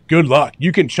holding. Good luck.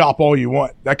 You can chop all you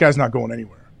want. That guy's not going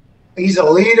anywhere. He's a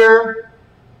leader.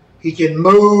 He can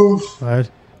move. Right.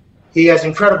 He has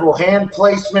incredible hand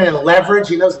placement and leverage.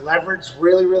 He knows leverage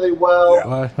really, really well.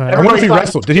 Yeah. I wonder if he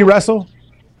wrestled. Did he wrestle?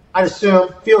 I'd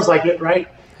assume. Feels like it, right?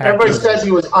 Everybody says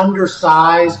he was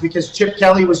undersized because Chip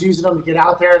Kelly was using him to get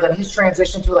out there. Then he's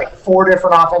transitioned through like 4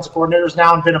 different offensive coordinators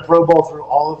now and been a Pro Bowl through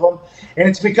all of them. And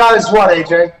it's because what,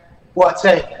 AJ? What?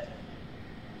 Say.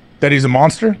 That he's a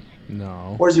monster?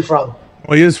 No. Where's he from?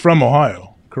 Well, he is from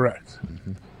Ohio. Correct.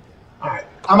 Mm-hmm. All right.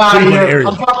 I'm out of here.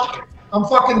 I'm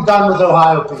fucking done with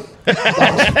Ohio people.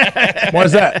 Why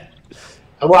is that?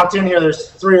 I walked in here. There's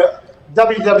 3.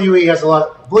 WWE has a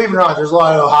lot. Believe it or not, there's a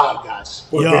lot of Ohio guys.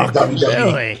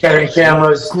 WWE carrying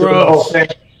cameras, doing the whole thing.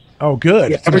 Oh,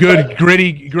 good. Yeah, good,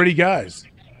 gritty guys.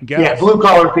 Yeah, blue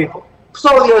collar people.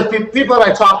 Some of the other people that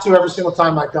I talk to every single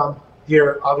time I come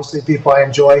here, obviously people I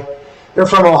enjoy. They're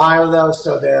from Ohio though,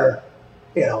 so they're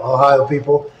Ohio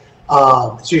people.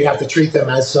 So you have to treat them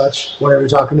as such whenever you're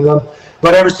talking to them.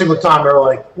 But every single time they're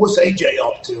like, "What's AJ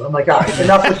up to?" I'm like, "All right,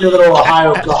 enough with your little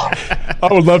Ohio God."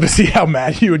 I would love to see how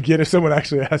mad you would get if someone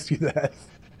actually asked you that.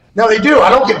 No, they do.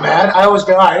 I don't get mad. I always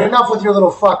go, "All right, enough with your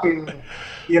little fucking,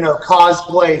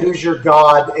 cosplay. Who's your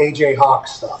God, AJ Hawk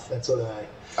stuff." That's what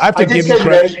I have to give you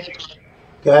credit.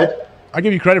 Go ahead. I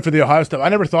give you credit for the Ohio stuff. I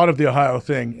never thought of the Ohio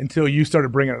thing until you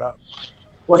started bringing it up.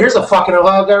 Well, here's a fucking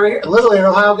Ohio guy right here. Literally, an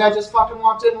Ohio guy just fucking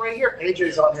walked in right here.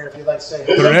 AJ's on here if you'd like to say.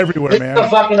 They're everywhere, man. This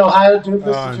is a fucking Ohio dude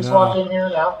that just walked in here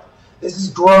now. This is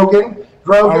Grogan.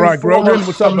 All right, Grogan,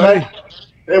 what's up, buddy?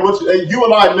 Hey, you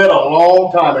and I met a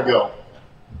long time ago.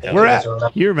 Where at?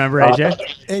 You remember AJ?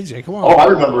 AJ, come on. Oh, I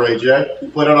remember AJ. He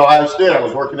played at Ohio State. I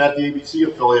was working at the ABC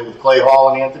affiliate with Clay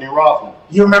Hall and Anthony Rothman.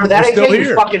 You remember that, AJ?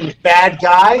 You fucking bad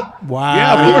guy? Wow.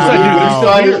 Yeah, of course I do. He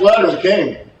signed his letter and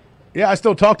came. Yeah, I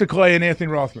still talk to Clay and Anthony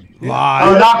Rothman. Live.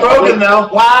 Oh, not Grogan, though.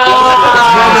 Wow.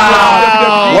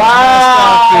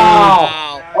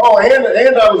 Oh, and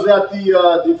I was at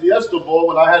the Fiesta Bowl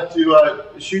when I had to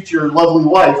shoot your lovely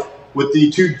wife with the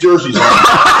 2 jerseys on.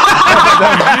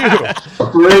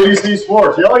 For ABC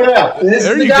Sports. Oh yeah.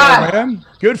 There you go, man.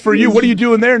 Good for you. What are you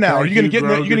doing there now? Are you gonna get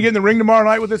in the ring tomorrow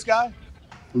night with this guy?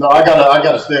 No, I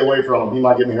gotta stay away from him. He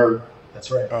might get me hurt.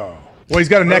 That's right. Oh. Well, he's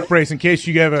got a neck brace in case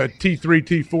you have a T3,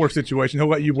 T4 situation. He'll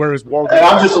let you wear his wall. Hey,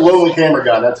 I'm just a lonely camera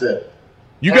guy. That's it.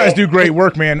 You guys do great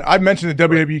work, man. I mentioned the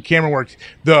WWE camera work.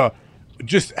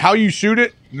 Just how you shoot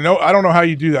it. No, I don't know how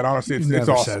you do that. Honestly, it's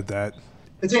awesome. Said that.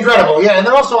 It's incredible. Yeah, and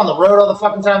they're also on the road all the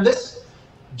fucking time. This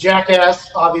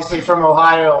jackass, obviously from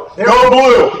Ohio. Go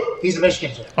Blue! He's a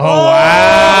Michigan fan. Oh,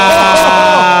 wow.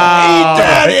 Eat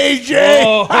that, AJ!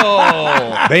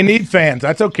 Oh. They need fans.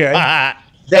 That's okay.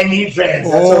 They need fans.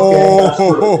 That's okay. That's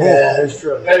true. Yeah, that's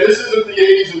true. Hey, this isn't the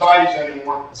 80s and 90s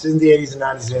anymore. This isn't the 80s and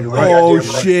 90s anymore. Oh,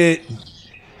 shit.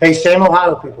 Hey, same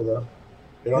Ohio people, though.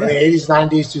 In the 80s,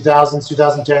 90s, 2000s,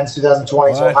 2010s,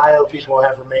 2020s, Ohio people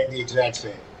have remained the exact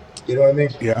same. You know what I mean?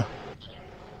 Yeah.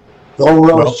 The whole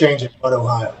world is changing but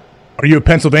Ohio. Are you a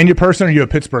Pennsylvania person or are you a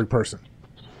Pittsburgh person?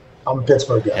 I'm a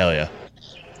Pittsburgh guy. Hell yeah.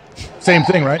 Same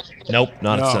thing, right? Nope,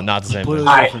 not the same thing. All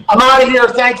right, I'm out of here.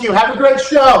 Thank you. Have a great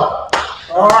show.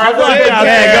 All right,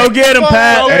 go get him,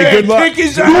 Pat. Hey, good luck.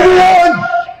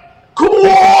 Come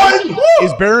on!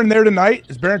 Is Baron there tonight?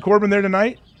 Is Baron Corbin there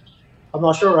tonight? I'm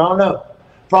not sure. I don't know.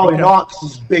 Probably not because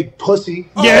he's a big pussy.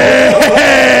 Yeah!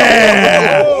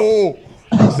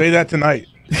 Say that tonight.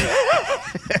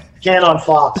 Can on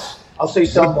Fox. I'll say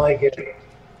something like it.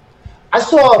 I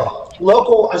saw a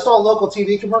local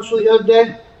TV commercial the other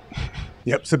day.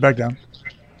 Yep, sit back down.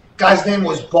 Guy's name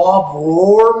was Bob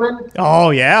Rohrman.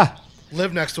 Oh, yeah.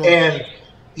 Live next to him. And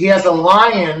he has a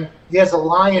lion. He has a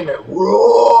lion that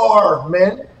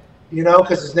Rohrman.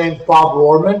 because his name's Bob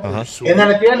Rohrman. And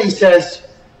then at the end he says,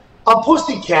 a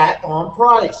pussycat on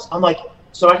price. I'm like,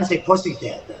 so I can say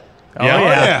pussycat then.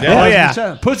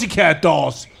 Yeah. Pussycat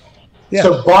dolls. Yeah.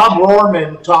 So Bob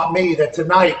Rohrman taught me that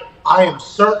tonight I am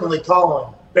certainly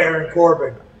calling Baron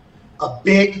Corbin a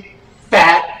big,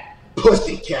 fat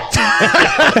pussycat. All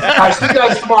right, see you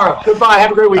guys tomorrow. Goodbye.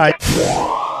 Have a great weekend.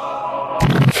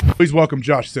 Please welcome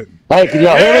Josh Sitton. Hey, can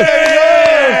y'all hear me?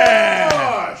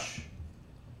 Josh!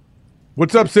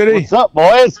 What's up, City? What's up,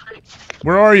 boys?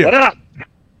 Where are you? What up?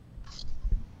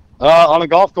 On a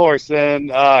golf course in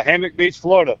Hammock Beach,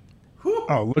 Florida.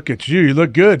 Oh, look at you. You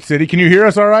look good, City. Can you hear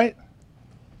us all right?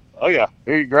 Oh, yeah.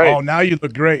 Hear you great. Oh, now you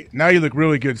look great. Now you look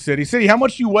really good, City. City, how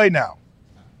much do you weigh now?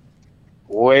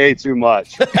 Way too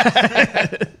much.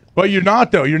 But you're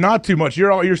not, though. You're not too much.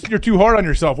 You're too hard on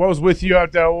yourself. I was with you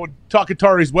at the old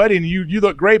Takatari's wedding, and you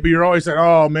look great, but you're always saying,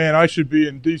 oh, man, I should be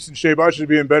in decent shape. I should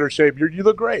be in better shape. You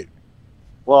look great.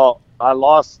 Well, I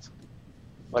lost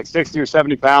like 60 or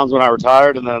 70 pounds when I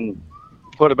retired and then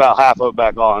put about half of it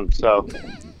back on. So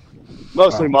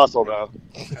mostly muscle, though.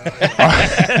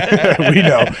 We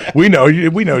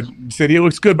know, City. It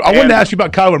looks good. But I wanted to ask you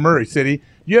about Kyler Murray, City. Do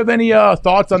you have any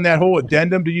thoughts on that whole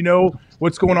addendum? Do you know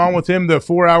what's going on with him, the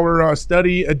 4-hour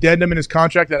study addendum in his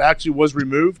contract that actually was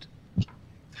removed?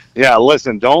 Yeah,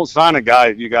 listen, don't sign a guy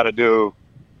if you got to do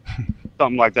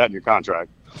something like that in your contract.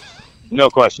 No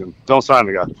question. Don't sign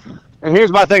the guy. And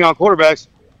here's my thing on quarterbacks.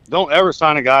 Don't ever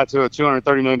sign a guy to a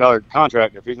 $230 million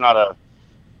contract if he's not a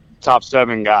top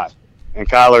 7 guy. And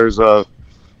Kyler's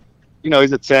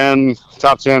he's a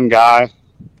top 10 guy,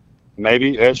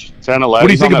 maybe-ish, 10, 11. What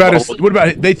do you think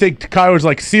about they think Kyler's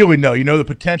like ceiling, though? The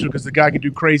potential because the guy can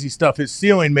do crazy stuff. His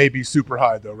ceiling may be super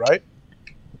high, though, right?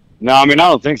 No, I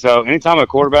don't think so. Anytime a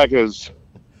quarterback is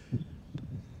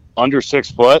under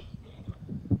 6 foot,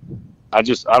 I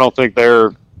don't think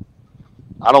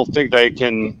they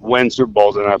can win Super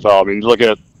Bowls in the NFL. Look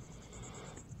at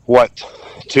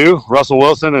Russell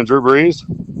Wilson and Drew Brees.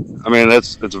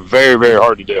 It's very, very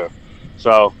hard to do.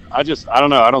 So I don't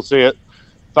know. I don't see it.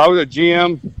 If I was a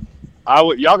GM, I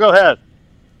would. Y'all go ahead.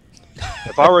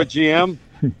 If I were a GM,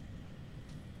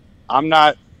 I'm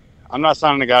not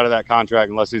signing a guy to that contract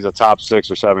unless he's a top 6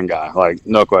 or 7 guy. Like,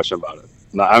 no question about it.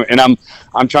 No,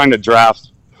 I'm trying to draft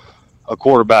a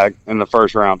quarterback in the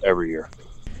first round every year.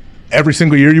 Every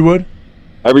single year you would?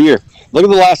 Every year. Look at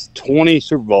the last 20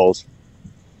 Super Bowls.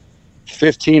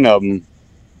 15 of them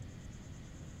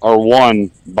are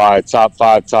won by top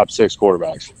 5, top 6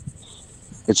 quarterbacks.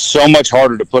 It's so much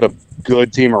harder to put a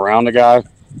good team around a guy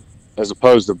as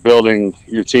opposed to building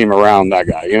your team around that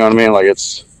guy. You know what I mean? Like,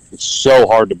 it's so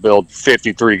hard to build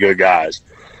 53 good guys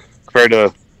compared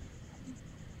to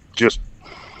just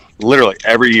literally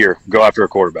every year go after a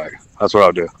quarterback. That's what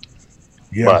I'll do.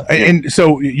 Yeah, and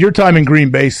so your time in Green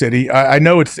Bay, City, I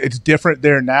know it's different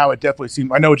there now. It definitely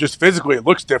seems. I know just physically it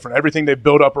looks different. Everything they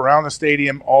built up around the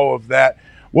stadium, all of that.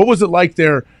 What was it like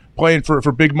there playing for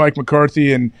Big Mike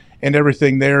McCarthy and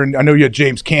everything there? And I know you had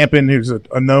James Campen, who's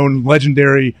a known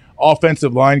legendary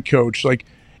offensive line coach. Like,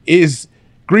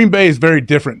 Green Bay is very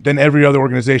different than every other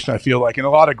organization, I feel like, in a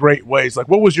lot of great ways. Like,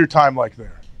 what was your time like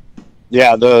there?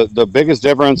 Yeah, the biggest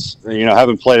difference,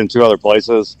 having played in 2 other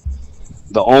places,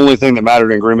 the only thing that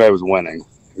mattered in Green Bay was winning.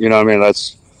 You know what I mean?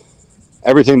 That's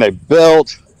everything they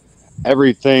built,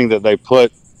 everything that they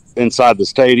put inside the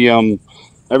stadium,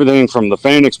 everything from the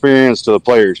fan experience to the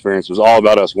player experience was all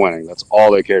about us winning. That's all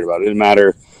they cared about. It didn't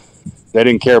matter. They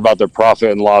didn't care about their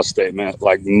profit and loss statement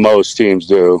like most teams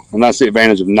do. And that's the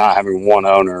advantage of not having one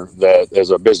owner that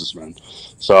is a businessman.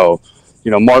 So,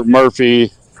 Mark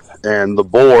Murphy and the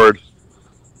board,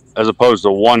 as opposed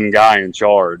to one guy in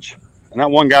charge. And that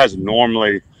one guy is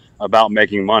normally about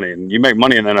making money. And you make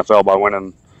money in the NFL by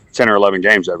winning 10 or 11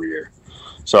 games every year.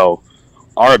 So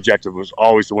our objective was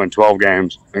always to win 12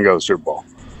 games and go to the Super Bowl.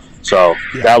 So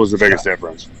that was the biggest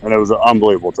difference. And it was an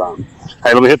unbelievable time.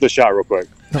 Hey, let me hit this shot real quick.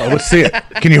 Oh, let's see it.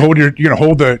 Can you hold you're going to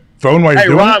hold the phone while you're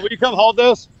doing Rod, it? will you come hold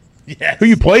this? Yeah. Who are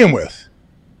you playing with?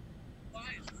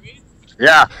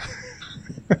 Yeah.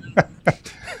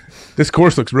 This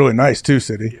course looks really nice too,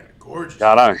 City. Gorgeous.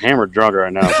 God, I'm hammered drunk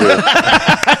right now, too.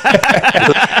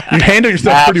 You handle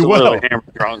yourself pretty well. Absolutely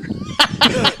hammered drunk.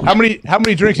 How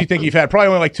many drinks do you think you've had? Probably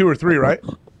only like 2 or 3, right?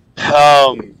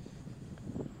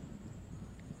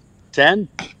 10.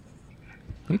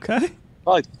 Okay.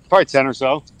 Probably 10 or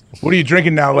so. What are you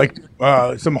drinking now? Like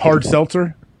some hard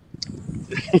seltzer?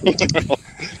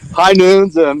 High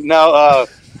noons and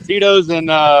Tito's and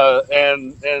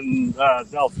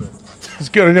seltzer. It's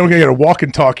good. And then we're gonna get a walk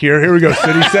and talk here. Here we go,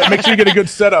 City. Make sure you get a good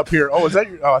setup here. Oh, is that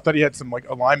your? Oh, I thought he had some like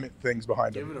alignment things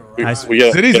behind him. Nice.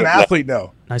 City's an athlete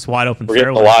now. Nice wide open We're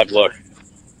getting a fairway. live look.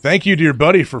 Thank you to your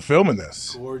buddy for filming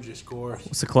this. Gorgeous course.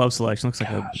 What's the club selection? Looks like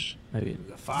maybe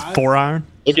 4-iron.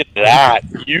 Look at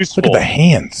that. Useful. Look at the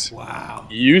hands. Wow.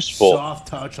 Useful. Soft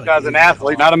touch. Like Guy's an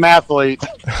athlete, not a mathlete.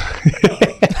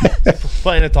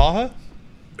 Playing at Tahoe?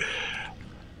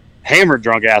 Hammered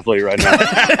drunk athlete right now.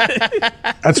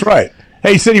 That's right.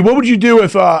 Hey, City, what would you do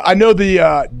if I know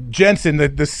the Jensen,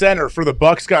 the center for the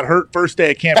Bucks, got hurt first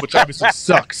day of camp, which obviously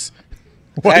sucks.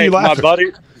 Why are you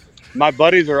laughing? My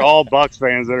buddies are all Bucks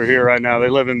fans that are here right now. They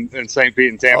live in St. Pete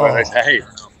and Tampa. Oh. They say, hey,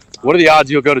 what are the odds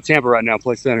you'll go to Tampa right now and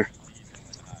play center?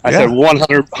 I said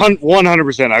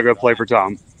 100% I'll go play for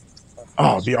Tom.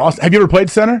 Oh, it'd be awesome. Have you ever played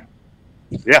center?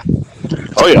 Yeah.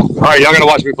 Oh, yeah. All right, y'all going to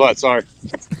watch me play. Sorry.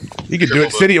 You could do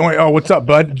it. City, what's up,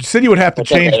 bud? City would have to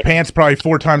change pants probably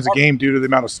 4 times a game due to the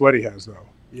amount of sweat he has, though.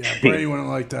 Yeah, Brady wouldn't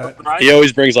like that. He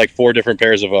always brings like 4 different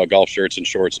pairs of golf shirts and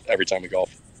shorts every time we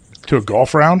golf. To a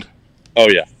golf round? Oh,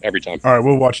 yeah, every time. All right,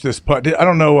 we'll watch this putt. I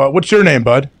don't know. What's your name,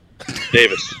 bud?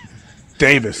 Davis.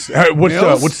 Davis. All right,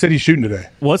 what's City shooting today?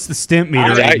 What's the stimp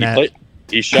meter rating at?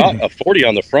 He shot a 40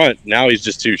 on the front. Now he's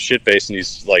just too shit-faced, and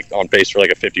he's like on pace for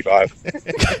like a 55.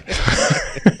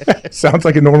 Sounds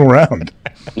like a normal round.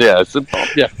 Yeah,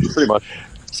 yeah, pretty much.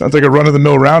 Sounds like a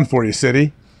run-of-the-mill round for you,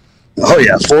 City. Oh,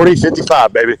 yeah, 40,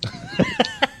 55, baby.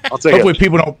 I'll take Hopefully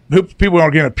it. people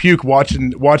aren't going to puke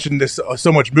watching this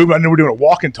so much movement. I know we're doing a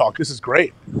walk and talk. This is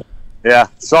great. Yeah,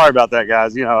 sorry about that,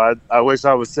 guys. You know, I wish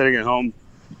I was sitting at home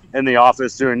in the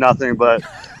office doing nothing, but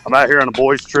I'm out here on a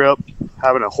boys' trip,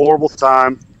 having a horrible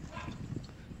time.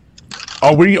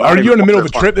 Oh, are you in the middle of a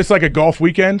trip? This is like a golf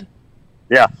weekend?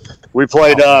 Yeah, we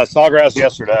played Sawgrass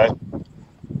yesterday, and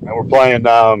we're playing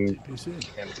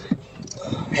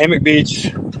Hammock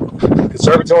Beach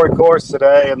Conservatory course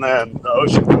today, and then the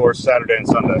Ocean course Saturday and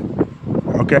Sunday.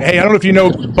 Okay. Hey, I don't know if you know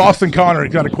Boston Connor.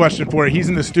 He's got a question for you. He's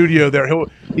in the studio there.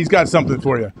 He's got something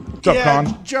for you. What's up,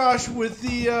 Con? Josh, with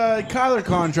the Kyler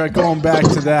contract, going back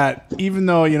to that, even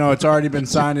though it's already been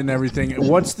signed and everything,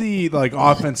 what's the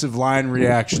offensive line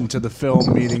reaction to the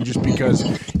film meeting? Just because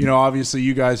obviously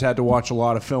you guys had to watch a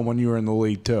lot of film when you were in the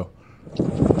league too.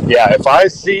 Yeah, if I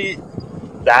see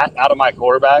that out of my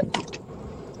quarterback,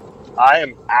 I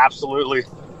am absolutely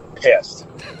pissed.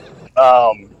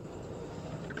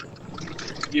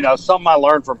 Something I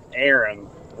learned from Aaron,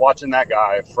 watching that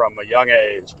guy from a young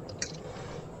age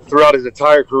throughout his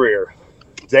entire career.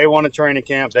 Day one of training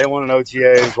camp, day one in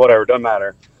OTAs, whatever, doesn't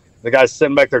matter. The guy's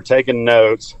sitting back there taking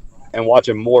notes and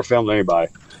watching more film than anybody.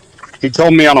 He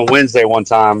told me on a Wednesday one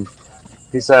time,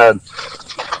 he said,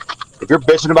 if you're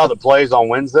bitching about the plays on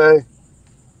Wednesday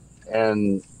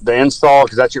and the install,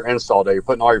 because that's your install day, you're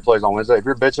putting all your plays on Wednesday. If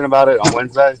you're bitching about it on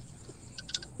Wednesday,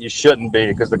 you shouldn't be,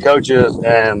 because the coaches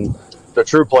and the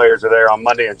true players are there on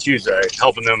Monday and Tuesday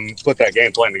helping them put that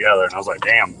game plan together. And I was like,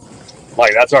 damn,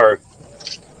 that's our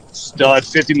stud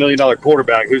 $50 million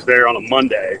quarterback who's there on a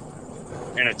Monday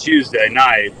and a Tuesday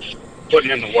night putting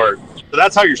in the work. So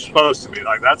that's how you're supposed to be.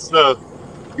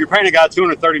 You're paying a guy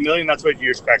 $230 million, that's what you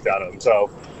expect out of him. So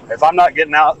if I'm not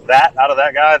getting out of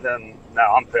that guy, then no,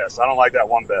 I'm pissed. I don't like that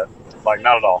one bit.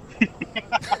 Not at all.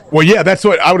 Well, yeah, that's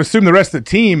what I would assume the rest of the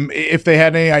team, if they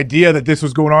had any idea that this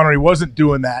was going on or he wasn't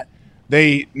doing that,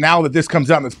 now that this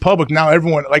comes out and it's public, now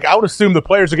everyone, I would assume the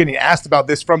players are getting asked about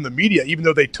this from the media, even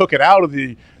though they took it out of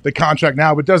the contract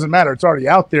now, but it doesn't matter. It's already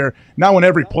out there. Now when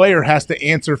every player has to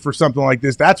answer for something like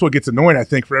this, that's what gets annoying, I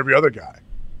think, for every other guy.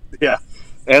 Yeah.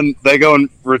 And they go and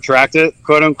retract it,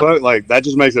 quote unquote. That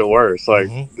just makes it worse.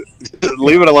 Leave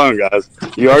it alone, guys.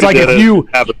 You already did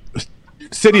it.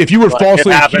 City, if you were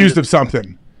falsely accused of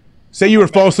something, say you were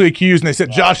falsely accused and they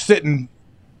said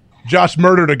Josh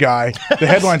murdered a guy. The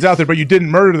headline's out there, but you didn't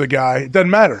murder the guy. It doesn't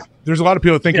matter. There's a lot of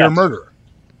people that think you're a murderer.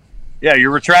 Yeah,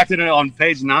 you're retracting it on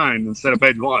page 9 instead of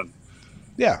page 1.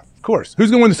 Yeah, of course.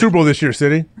 Who's going to win the Super Bowl this year,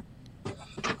 City?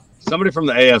 Somebody from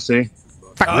the AFC.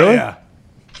 Really? Yeah.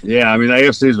 Yeah, I mean, the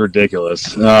AFC is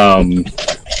ridiculous.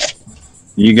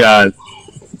 You got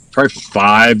probably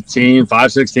 5,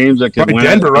 6 teams that could win.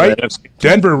 Denver, right?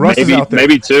 Denver, Russ is out there.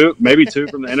 Maybe two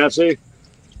from the NFC.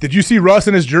 Did you see Russ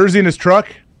in his jersey in his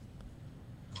truck?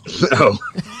 No.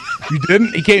 You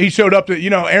didn't? He showed up to,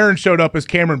 Aaron showed up as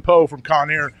Cameron Poe from Con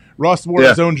Air. Russ wore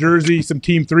his own jersey, some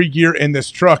Team 3 gear in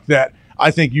this truck that I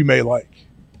think you may like.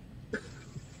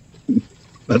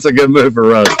 That's a good move for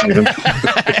Russ.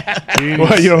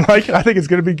 Well, you don't like it? I think it's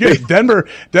going to be good.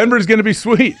 Denver's going to be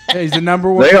sweet. Hey, he's the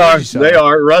number one. They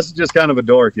are. Russ is just kind of a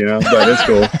dork, but it's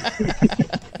cool.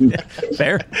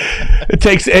 Fair. It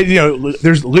takes,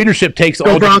 there's leadership takes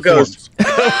all Broncos. forms.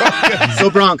 Go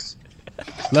Bronx.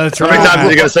 Let's How many times are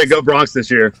you going to say go Bronx this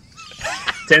year?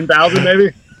 10,000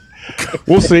 maybe?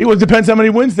 We'll see. Well, it depends how many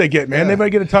wins they get, man. They might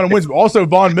get a ton of wins. But also,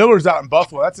 Von Miller's out in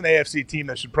Buffalo. That's an AFC team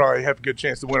that should probably have a good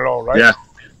chance to win it all, right?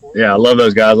 Yeah, I love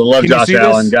those guys. I love Josh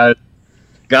Allen.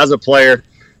 Guy's a player.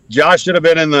 Josh should have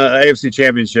been in the AFC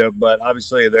Championship, but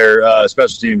obviously their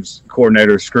special teams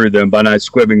coordinator screwed them by not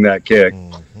squibbing that kick.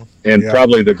 And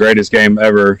probably the greatest game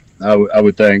ever, I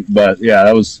would think. But, yeah,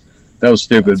 that was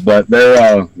stupid. But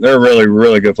they're a really,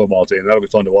 really good football team. That'll be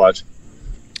fun to watch.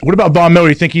 What about Von Miller?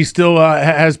 You think he still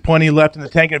has plenty left in the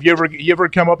tank? Have you ever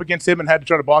come up against him and had to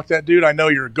try to block that dude? I know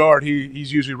you're a guard.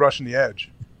 He's usually rushing the edge.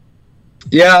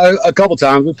 Yeah, a couple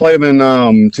times. We played him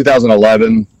in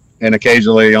 2011 and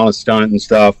occasionally on a stunt and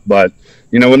stuff. But,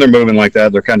 when they're moving like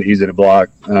that, they're kind of easy to block.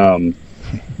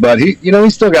 But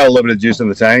he's still got a little bit of juice in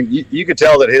the tank. You could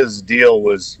tell that his deal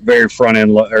was very front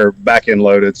end or back end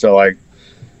loaded. So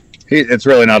it's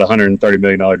really not a $130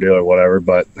 million deal or whatever.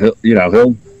 But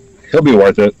he'll be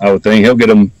worth it. I would think he'll get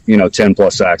him 10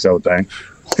 plus sacks. I would think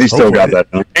he's still got that,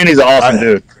 and he's an awesome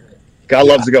dude. Guy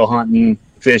loves to go hunting,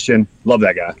 fishing. Love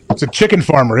that guy. It's a chicken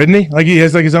farmer, isn't he? He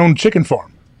has his own chicken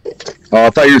farm. Oh, I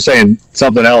thought you were saying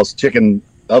something else. Chicken,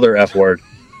 other F word.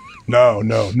 No,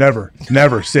 never,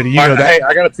 City. That. Hey,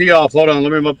 I got to tee off. Hold on,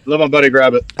 let my buddy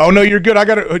grab it. Oh no, you're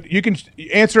good. You can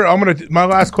answer. My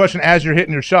last question as you're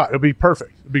hitting your shot. It'll be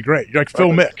perfect. It'll be great. You're like Phil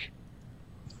Mick.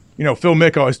 Phil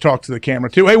Mick always talks to the camera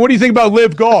too. Hey, what do you think about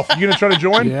Live Golf? You gonna try to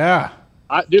join? Yeah,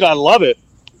 dude, I love it.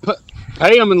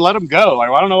 Pay him and let him go.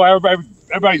 I don't know why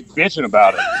everybody's bitching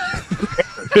about it.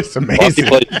 It's amazing.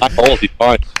 He's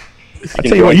fine. I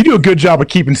tell you what, you do a good job of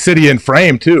keeping City in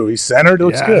frame too. He's centered. It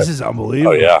looks good. This is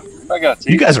unbelievable. Oh yeah,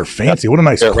 you guys are fancy. What a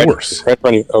nice course. Right in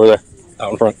front of you, over there,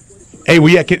 out in front. Hey,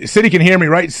 City can hear me,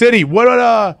 right? City, what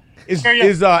is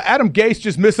Adam Gase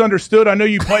just misunderstood? I know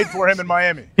you played for him in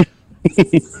Miami.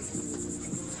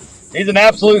 He's an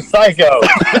absolute psycho. But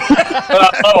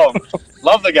I love him.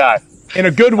 Love the guy. In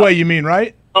a good way, you mean,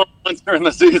 right? During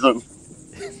the season.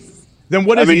 Then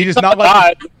what is he? He just not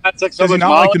like? Does he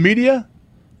not like the media?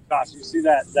 Gosh, you see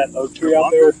that oak tree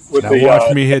out there?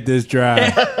 Watch me hit this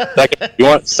drive. You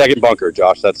want second bunker,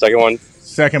 Josh? That second one.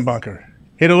 Second bunker.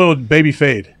 Hit a little baby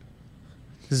fade.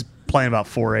 This is playing about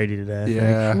 480 today.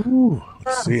 Yeah. Ooh,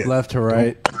 let's see it. Left to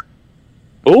right.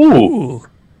 Ooh.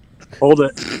 Hold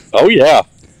it. Oh yeah.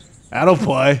 That'll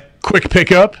play. Quick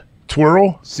pickup.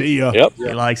 Twirl. See ya. Yep.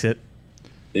 He likes it.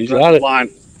 He's got it. Line.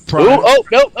 Oh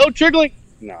no! Triggling.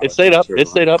 No, it stayed up. It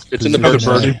stayed up. It's in the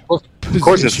birdie. Of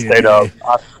course, it stayed up.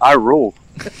 I rule.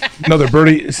 Another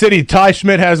birdie. City, Ty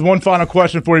Schmidt has one final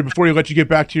question for you before you let you get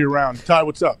back to your round. Ty,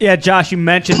 what's up? Yeah, Josh, you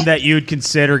mentioned that you'd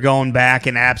consider going back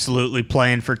and absolutely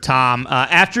playing for Tom.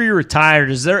 After you're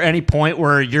retired, is there any point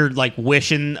where you're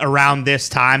wishing around this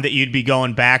time that you'd be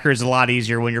going back, or is it a lot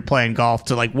easier when you're playing golf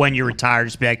to when you're retired,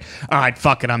 just be like, all right,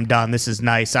 fuck it, I'm done. This is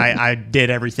nice. I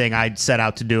did everything I set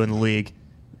out to do in the league.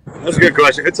 That's a good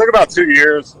question. It took about 2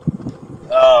 years.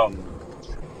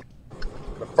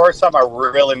 The first time I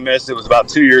really missed it was about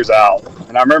 2 years out.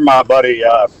 And I remember my buddy,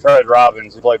 Fred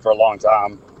Robbins, who played for a long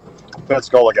time,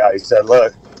 Pensacola guy, he said,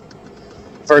 look,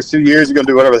 first 2 years you're going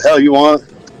to do whatever the hell you want.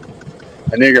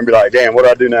 And then you're going to be like, damn, what do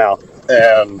I do now?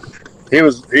 And he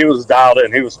was dialed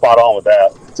in. He was spot on with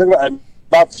that. It took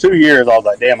about 2 years. I was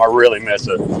like, damn, I really miss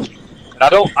it. And I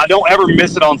don't ever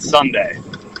miss it on Sunday.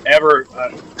 Ever.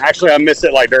 Actually, I miss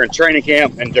it during training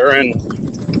camp and during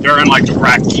the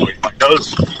practice week.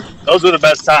 Those are the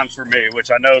best times for me, which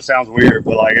I know sounds weird,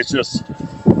 but it's just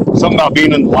something about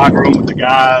being in the locker room with the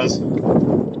guys,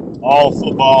 all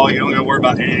football. You don't got to worry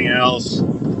about anything else.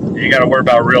 You got to worry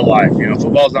about real life.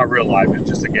 Football's not real life. It's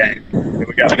just a game. And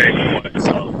we got to make it.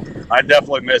 So I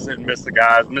definitely miss it and miss the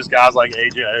guys. Miss guys like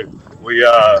AJ. We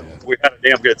had a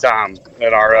damn good time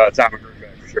at our time in Green Bay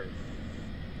for sure.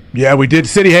 Yeah, we did.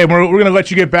 City, hey, we're going to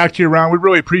let you get back to your round. We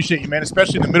really appreciate you, man,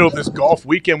 especially in the middle of this golf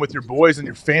weekend with your boys and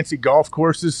your fancy golf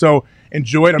courses. So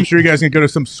enjoy it. I'm sure you guys can go to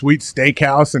some sweet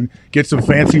steakhouse and get some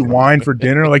fancy wine for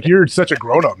dinner. You're such a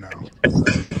grown-up now.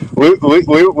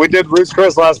 We did Ruth's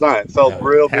Chris last night. Felt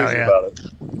real busy about it.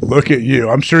 Look at you.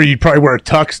 I'm sure you'd probably wear a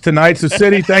tux tonight. So,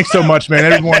 City, thanks so much, man.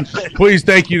 Everyone, please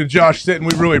thank you to Josh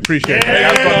Sitton. We really appreciate it.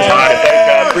 Have fun tonight. Thanks,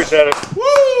 guys. Appreciate it.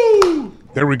 Woo!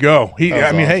 There we go.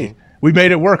 Hey, we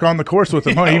made it work on the course with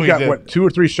him. Huh? He got, 2 or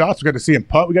 3 shots. We got to see him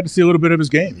putt. We got to see a little bit of his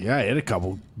game. Yeah, he had a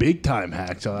couple big-time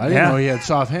hacks. I didn't know he had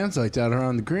soft hands like that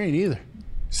around the green either.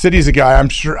 City's a guy,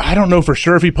 I don't know for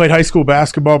sure if he played high school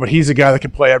basketball, but he's a guy that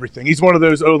can play everything. He's one of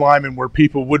those O-linemen where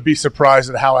people would be surprised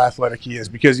at how athletic he is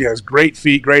because he has great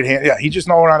feet, great hands. Yeah, he's just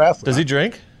an all-around athlete. Does he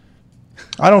drink?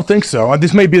 I don't think so.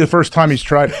 This may be the first time he's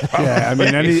tried it. Yeah, I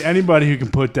mean, anybody who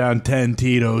can put down 10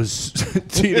 Tito's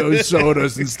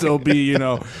sodas and still be,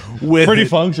 with Pretty it.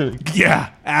 functioning. Yeah,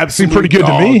 Seemed absolutely. pretty good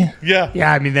to me. Yeah.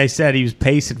 Yeah, I mean, they said he was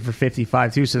pacing for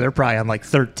 55 too, so they're probably on like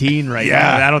 13 right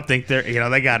now. I don't think they're,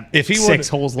 they got six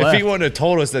holes left. If he wouldn't have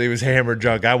told us that he was hammered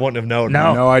drunk, I wouldn't have known.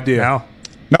 No idea.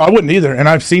 No, I wouldn't either. And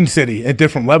I've seen City at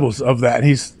different levels of that.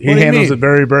 He handles it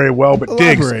very, very well. But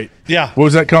Elaborate. Diggs, Yeah. what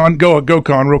was that, Con? Go,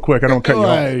 Con, real quick. I don't cut you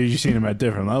off. You've seen him at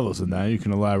different levels than that. You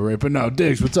can elaborate. But no,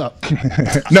 Diggs, what's up?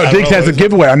 No, Diggs has a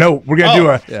giveaway. I know. We're going to do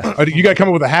yeah. you got to come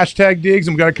up with a hashtag, Diggs,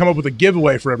 and we got to come up with a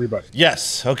giveaway for everybody.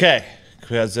 Yes. Okay.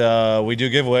 Because we do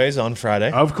giveaways on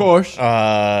Friday. Of course.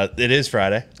 It is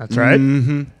Friday. That's right.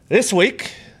 Mm-hmm. This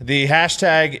week, the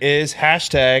hashtag is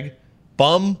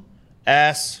 #BumAssCorbin.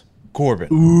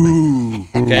 Ooh.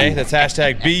 Okay, that's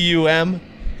hashtag BumAssCorbin.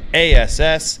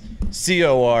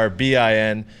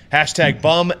 Hashtag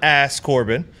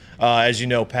BumAssCorbin. As you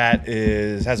know, Pat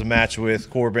has a match with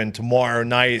Corbin tomorrow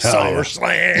night.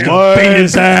 SummerSlam. Beat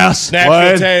his ass.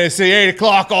 Nashville, Tennessee, 8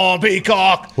 o'clock on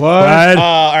Peacock. What?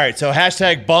 All right, so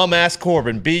hashtag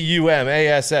BumAssCorbin,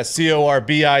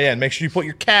 BumAssCorbin. Make sure you put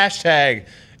your cash tag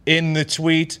in the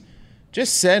tweet.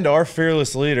 Just send our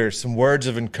fearless leader some words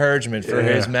of encouragement for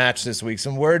his match this week.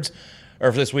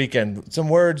 For this weekend. Some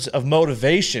words of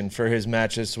motivation for his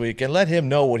match this week. And let him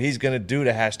know what he's going to do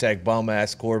to hashtag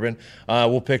BumAssCorbin.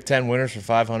 We'll pick 10 winners for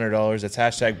 $500. That's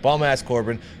hashtag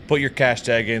BumAssCorbin. Put your cash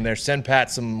tag in there. Send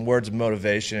Pat some words of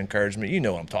motivation, encouragement. You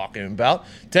know what I'm talking about.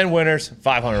 10 winners,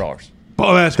 $500.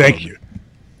 BumAssCorbin. Thank you.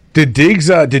 Did Diggs,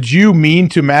 did you mean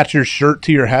to match your shirt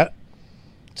to your hat?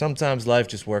 Sometimes life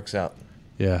just works out.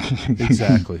 Yeah,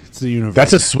 exactly. It's the universe.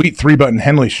 That's a sweet 3-button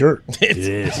Henley shirt. It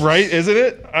is. Right, isn't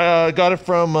it? I got it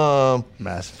from...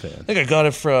 Massive fan. I think I got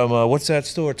it from, what's that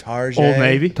store? Target. Old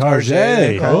Navy.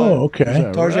 Target. Oh,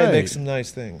 okay. Target makes some nice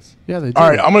things. Yeah, they do.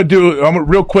 All right, I'm going to do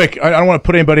real quick. I don't want to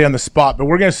put anybody on the spot, but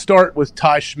we're going to start with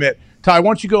Ty Schmidt. Ty, why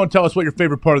don't you go and tell us what your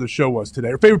favorite part of the show was today,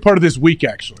 or favorite part of this week,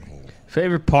 actually.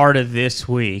 Favorite part of this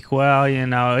week? Well,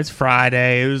 it's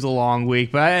Friday. It was a long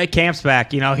week, but camp's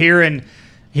back.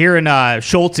 Hearing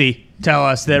Schultz tell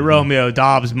us that Romeo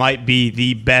Doubs might be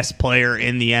the best player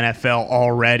in the NFL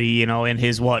already, in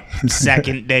his,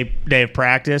 second day of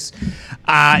practice.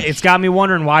 It's got me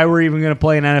wondering why we're even going to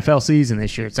play an NFL season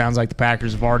this year. It sounds like the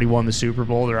Packers have already won the Super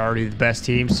Bowl. They're already the best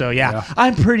team. So, yeah.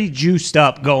 I'm pretty juiced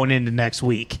up going into next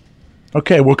week.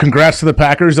 Okay, well, congrats to the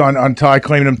Packers on Ty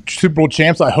claiming them Super Bowl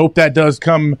champs. I hope that does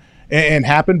come and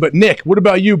happen. But, Nick, what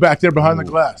about you back there behind the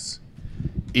glass?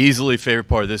 Easily favorite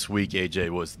part of this week,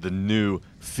 AJ, was the new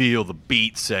Feel the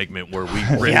Beat segment where we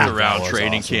ripped around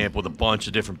training camp with a bunch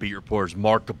of different beat reporters.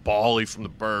 Mark Gabali from the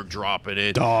Berg dropping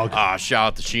it. Dog. Shout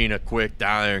out to Sheena Quick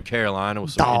down there in Carolina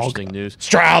with some interesting news.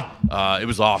 Stroud. It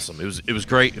was awesome. It was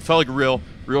great. It felt like a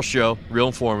real show, real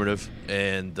informative,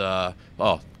 and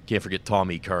can't forget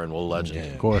Tommy Curran, what a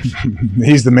legend. Of course.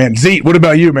 He's the man. Zeke, what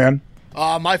about you, man?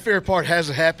 My favorite part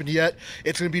hasn't happened yet.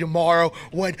 It's going to be tomorrow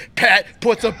when Pat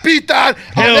puts a beat down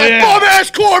on that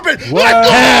bum-ass Corbin. Let's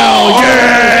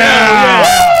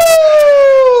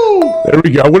go! There we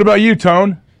go. What about you,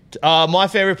 Tone? My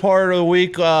favorite part of the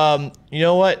week, you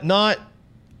know what? Not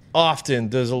often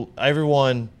does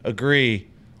everyone agree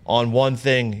on one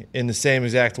thing in the same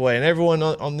exact way. And everyone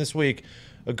on this week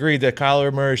agreed that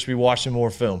Kyler Murray should be watching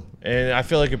more film. And I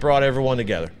feel like it brought everyone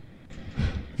together.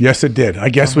 Yes, it did. I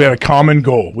guess we had a common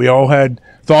goal. We all had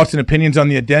thoughts and opinions on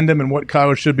the addendum and what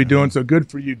Kyler should be doing, so good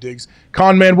for you, Diggs.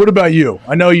 Con Man, what about you?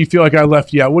 I know you feel like I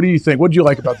left you out. What do you think? What did you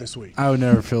like about this week? I would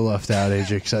never feel left out, AJ,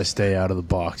 because I stay out of the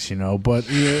box, But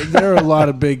there are a lot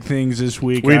of big things this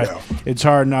week. We know. It's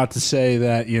hard not to say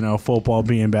that, football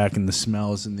being back and the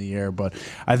smells in the air. But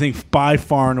I think by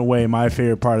far and away my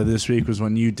favorite part of this week was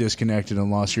when you disconnected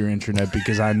and lost your internet,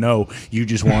 because I know you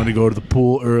just wanted to go to the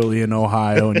pool early in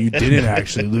Ohio and you didn't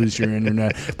actually lose your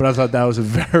internet. But I thought that was a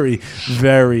very,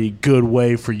 very good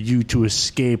way for you to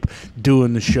escape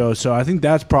doing the show. So I think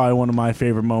that's probably one of my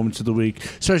favorite moments of the week,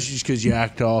 especially just because you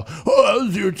act all, I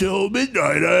was here till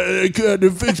midnight. I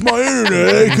couldn't fix my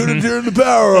internet. I couldn't turn the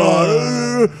power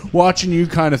on. Watching you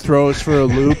kind of throw us for a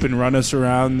loop and run us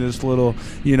around this little,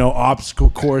 obstacle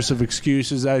course of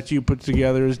excuses that you put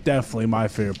together is definitely my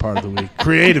favorite part of the week.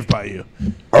 Creative by you.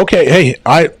 Okay, hey,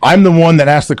 I'm the one that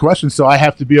asked the question, so I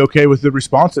have to be okay with the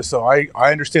responses. So I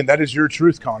understand that is your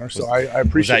truth, Connor. So I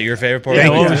appreciate. Was that your favorite part?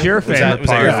 What was your favorite part? Was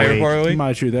that your favorite part of the week?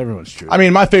 My truth, everyone's truth. I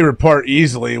mean, my favorite part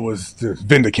easily was the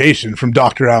vindication from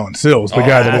Dr. Alan Sills, the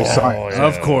guy that is science.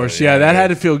 Of course, yeah, that had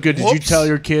to feel good. Did you tell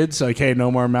your kids, like, hey,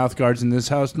 no more mouth guards in this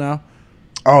house now?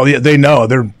 Oh yeah, they know.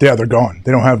 They're gone.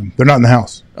 They don't have them. They're not in the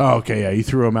house. Oh, okay, yeah, you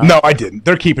threw them out. No, I didn't.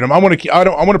 They're keeping them. I want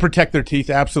to protect their teeth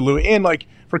absolutely. And like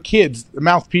for kids, the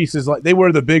mouthpieces, like they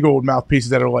wear the big old mouthpieces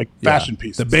that are like fashion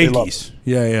pieces. The binkies.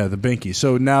 Yeah, the binkies.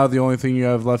 So now the only thing you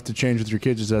have left to change with your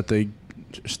kids is that they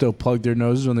still plug their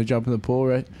noses when they jump in the pool,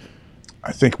 right?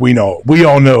 I think we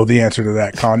all know the answer to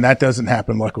that, Con. That doesn't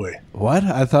happen, luckily. What?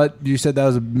 I thought you said that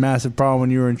was a massive problem when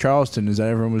you were in Charleston, is that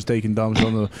everyone was taking dumps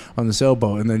on the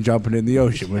sailboat and then jumping in the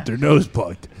ocean with their nose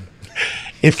plugged.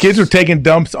 If kids were taking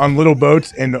dumps on little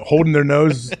boats and holding their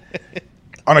nose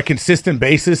on a consistent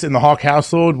basis in the Hawk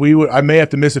household, I may have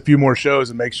to miss a few more shows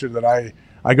and make sure that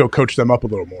I go coach them up a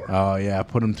little more. Oh, yeah.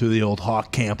 Put them through the old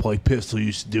Hawk camp like Pistol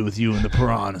used to do with you and the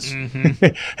Piranhas.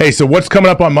 Hey, so what's coming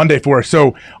up on Monday for us?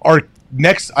 So our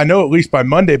next, I know at least by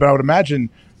Monday, but I would imagine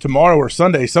tomorrow or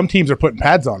Sunday, some teams are putting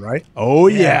pads on, right? Oh,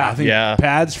 yeah. I think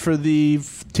pads for the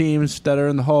teams that are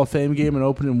in the Hall of Fame game and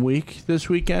opening week this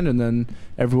weekend, and then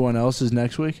everyone else is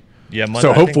next week. Yeah, Monday.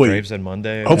 So hopefully, I think Graves said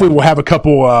Monday. Hopefully, we'll have a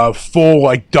couple full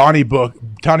like Donnybrook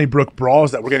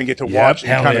brawls that we're going to get to watch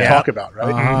and kind of talk about,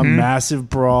 right? Massive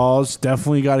brawls.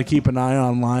 Definitely got to keep an eye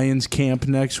on Lions camp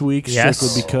next week, strictly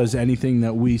because anything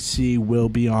that we see will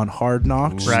be on Hard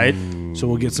Knocks, right? So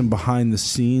we'll get some behind the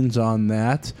scenes on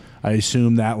that. I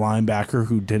assume that linebacker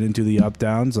who didn't do the up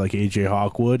downs, like AJ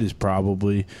Hawkwood, is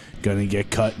probably going to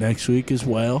get cut next week as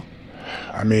well.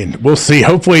 I mean, we'll see.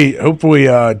 Hopefully,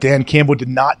 Dan Campbell did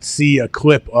not see a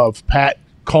clip of Pat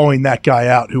calling that guy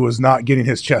out who was not getting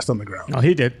his chest on the ground. Oh,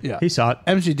 he did. Yeah, he saw it.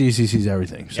 MCDC sees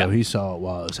everything, so he saw it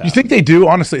while it was happening. You think they do,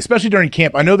 honestly, especially during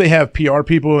camp? I know they have PR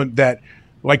people that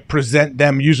like present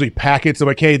them usually packets of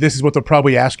like, hey, this is what they'll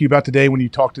probably ask you about today when you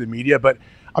talk to the media. But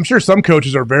I'm sure some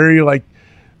coaches are very like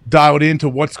dialed into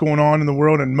what's going on in the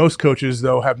world, and most coaches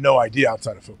though have no idea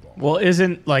outside of football. Well,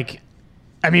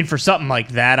 for something like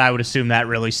that, I would assume that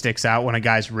really sticks out when a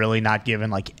guy's really not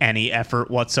given like any effort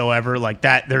whatsoever. Like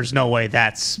that, there's no way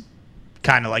that's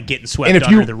kind of like getting swept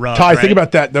under the rug. Ty, think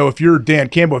about that though. If you're Dan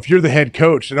Campbell, if you're the head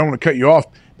coach, I don't want to cut you off,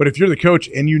 but if you're the coach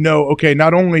and you know, okay,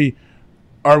 not only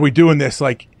are we doing this,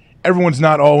 like everyone's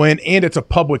not all in, and it's a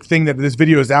public thing that this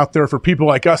video is out there for people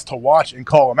like us to watch and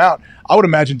call them out. I would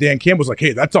imagine Dan Campbell's like,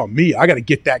 hey, that's on me. I got to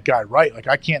get that guy right. Like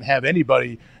I can't have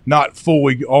anybody not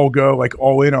fully all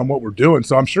in on what we're doing.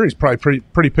 So I'm sure he's probably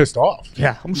pretty pissed off.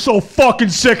 Yeah, I'm so fucking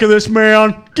sick of this,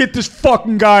 man. Get this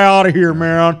fucking guy out of here,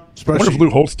 man. I wonder if Lou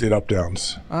Holtz did up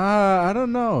downs. I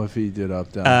don't know if he did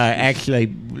up downs. Actually,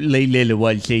 Lee Lilly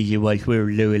one season was we were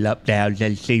doing up downs,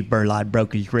 and Steve Burline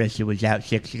broke his wrist and was out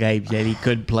 6 games, and he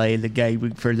couldn't play in the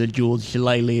game for the Jules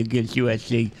Shillelagh against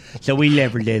USC. So we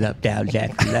never did up downs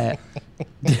after that.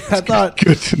 I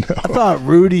thought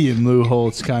Rudy and Lou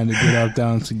Holtz kind of did up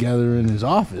downs together in his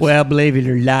office. Well, believe it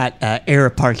or not,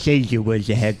 Eric Parcesia was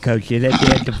the head coach, and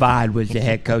Ed Devine was the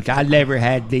head coach. I never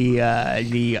had the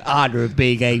honor of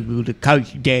being able to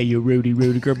coach Daniel Rudy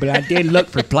Rudiger, but I did look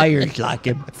for players like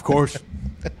him. Of course.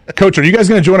 Coach, are you guys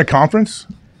going to join a conference?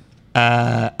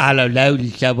 I don't know.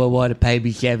 Does someone want to pay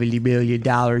me $70 million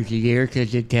a year?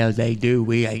 Because until they do,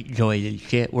 we ain't joining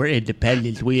shit. We're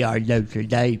independents. We are Notre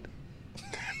Dame.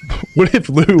 What if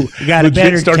Lou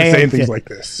legit started saying things like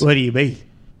this? What do you mean?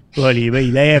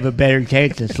 They have a better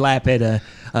chance of slapping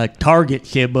a target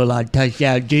symbol on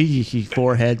Touchdown Jesus'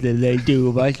 forehead than they do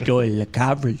of us joining the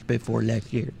conference before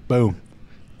next year. Boom.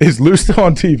 Is Lou still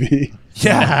on TV?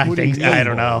 Yeah, I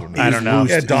don't know.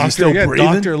 Yeah,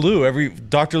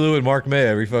 Dr. Lou and Mark May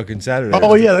every fucking Saturday.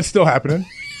 Oh yeah, that's still happening.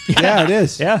 Yeah, it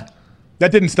is. Yeah,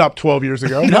 that didn't stop 12 years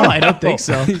ago. No, I don't think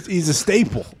so. He's a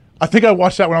staple. I think I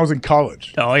watched that when I was in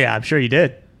college. Oh yeah, I'm sure you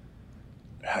did.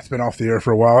 It's been off the air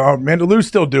for a while. Oh, man, Lou's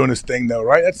still doing his thing though,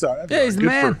 right? That's he's the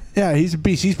man. Yeah, he's a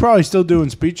beast. He's probably still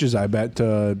doing speeches, I bet,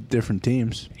 to different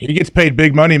teams. He gets paid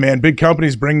big money, man. Big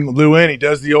companies bring Lou in. He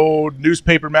does the old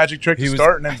newspaper magic trick to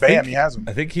start, and then bam, he has him.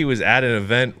 I think he was at an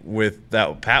event with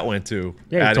that Pat went to.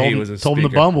 Yeah, he told him the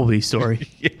Bumblebee story.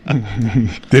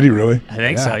 Did he really? I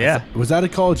think so, yeah. Was that a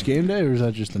college game day, or was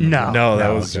that just No, that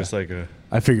was just like a...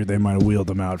 I figured they might have wheeled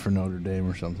him out for Notre Dame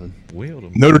or something.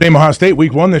 Notre Dame, Ohio State,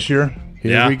 week 1 this year.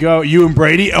 Here we go. You and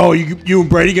Brady. Oh, you and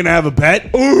Brady going to have a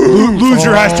bet?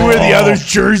 Loser has to wear the other's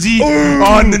jersey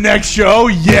on the next show?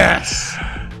 Yes.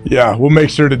 Yeah, we'll make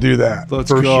sure to do that. Let's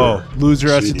for go. Sure. Loser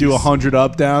has to do 100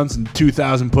 up downs and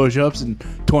 2,000 push-ups in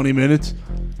 20 minutes.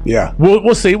 Yeah,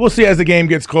 we'll see. We'll see as the game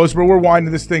gets closer, but we're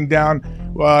winding this thing down.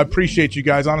 I appreciate you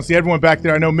guys. Honestly, everyone back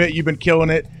there. I know, Mitt, you've been killing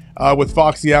it. With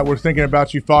Foxy out, we're thinking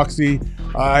about you, Foxy.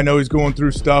 I know he's going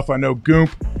through stuff. I know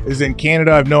Goomp is in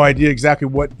Canada. I have no idea exactly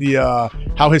what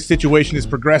how his situation is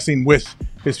progressing with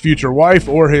his future wife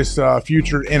or his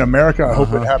future in America. I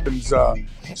hope it happens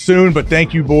soon. But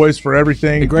thank you, boys, for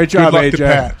everything. Hey, great job, Good luck AJ. to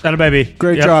Pat. That a baby.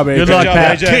 Great job, AJ. Good luck,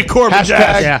 Pat. Kick Corbin's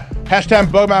ass. Hashtag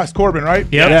Bugmax Corbin, right?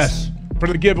 Yep. Yes. For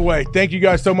the giveaway. Thank you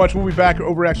guys so much. We'll be back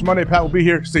over Action Monday. Pat will be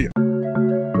here. See you.